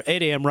Zier,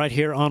 8 a.m. right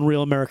here on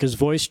Real America's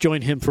Voice.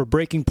 Join him for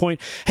Breaking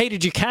Point. Hey,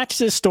 did you catch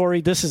this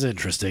story? This is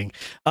interesting.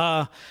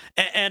 And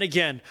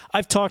again,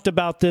 I've talked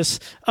about this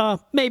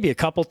maybe a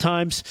couple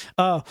times.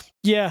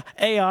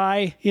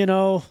 AI,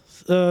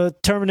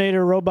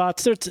 Terminator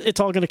robots, it's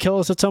all going to kill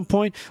us at some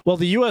point. Well,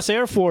 the U.S.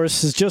 Air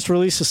Force has just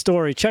released a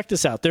story. Check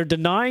this out. They're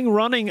denying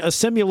running a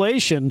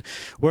simulation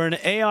where an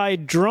AI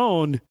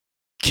drone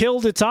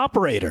killed its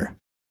operator.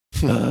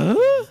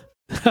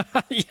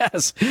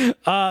 Yes.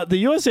 The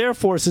U.S. Air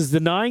Force is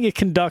denying it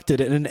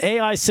conducted an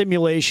AI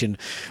simulation,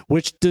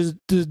 which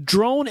the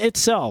drone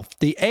itself,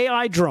 the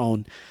AI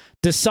drone,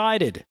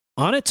 decided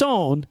on its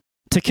own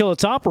to kill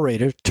its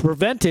operator to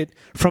prevent it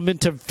from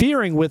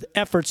interfering with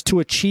efforts to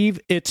achieve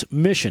its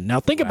mission. Now,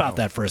 think about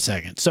that for a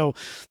second. So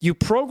you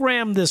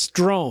program this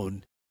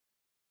drone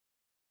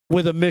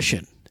with a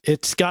mission.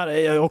 It's got,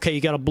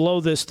 you got to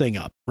blow this thing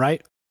up,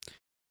 right?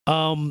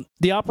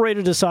 The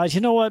operator decides,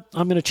 you know what?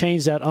 I'm going to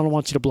change that. I don't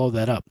want you to blow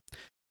that up.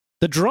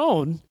 The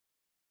drone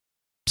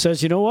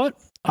says, you know what?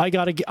 I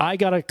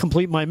gotta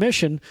complete my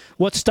mission.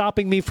 What's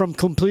stopping me from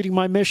completing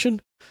my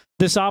mission?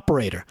 This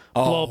operator.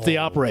 Blow up the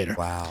operator.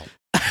 Wow.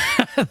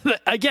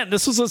 Again,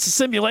 this was a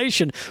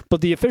simulation,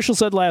 but the official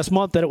said last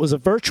month that it was a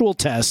virtual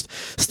test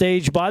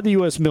staged by the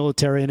U.S.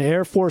 military. An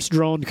Air Force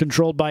drone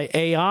controlled by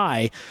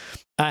AI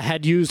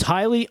had used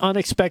highly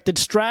unexpected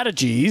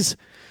strategies.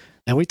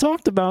 And we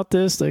talked about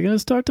this. They're going to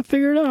start to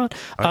figure it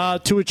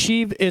out to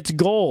achieve its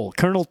goal.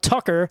 Colonel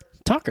Tucker,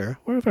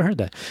 where have I heard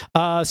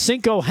that?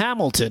 Cinco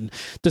Hamilton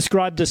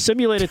described a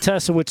simulated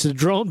test in which the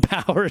drone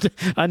powered,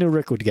 I knew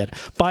Rick would get it,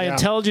 by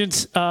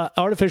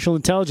artificial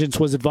intelligence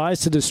was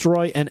advised to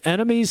destroy an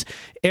enemy's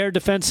air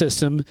defense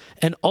system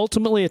and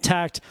ultimately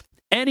attacked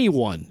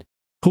anyone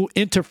who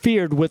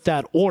interfered with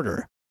that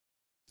order.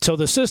 So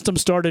the system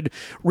started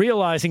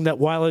realizing that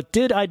while it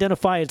did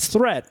identify its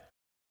threat,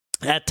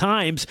 at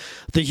times,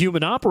 the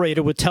human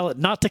operator would tell it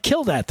not to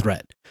kill that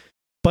threat,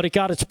 but it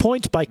got its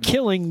points by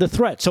killing the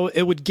threat. So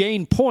it would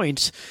gain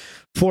points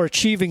for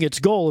achieving its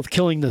goal of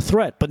killing the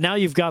threat. But now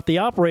you've got the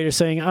operator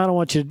saying, I don't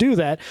want you to do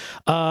that.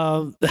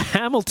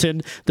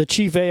 Hamilton, the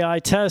chief AI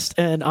test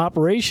and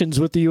operations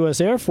with the U.S.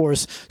 Air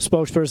Force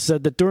spokesperson,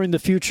 said that during the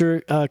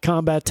future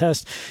combat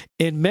test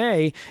in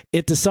May,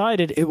 it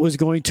decided it was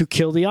going to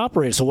kill the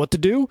operator. So what to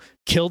do?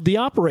 Killed the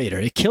operator.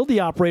 It killed the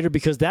operator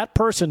because that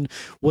person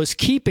was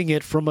keeping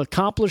it from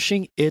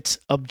accomplishing its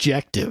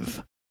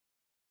objective,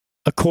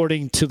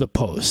 according to the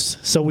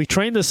Post. So we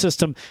trained the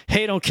system,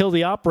 hey, don't kill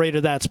the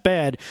operator, that's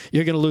bad.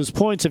 You're going to lose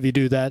points if you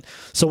do that.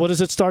 So what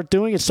does it start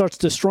doing? It starts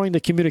destroying the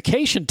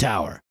communication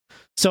tower.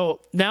 So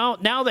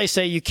now they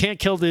say you can't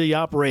kill the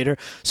operator,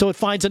 so it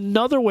finds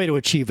another way to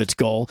achieve its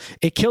goal.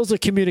 It kills the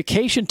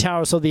communication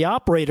tower so the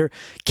operator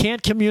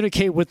can't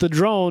communicate with the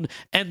drone,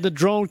 and the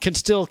drone can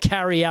still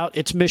carry out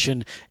its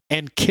mission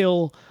and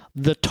kill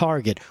the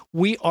target.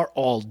 We are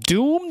all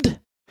doomed.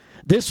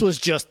 This was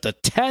just the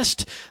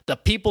test. The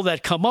people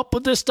that come up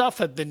with this stuff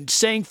have been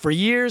saying for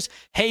years,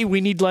 hey,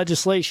 we need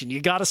legislation. You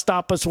got to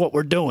stop us what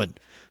we're doing.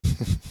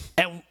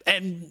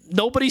 And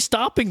nobody's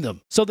stopping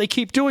them. So they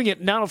keep doing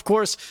it. Now, of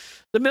course,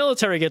 the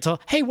military gets on,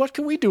 hey, what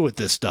can we do with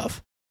this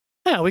stuff?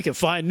 Yeah, we can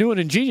find new and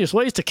ingenious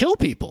ways to kill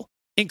people,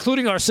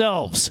 including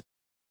ourselves.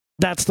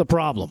 That's the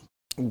problem.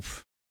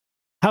 Oof.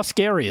 How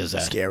scary is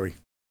that? Scary.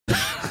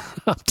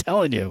 I'm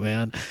telling you,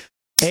 man.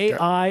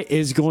 AI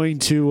is going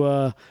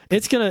to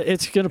it's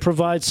gonna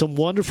provide some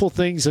wonderful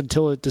things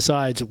until it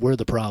decides we're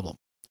the problem.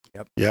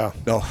 Yep. Yeah.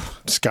 Oh,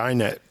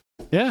 Skynet.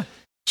 Yeah.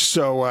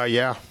 So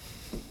yeah,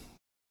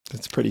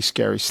 that's pretty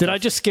scary stuff. Did I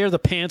just scare the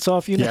pants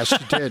off you? Yes, you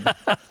did.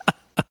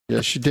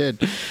 Yes, you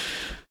did.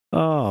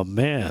 Oh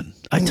man,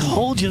 I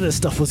told you this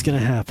stuff was going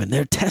to happen.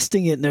 They're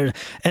testing it,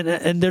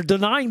 and they're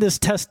denying this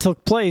test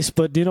took place.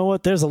 But you know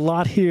what? There's a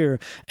lot here,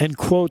 and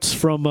quotes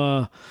from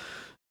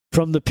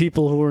the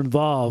people who were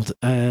involved.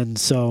 And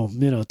so,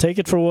 take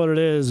it for what it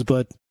is.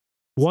 But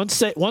once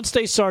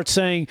they start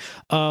saying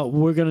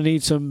we're going to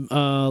need some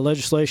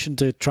legislation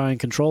to try and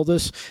control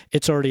this,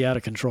 it's already out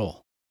of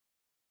control.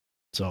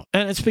 So,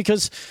 and it's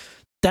because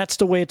that's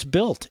the way it's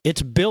built.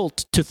 It's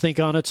built to think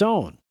on its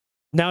own.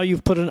 Now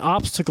you've put an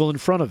obstacle in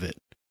front of it.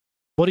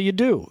 What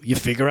do? You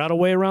figure out a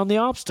way around the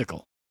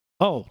obstacle.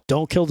 Oh,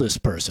 don't kill this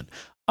person.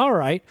 All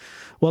right.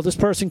 Well, this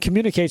person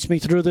communicates me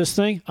through this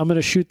thing. I'm going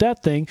to shoot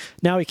that thing.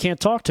 Now he can't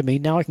talk to me.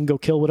 Now I can go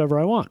kill whatever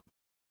I want.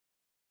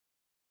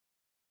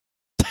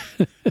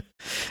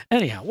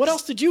 Anyhow, what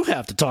else did you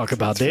have to talk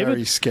about, David?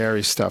 Very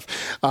scary stuff.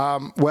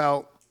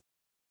 Well,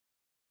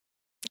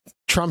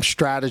 Trump's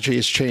strategy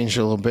has changed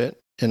a little bit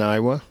in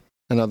Iowa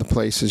and other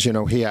places.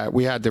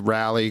 We had the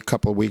rally a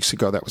couple of weeks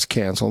ago that was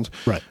canceled.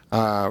 Right.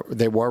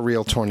 They were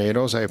real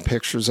tornadoes. I have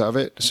pictures of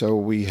it, so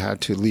we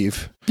had to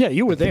leave. Yeah,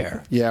 you were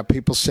there. Yeah,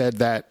 people said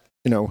that,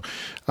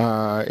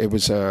 it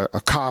was a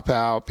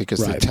cop-out because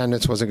the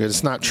attendance wasn't good.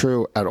 It's not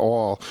true at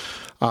all.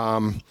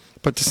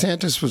 But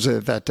DeSantis was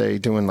that day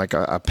doing like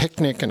a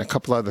picnic and a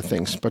couple other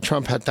things. But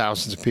Trump had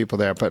thousands of people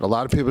there. But a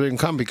lot of people didn't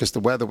come because the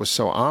weather was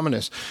so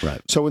ominous.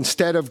 Right. So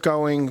instead of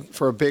going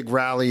for a big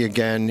rally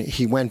again,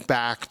 he went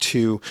back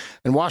to,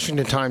 and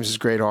Washington Times has a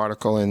great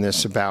article in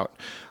this about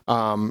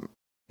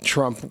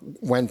Trump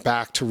went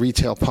back to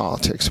retail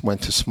politics,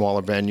 went to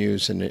smaller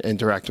venues and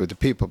interacted with the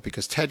people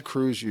because Ted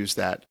Cruz used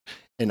that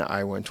in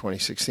Iowa in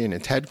 2016.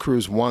 And Ted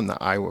Cruz won the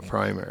Iowa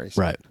primaries,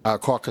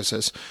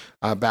 caucuses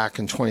back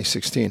in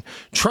 2016.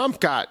 Trump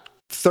got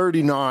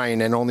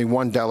 39 and only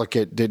one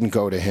delegate didn't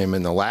go to him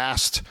in the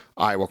last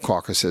Iowa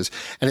caucuses.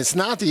 And it's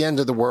not the end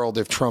of the world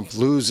if Trump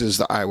loses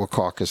the Iowa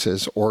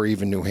caucuses or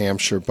even New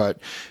Hampshire, but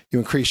you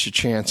increase your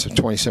chance of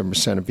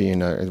 27% of being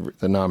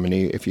the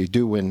nominee if you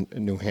do win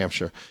New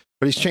Hampshire.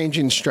 But he's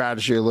changing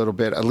strategy a little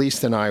bit, at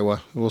least in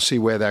Iowa. We'll see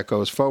where that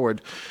goes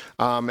forward.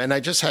 And I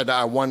just had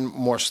one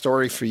more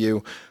story for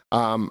you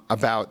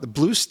about the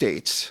blue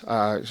states.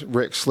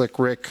 Slick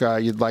Rick,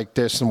 you'd like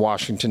this in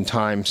Washington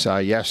Times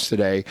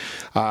yesterday.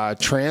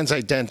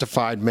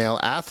 Trans-identified male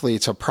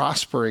athletes are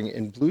prospering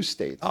in blue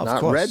states,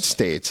 not red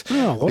states.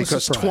 Oh,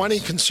 because 20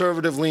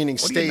 conservative-leaning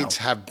states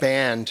have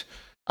banned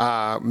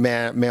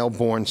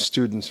male-born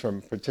students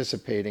from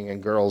participating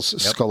in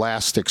girls'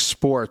 scholastic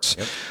sports.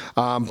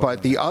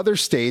 But the other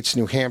states,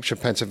 New Hampshire,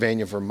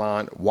 Pennsylvania,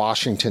 Vermont,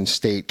 Washington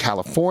State,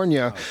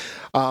 California,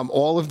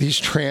 all of these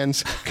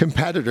trans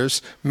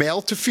competitors,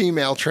 male to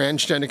female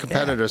transgender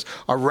competitors,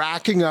 are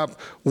racking up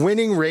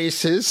winning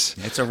races,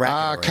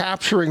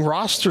 capturing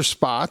roster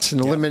spots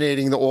and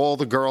eliminating all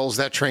the girls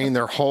that train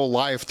their whole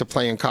life to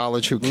play in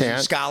college who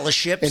can't.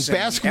 Scholarships. In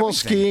basketball,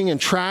 skiing,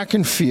 and track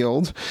and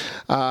field,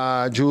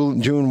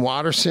 June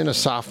Watterson, a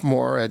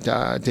sophomore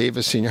at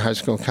Davis Senior High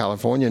School in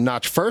California,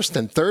 notched first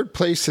and third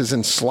places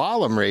in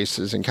slalom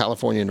races in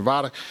California and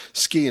Nevada,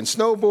 ski and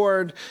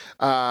snowboard.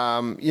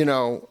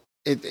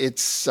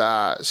 It's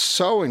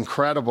so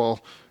incredible.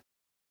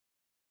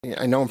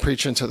 I know I'm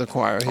preaching to the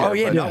choir here. Oh,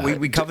 yeah,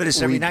 we cover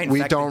this every night.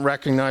 We don't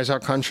recognize our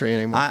country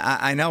anymore.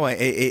 I know.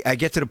 I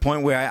get to the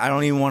point where I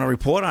don't even want to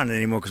report on it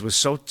anymore because we're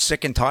so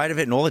sick and tired of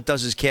it, and all it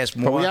does is cast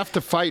more. But we have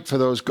to fight for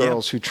those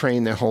girls who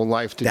train their whole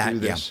life to do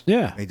this.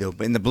 Yeah, they do.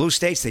 But in the blue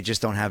states, they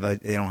just don't have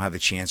a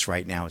chance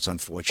right now. It's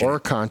unfortunate. Or a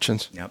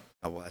conscience. Yep.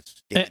 Oh, well,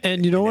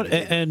 and you know what?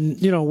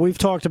 And we've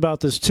talked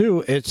about this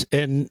too.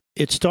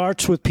 It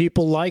starts with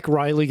people like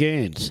Riley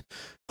Gaines,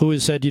 who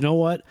has said, you know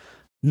what?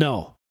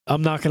 No,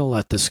 I'm not going to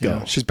let this go.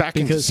 Yeah, she's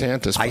backing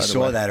DeSantis. I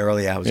saw that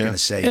earlier. I was going to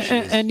say,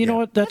 and you know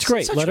what? That's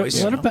great. Let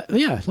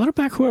her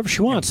back whoever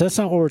she wants. That's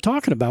not what we're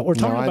talking about. We're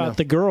talking about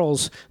the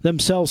girls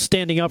themselves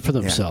standing up for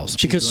themselves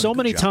because so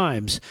many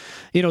times,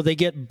 they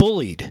get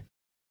bullied.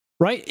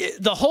 Right,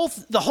 the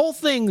whole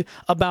thing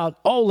about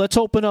let's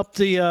open up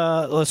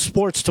the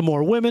sports to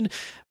more women.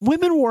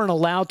 Women weren't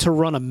allowed to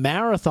run a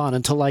marathon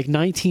until like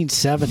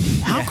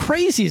 1970. How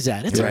crazy is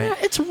that?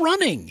 It's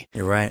running.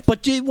 You're right,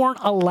 but they weren't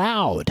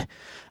allowed.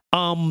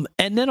 And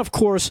then, of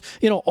course,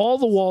 all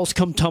the walls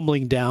come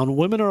tumbling down.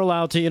 Women are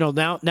allowed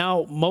to,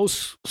 now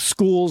most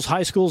schools,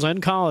 high schools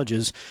and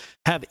colleges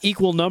have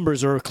equal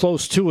numbers or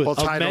close to it. Well,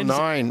 Title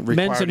IX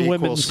required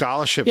equal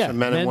scholarships for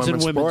men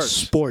and women's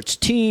sports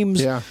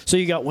teams. Yeah. So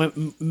you got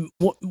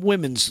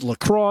women's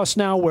lacrosse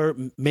now, where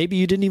maybe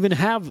you didn't even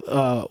have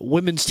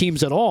women's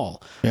teams at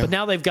all. Yeah. But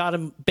now they've got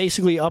them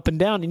basically up and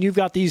down, and you've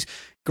got these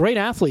great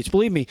athletes.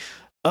 Believe me,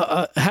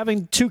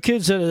 having two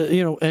kids,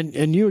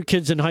 and you had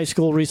kids in high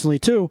school recently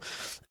too,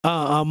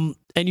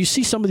 and you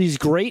see some of these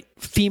great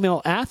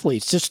female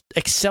athletes just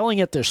excelling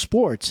at their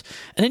sports,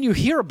 and then you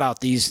hear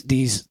about these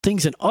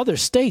things in other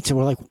states, and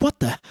we're like, what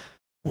the?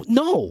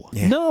 No,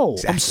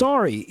 exactly. I'm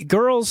sorry.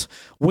 Girls,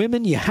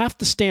 women, you have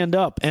to stand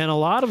up. And a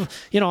lot of,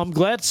 I'm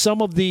glad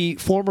some of the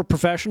former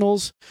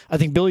professionals, I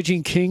think Billie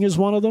Jean King is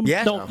one of them.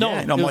 Yeah. No,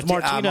 it was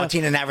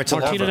Martina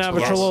Navratilova. Martina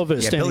Navratilova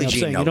is standing up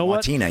saying, you know what?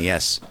 Martina,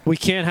 yes. We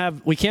can't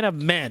have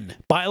men,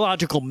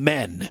 biological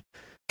men,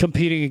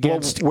 competing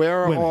against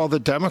where are women. all the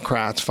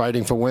Democrats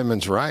fighting for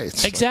women's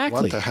rights? Exactly.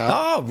 Like, what the hell?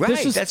 Oh,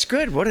 right. That's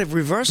good. What a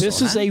reversal.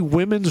 This is a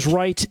women's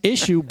rights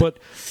issue, but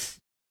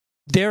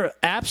they're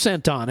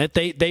absent on it.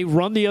 They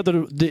run the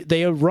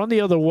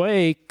other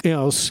way,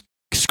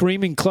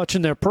 screaming,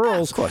 clutching their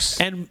pearls. Of course.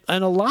 And a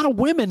lot of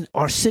women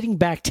are sitting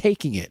back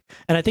taking it.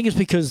 And I think it's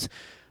because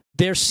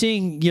they're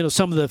seeing,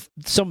 some of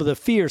the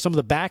fear, some of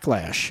the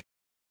backlash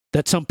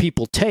that some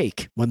people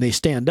take when they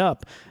stand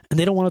up, and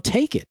they don't want to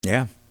take it.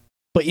 Yeah.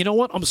 But you know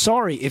what? I'm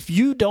sorry. If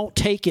you don't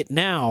take it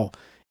now,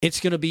 it's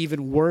going to be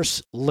even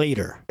worse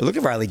later. Look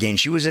at Riley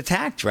Gaines. She was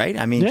attacked, right?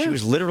 I mean, she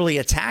was literally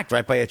attacked,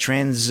 right, by a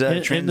trans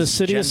in the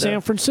city of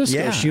San Francisco.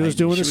 Yeah, she was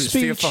doing a speech.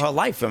 She was feared for her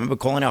life. I remember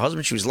calling her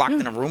husband. She was locked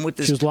in a room with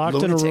this lunatic. She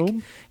was locked in a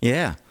room?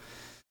 Yeah.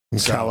 In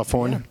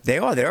California?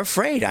 Yeah. They're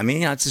afraid. I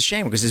mean, it's a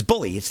shame because it's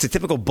bully. It's the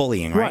typical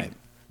bullying, right?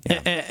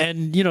 Yeah.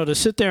 And to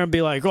sit there and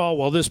be like, oh,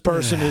 well, this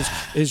person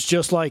is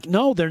just like,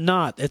 no, they're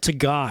not. It's a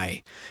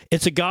guy.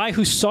 It's a guy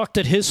who sucked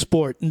at his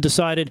sport and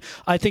decided,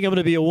 I think I'm going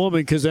to be a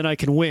woman because then I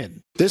can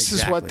win. This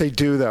is what they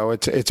do, though.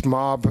 It's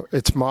mob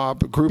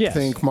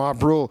groupthink,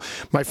 mob rule.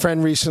 My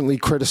friend recently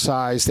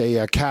criticized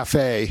a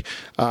cafe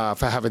for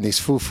having these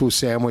foo-foo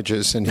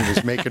sandwiches, and he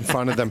was making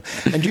fun of them.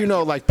 And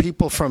like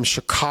people from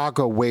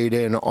Chicago weighed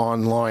in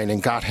online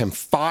and got him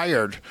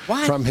fired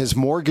from his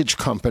mortgage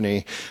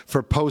company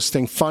for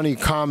posting funny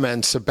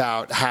comments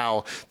about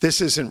how this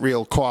isn't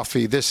real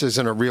coffee, this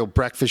isn't a real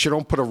breakfast. You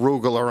don't put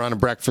arugula on a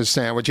breakfast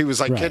sandwich. He was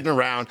like kidding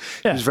around.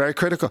 Yeah. He was very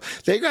critical.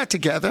 They got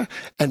together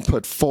and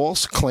put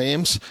false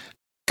claims,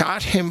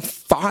 got him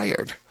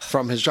fired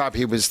from his job.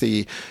 He was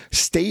the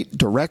state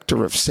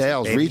director of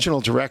sales,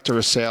 regional director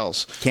of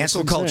sales.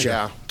 Cancel culture.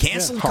 Yeah.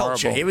 Cancel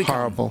culture. Horrible. Here we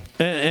Horrible.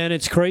 And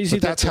it's crazy.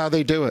 But that's how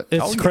they do it.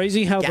 It's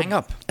crazy how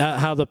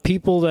the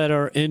people that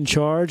are in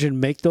charge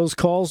and make those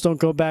calls don't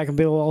go back and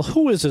be, well,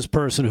 who is this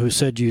person who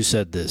said you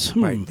said this?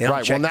 Right.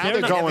 Well, now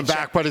they're going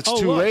back, but it's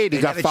too late. He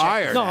got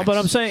fired. No, but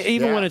I'm saying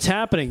even when it's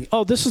happening,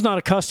 this is not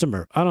a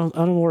customer. I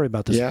don't worry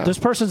about this. Yeah. This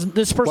person's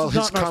well, his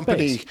not in our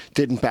company space.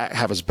 didn't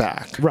have his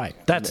back. Right.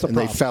 That's the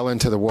problem. And they fell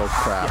into the woke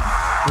crowd.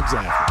 Yeah,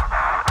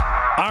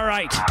 exactly. All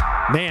right,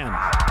 man.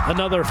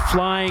 Another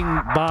flying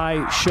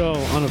by show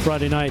on a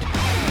Friday night.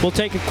 We'll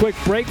take a quick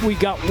break. We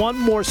got one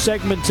more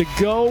segment to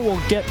go.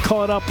 We'll get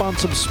caught up on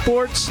some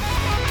sports.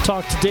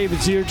 Talk to David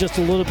Zier just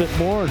a little bit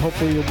more, and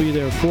hopefully you'll be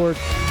there for it.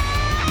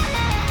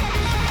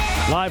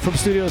 Live from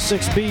Studio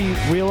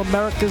 6B, Real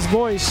America's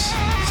Voice.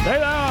 Stay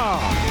there.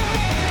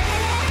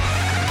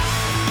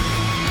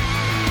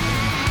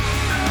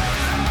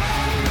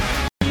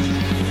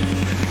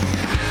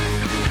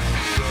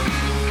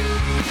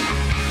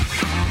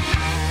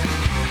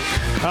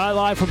 All right,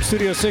 live from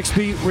Studio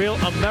 6B, Real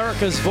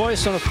America's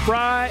Voice on a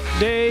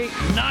Friday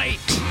night.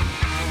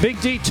 Big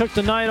D took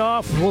the night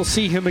off. We'll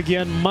see him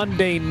again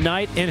Monday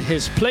night. In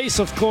his place,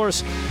 of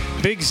course,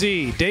 Big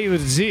Z,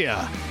 David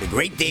Zia. The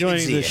great David joining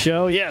Zia. the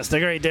show. Yes, the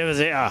great David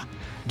Zia.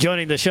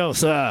 Joining the show,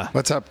 sir.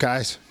 What's up,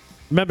 guys?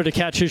 Remember to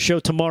catch his show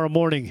tomorrow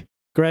morning.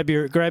 Grab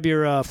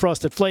your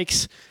Frosted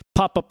Flakes,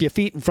 pop up your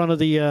feet in front of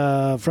the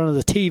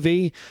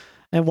TV,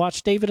 and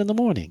watch David in the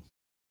morning.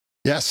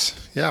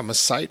 Yes. Yeah, I'm a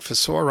sight for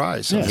sore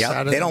eyes.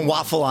 Yeah, they don't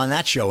waffle on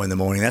that show in the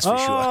morning, that's for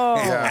sure.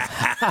 Yeah.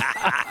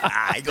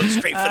 I go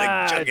straight for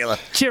the jugular.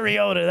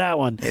 Cheerio to that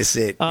one. That's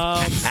it.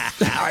 All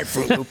right,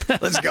 Fruit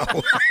Loop, let's go.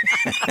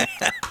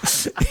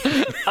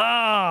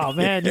 Oh,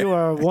 man, you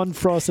are one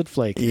Frosted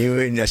Flake.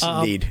 Yes,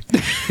 indeed.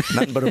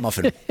 Nothing but a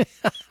muffin.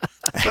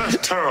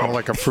 That's terrible.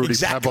 Like a fruity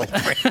pebble.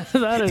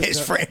 That is It's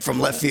Frank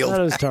from left field.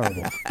 That is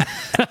terrible.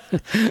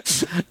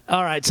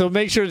 All right, so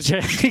make sure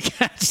to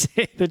catch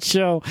the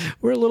show.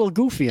 We're a little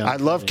goofy on it. I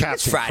love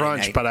Captain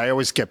Crunch, night. but I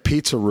always get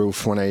pizza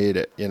roof when I eat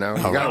it. You know,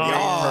 you got to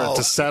wait for it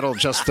to settle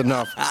just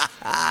enough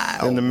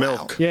in the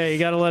milk. Yeah, you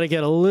got to let it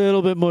get a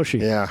little bit mushy.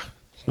 Yeah.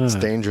 It's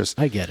dangerous.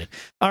 I get it.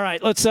 All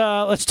right, let's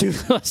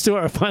do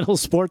our final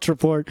sports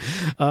report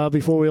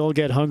before we all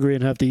get hungry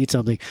and have to eat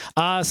something.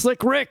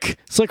 Slick Rick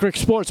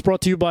Sports,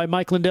 brought to you by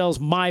Mike Lindell's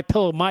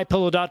MyPillow,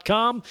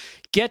 mypillow.com.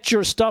 Get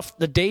your stuff.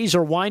 The days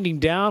are winding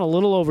down. A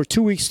little over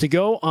 2 weeks to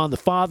go on the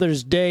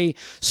Father's Day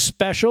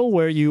special,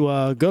 where you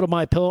go to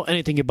MyPillow,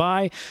 anything you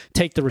buy,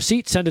 take the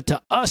receipt, send it to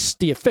us,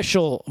 the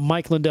official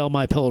Mike Lindell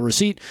MyPillow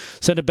receipt.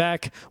 Send it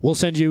back. We'll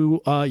send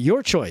you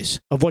your choice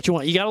of what you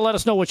want. You got to let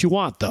us know what you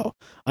want, though.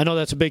 I know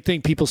that's a big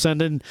thing. People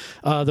send in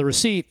the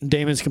receipt, and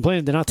Damon's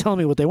complaining they're not telling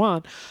me what they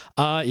want.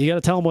 You got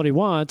to tell him what he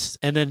wants,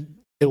 and then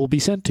it will be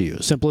sent to you.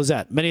 Simple as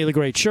that. Many of the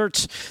great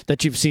shirts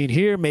that you've seen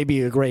here,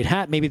 maybe a great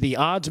hat, maybe the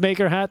odds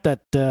maker hat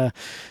that,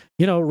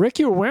 Rick,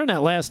 you were wearing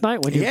that last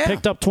night when you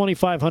picked up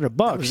 $2,500.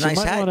 That was a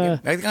nice hat. I'm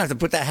going to have to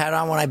put that hat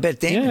on when I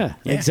bet Damon. Yeah,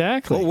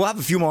 exactly. We'll have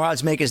a few more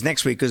odds makers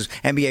next week because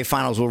NBA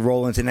Finals will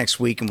roll into next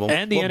week. And the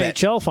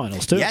NHL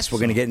Finals, too. Yes, we're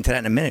going to get into that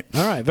in a minute.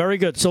 All right, very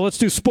good. So let's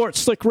do sports.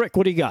 Slick Rick,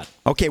 what do you got?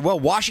 Okay, well,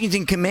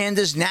 Washington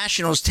Commanders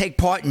Nationals take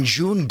part in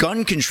June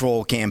gun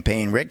control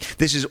campaign, Rick.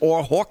 This is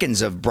Orr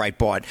Hawkins of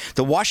Breitbart.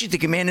 The Washington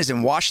Commanders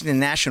and Washington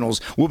Nationals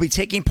will be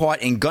taking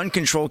part in gun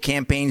control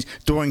campaigns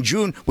during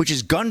June, which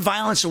is Gun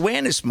Violence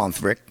Awareness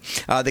Month, Rick.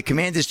 The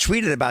Commanders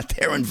tweeted about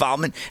their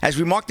involvement. As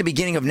we mark the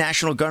beginning of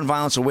National Gun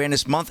Violence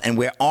Awareness Month and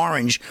we're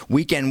Orange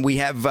weekend, we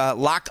have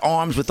locked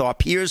arms with our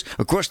peers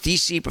across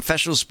D.C.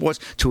 professional sports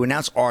to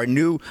announce our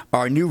new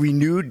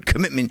renewed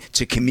commitment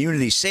to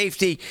community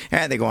safety.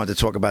 And they go on to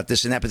talk about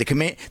this and that. But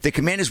the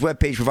Commanders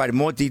webpage provided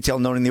more detail,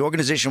 noting the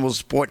organization will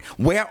support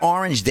Wear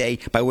Orange Day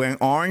by wearing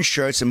orange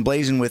shirts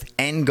emblazoned with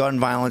End Gun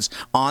Violence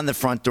on the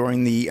front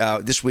during the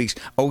this week's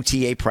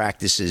OTA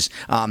practices.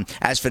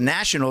 As for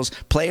Nationals,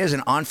 players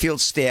and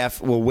on-field staff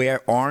will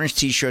wear orange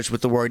T-shirts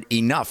with the word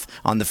enough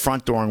on the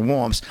front during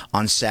warm-ups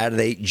on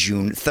Saturday,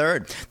 June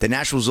 3rd. The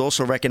Nationals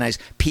also recognize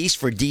Peace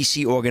for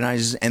D.C.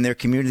 organizers and their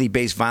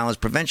community-based violence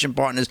prevention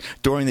partners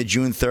during the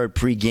June 3rd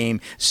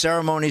pregame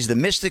ceremonies. The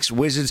Mystics,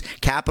 Wizards,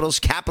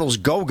 Capitals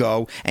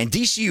Go-Go, and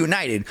D.C.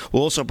 United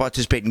will also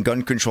participate in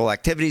gun control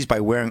activities by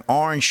wearing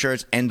orange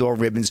shirts and/or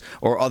ribbons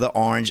or other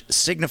orange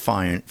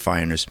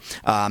signifiers.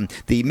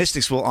 The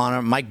Mystics will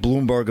honor Mike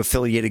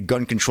Bloomberg-affiliated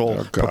gun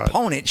control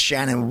proponent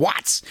Shannon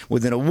Watts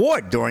with an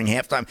award during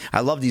halftime.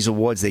 I love these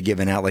awards they're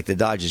giving out, like the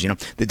Dodgers.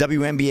 The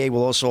WNBA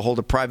will also hold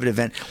a private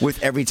event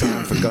with Every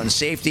Town for Gun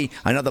Safety,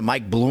 another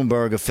Mike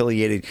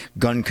Bloomberg-affiliated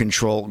gun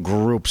control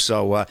group.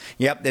 So,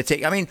 they're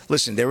taking. I mean,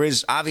 listen, there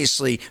is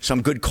obviously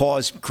some good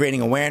cause creating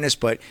awareness,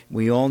 but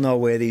we all know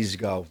where these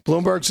go.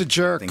 Bloomberg's a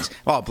jerk.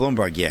 Oh,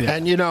 Bloomberg, yeah.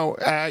 And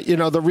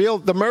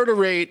the murder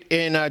rate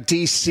in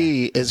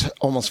D.C. is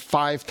almost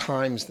 5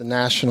 times the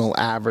national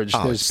average.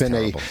 There's been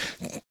a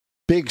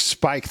big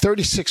spike,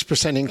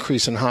 36%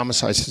 increase in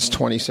homicides since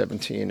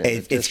 2017.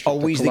 It's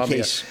always the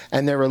case.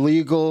 And they're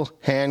illegal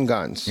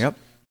handguns. Yep.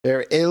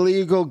 They're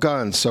illegal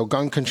guns, so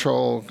gun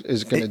control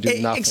is going to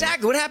do nothing.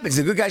 Exactly. What happens?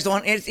 The good guys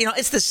don't.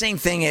 It's the same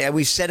thing.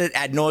 We've said it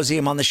ad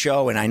nauseum on the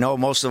show, and I know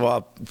most of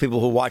our people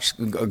who watch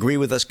agree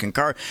with us,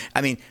 concur.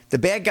 I mean, the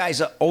bad guys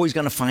are always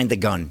going to find the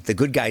gun. The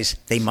good guys,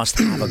 they must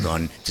have a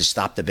gun to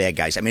stop the bad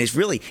guys. I mean,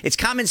 it's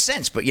common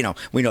sense, but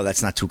we know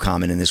that's not too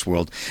common in this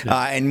world.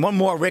 Yeah. And one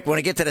more, Rick. When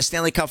I get to the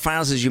Stanley Cup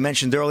Finals, as you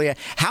mentioned earlier,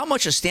 how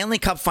much are Stanley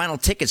Cup Final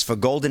tickets for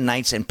Golden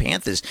Knights and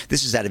Panthers?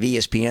 This is out of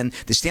ESPN.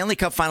 The Stanley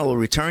Cup Final will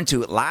return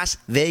to Las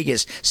Vegas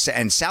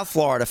and South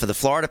Florida for the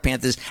Florida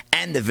Panthers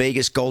and the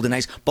Vegas Golden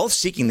Knights, both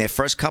seeking their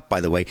first cup, by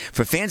the way.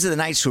 For fans of the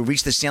Knights who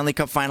reached the Stanley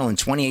Cup Final in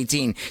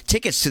 2018,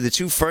 tickets to the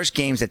 2 first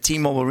games at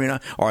T-Mobile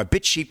Arena are a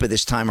bit cheaper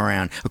this time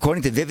around.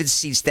 According to Vivid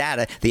Seats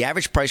data, the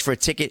average price for a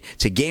ticket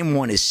to Game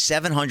 1 is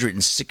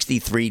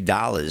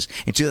 $763.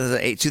 In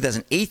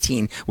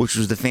 2018, which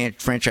was the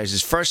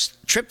franchise's first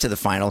trip to the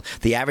final,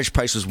 the average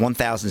price was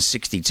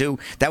 $1,062.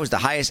 That was the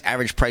highest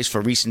average price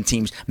for recent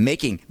teams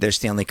making their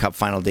Stanley Cup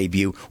Final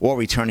debut or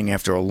returning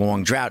after a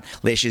long drought.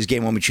 Last year's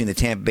Game 1 between the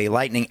Tampa Bay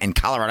Lightning and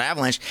Colorado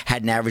Avalanche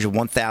had an average of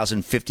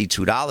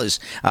 $1,052.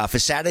 For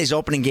Saturday's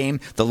opening game,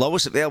 the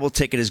lowest available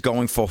ticket is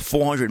going for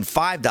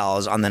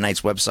 $405 on the Knights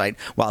website,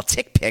 while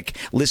TickPick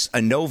lists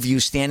a no-view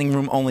standing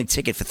room only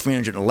ticket for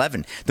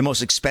 $311. The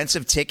most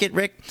expensive ticket,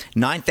 Rick,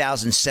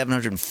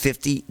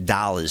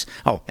 $9,750.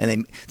 Oh,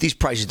 and these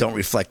prices don't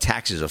reflect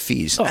taxes or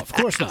fees. Oh, of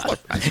course not.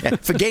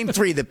 For Game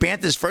 3, the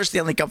Panthers' first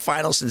Stanley Cup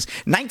Final since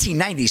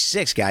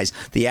 1996, guys,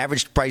 the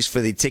average price for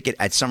the ticket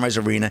at Sunrise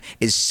Arena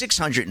is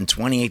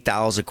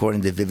 $628,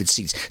 according to Vivid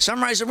Seats.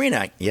 Sunrise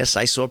Arena, yes,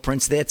 I saw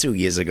Prince there 2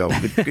 years ago.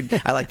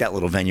 Good. I like that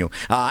little venue.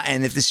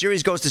 And if the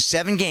series goes to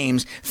 7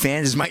 games,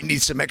 fans might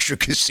need some extra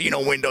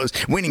casino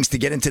winnings to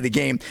get into the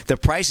game. The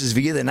prices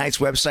via the Knights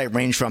website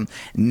range from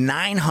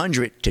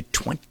 $900 to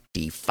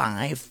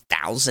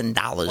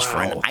 $25,000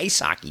 for an ice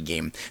hockey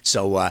game.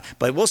 So,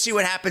 but we'll see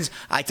what happens.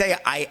 I tell you,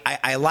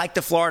 I like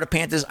the Florida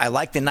Panthers. I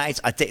like the Knights.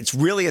 It's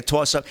really a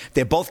toss-up.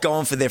 They're both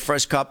going for their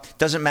first cup.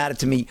 Doesn't matter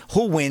to me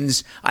who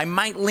wins. I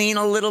might lean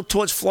a little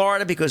towards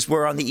Florida because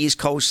we're on the East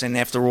Coast, and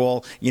after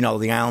all,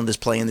 the Islanders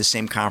play in the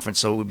same conference,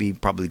 so it would be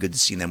probably good to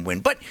see them win.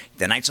 But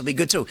the Knights will be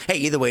good too. Hey,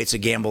 either way, it's a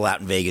gamble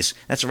out in Vegas.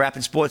 That's a wrap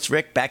in sports.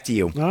 Rick, back to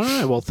you. All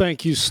right. Well,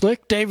 thank you,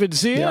 Slick. David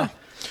Zia. Yeah.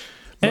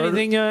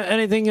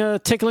 Anything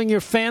tickling your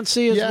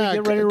fancy as we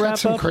get ready to wrap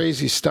some up?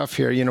 Crazy stuff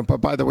here, But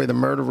by the way, the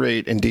murder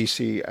rate in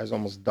D.C. has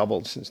almost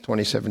doubled since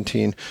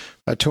 2017.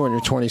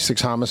 226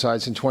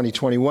 homicides in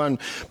 2021.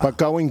 But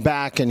going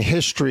back in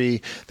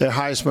history, their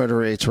highest murder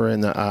rates were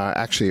in the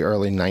actually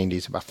early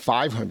 90s. About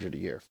 500 a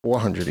year,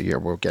 400 a year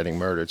were getting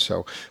murdered.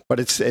 So, but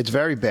it's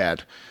very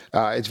bad.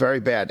 It's very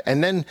bad.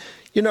 And then,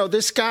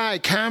 this guy,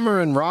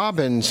 Cameron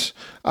Robbins,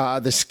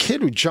 this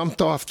kid who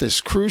jumped off this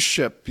cruise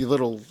ship,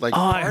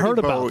 I heard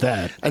about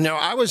that. And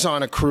I was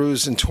on a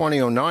cruise in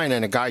 2009,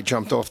 and a guy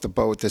jumped off the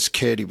boat. This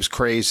kid, he was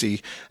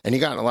crazy, and he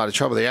got in a lot of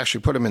trouble. They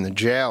actually put him in the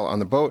jail on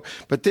the boat.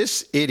 But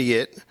this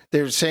idiot,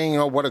 they were saying,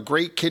 what a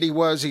great kid he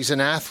was. He's an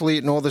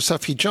athlete and all this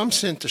stuff. He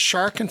jumps into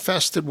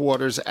shark-infested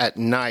waters at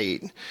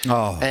night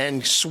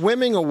and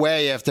swimming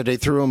away after they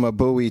threw him a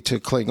buoy to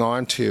cling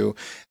on to,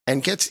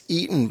 and gets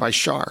eaten by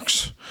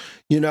sharks.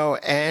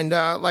 And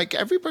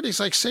everybody's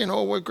saying,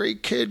 what a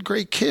great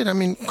kid. I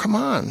mean, come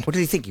on. What did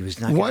he think? He was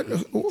not thought he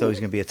was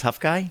going to be a tough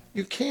guy?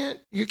 You can't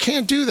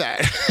do that.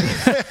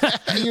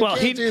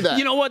 Can't do that.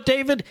 You know what,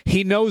 David?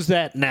 He knows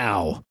that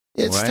now.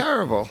 It's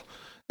terrible.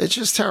 It's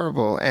just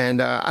terrible.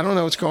 And I don't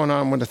know what's going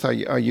on with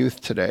our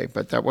youth today,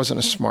 but that wasn't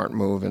a smart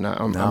move. And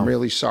I'm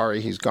really sorry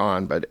he's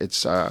gone, but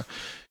it's,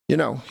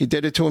 he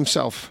did it to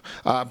himself.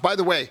 By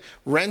the way,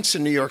 rents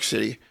in New York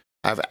City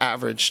have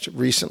averaged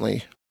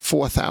recently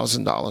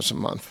 $4,000 a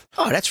month.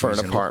 Oh, that's for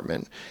reasonable. An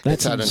apartment.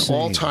 That's it's at insane.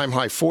 an all-time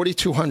high,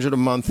 $4,200 a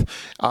month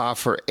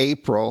for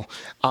April,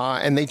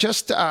 and they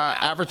just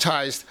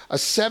advertised a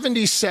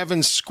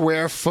 77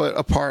 square foot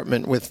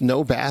apartment with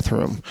no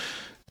bathroom.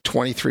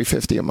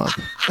 $2,350 a month.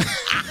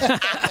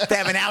 They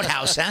have an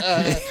outhouse,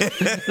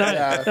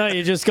 huh? No,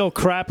 you just go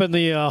crap in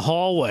the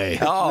hallway.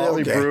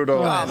 Really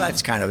brutal. Oh,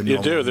 that's kind of You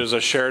normal. do. There's a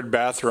shared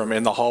bathroom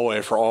in the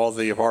hallway for all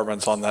the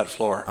apartments on that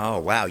floor. Oh,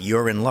 wow.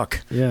 You're in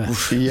luck. Yeah.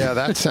 Yeah,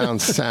 that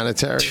sounds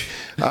sanitary.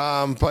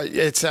 But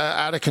it's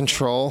out of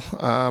control.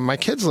 My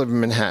kids live in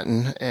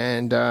Manhattan,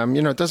 and,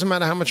 it doesn't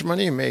matter how much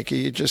money you make.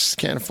 You just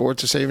can't afford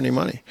to save any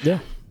money. Yeah.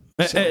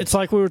 It's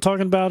like we were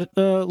talking about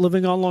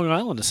living on Long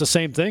Island. It's the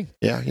same thing.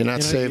 Yeah, you're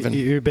not saving.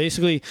 You're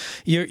basically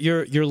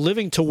you're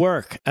living to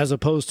work as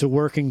opposed to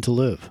working to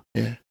live.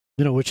 Yeah.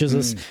 Which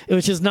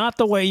is not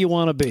the way you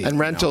want to be. And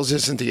rentals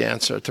isn't the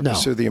answer to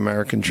pursue the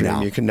American dream.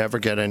 No. You can never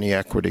get any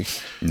equity.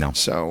 No.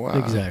 So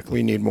exactly.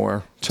 We need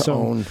more to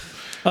own.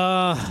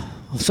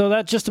 So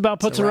that just about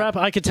puts a wrap.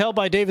 I could tell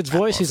by David's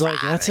voice. He's like,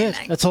 that's it.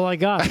 That's all I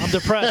got. I'm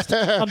depressed.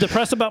 I'm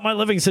depressed about my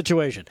living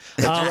situation.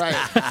 That's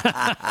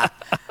right.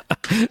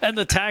 And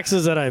the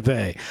taxes that I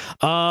pay.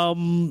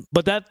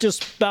 But that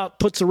just about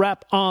puts a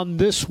wrap on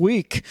this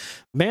week.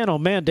 Man, oh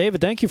man,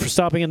 David, thank you for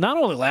stopping in. Not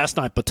only last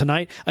night, but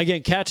tonight.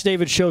 Again, catch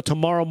David's show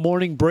tomorrow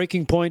morning,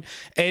 Breaking Point,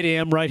 8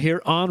 a.m. right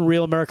here on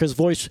Real America's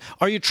Voice.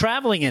 Are you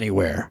traveling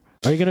anywhere?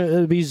 Are you going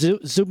to be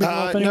zooming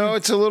off anywhere? No,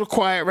 it's a little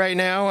quiet right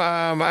now.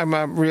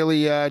 I'm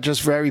really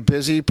just very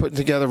busy putting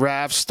together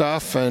RAV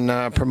stuff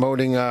and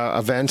promoting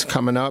events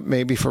coming up,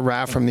 maybe for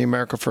RAV from the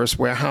America First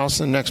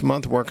Warehouse. And next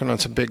month, working on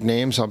some big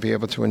names. I'll be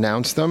able to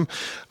announce them.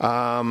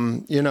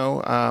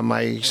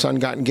 My son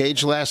got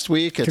engaged last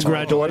week. It's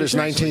our daughter's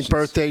 19th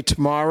birthday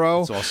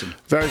tomorrow. That's awesome.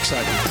 Very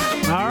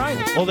exciting. All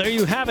right. Well, there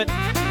you have it.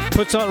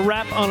 Puts on a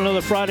wrap on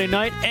another Friday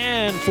night.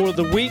 And for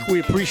the week,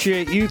 we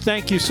appreciate you.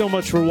 Thank you so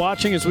much for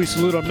watching as we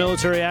salute our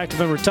military, active,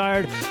 and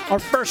retired, our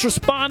first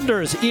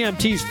responders,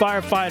 EMTs,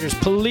 firefighters,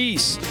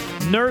 police,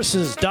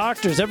 nurses,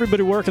 doctors,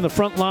 everybody working the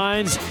front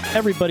lines,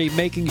 everybody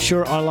making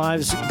sure our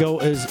lives go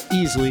as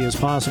easily as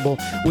possible.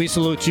 We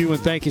salute you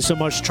and thank you so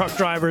much. Truck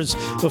drivers,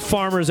 the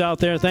farmers out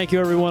there. Thank you,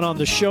 everyone on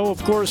the show,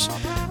 of course.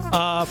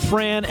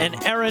 Fran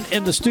and Aaron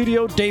in the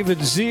studio,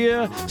 David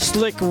Zia,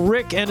 Slick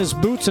Rick and his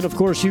boots, and of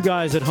course you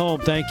guys at home.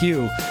 Thank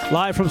you.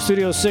 Live from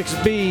Studio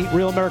 6B,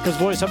 Real America's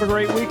Voice. Have a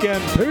great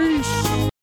weekend. Peace.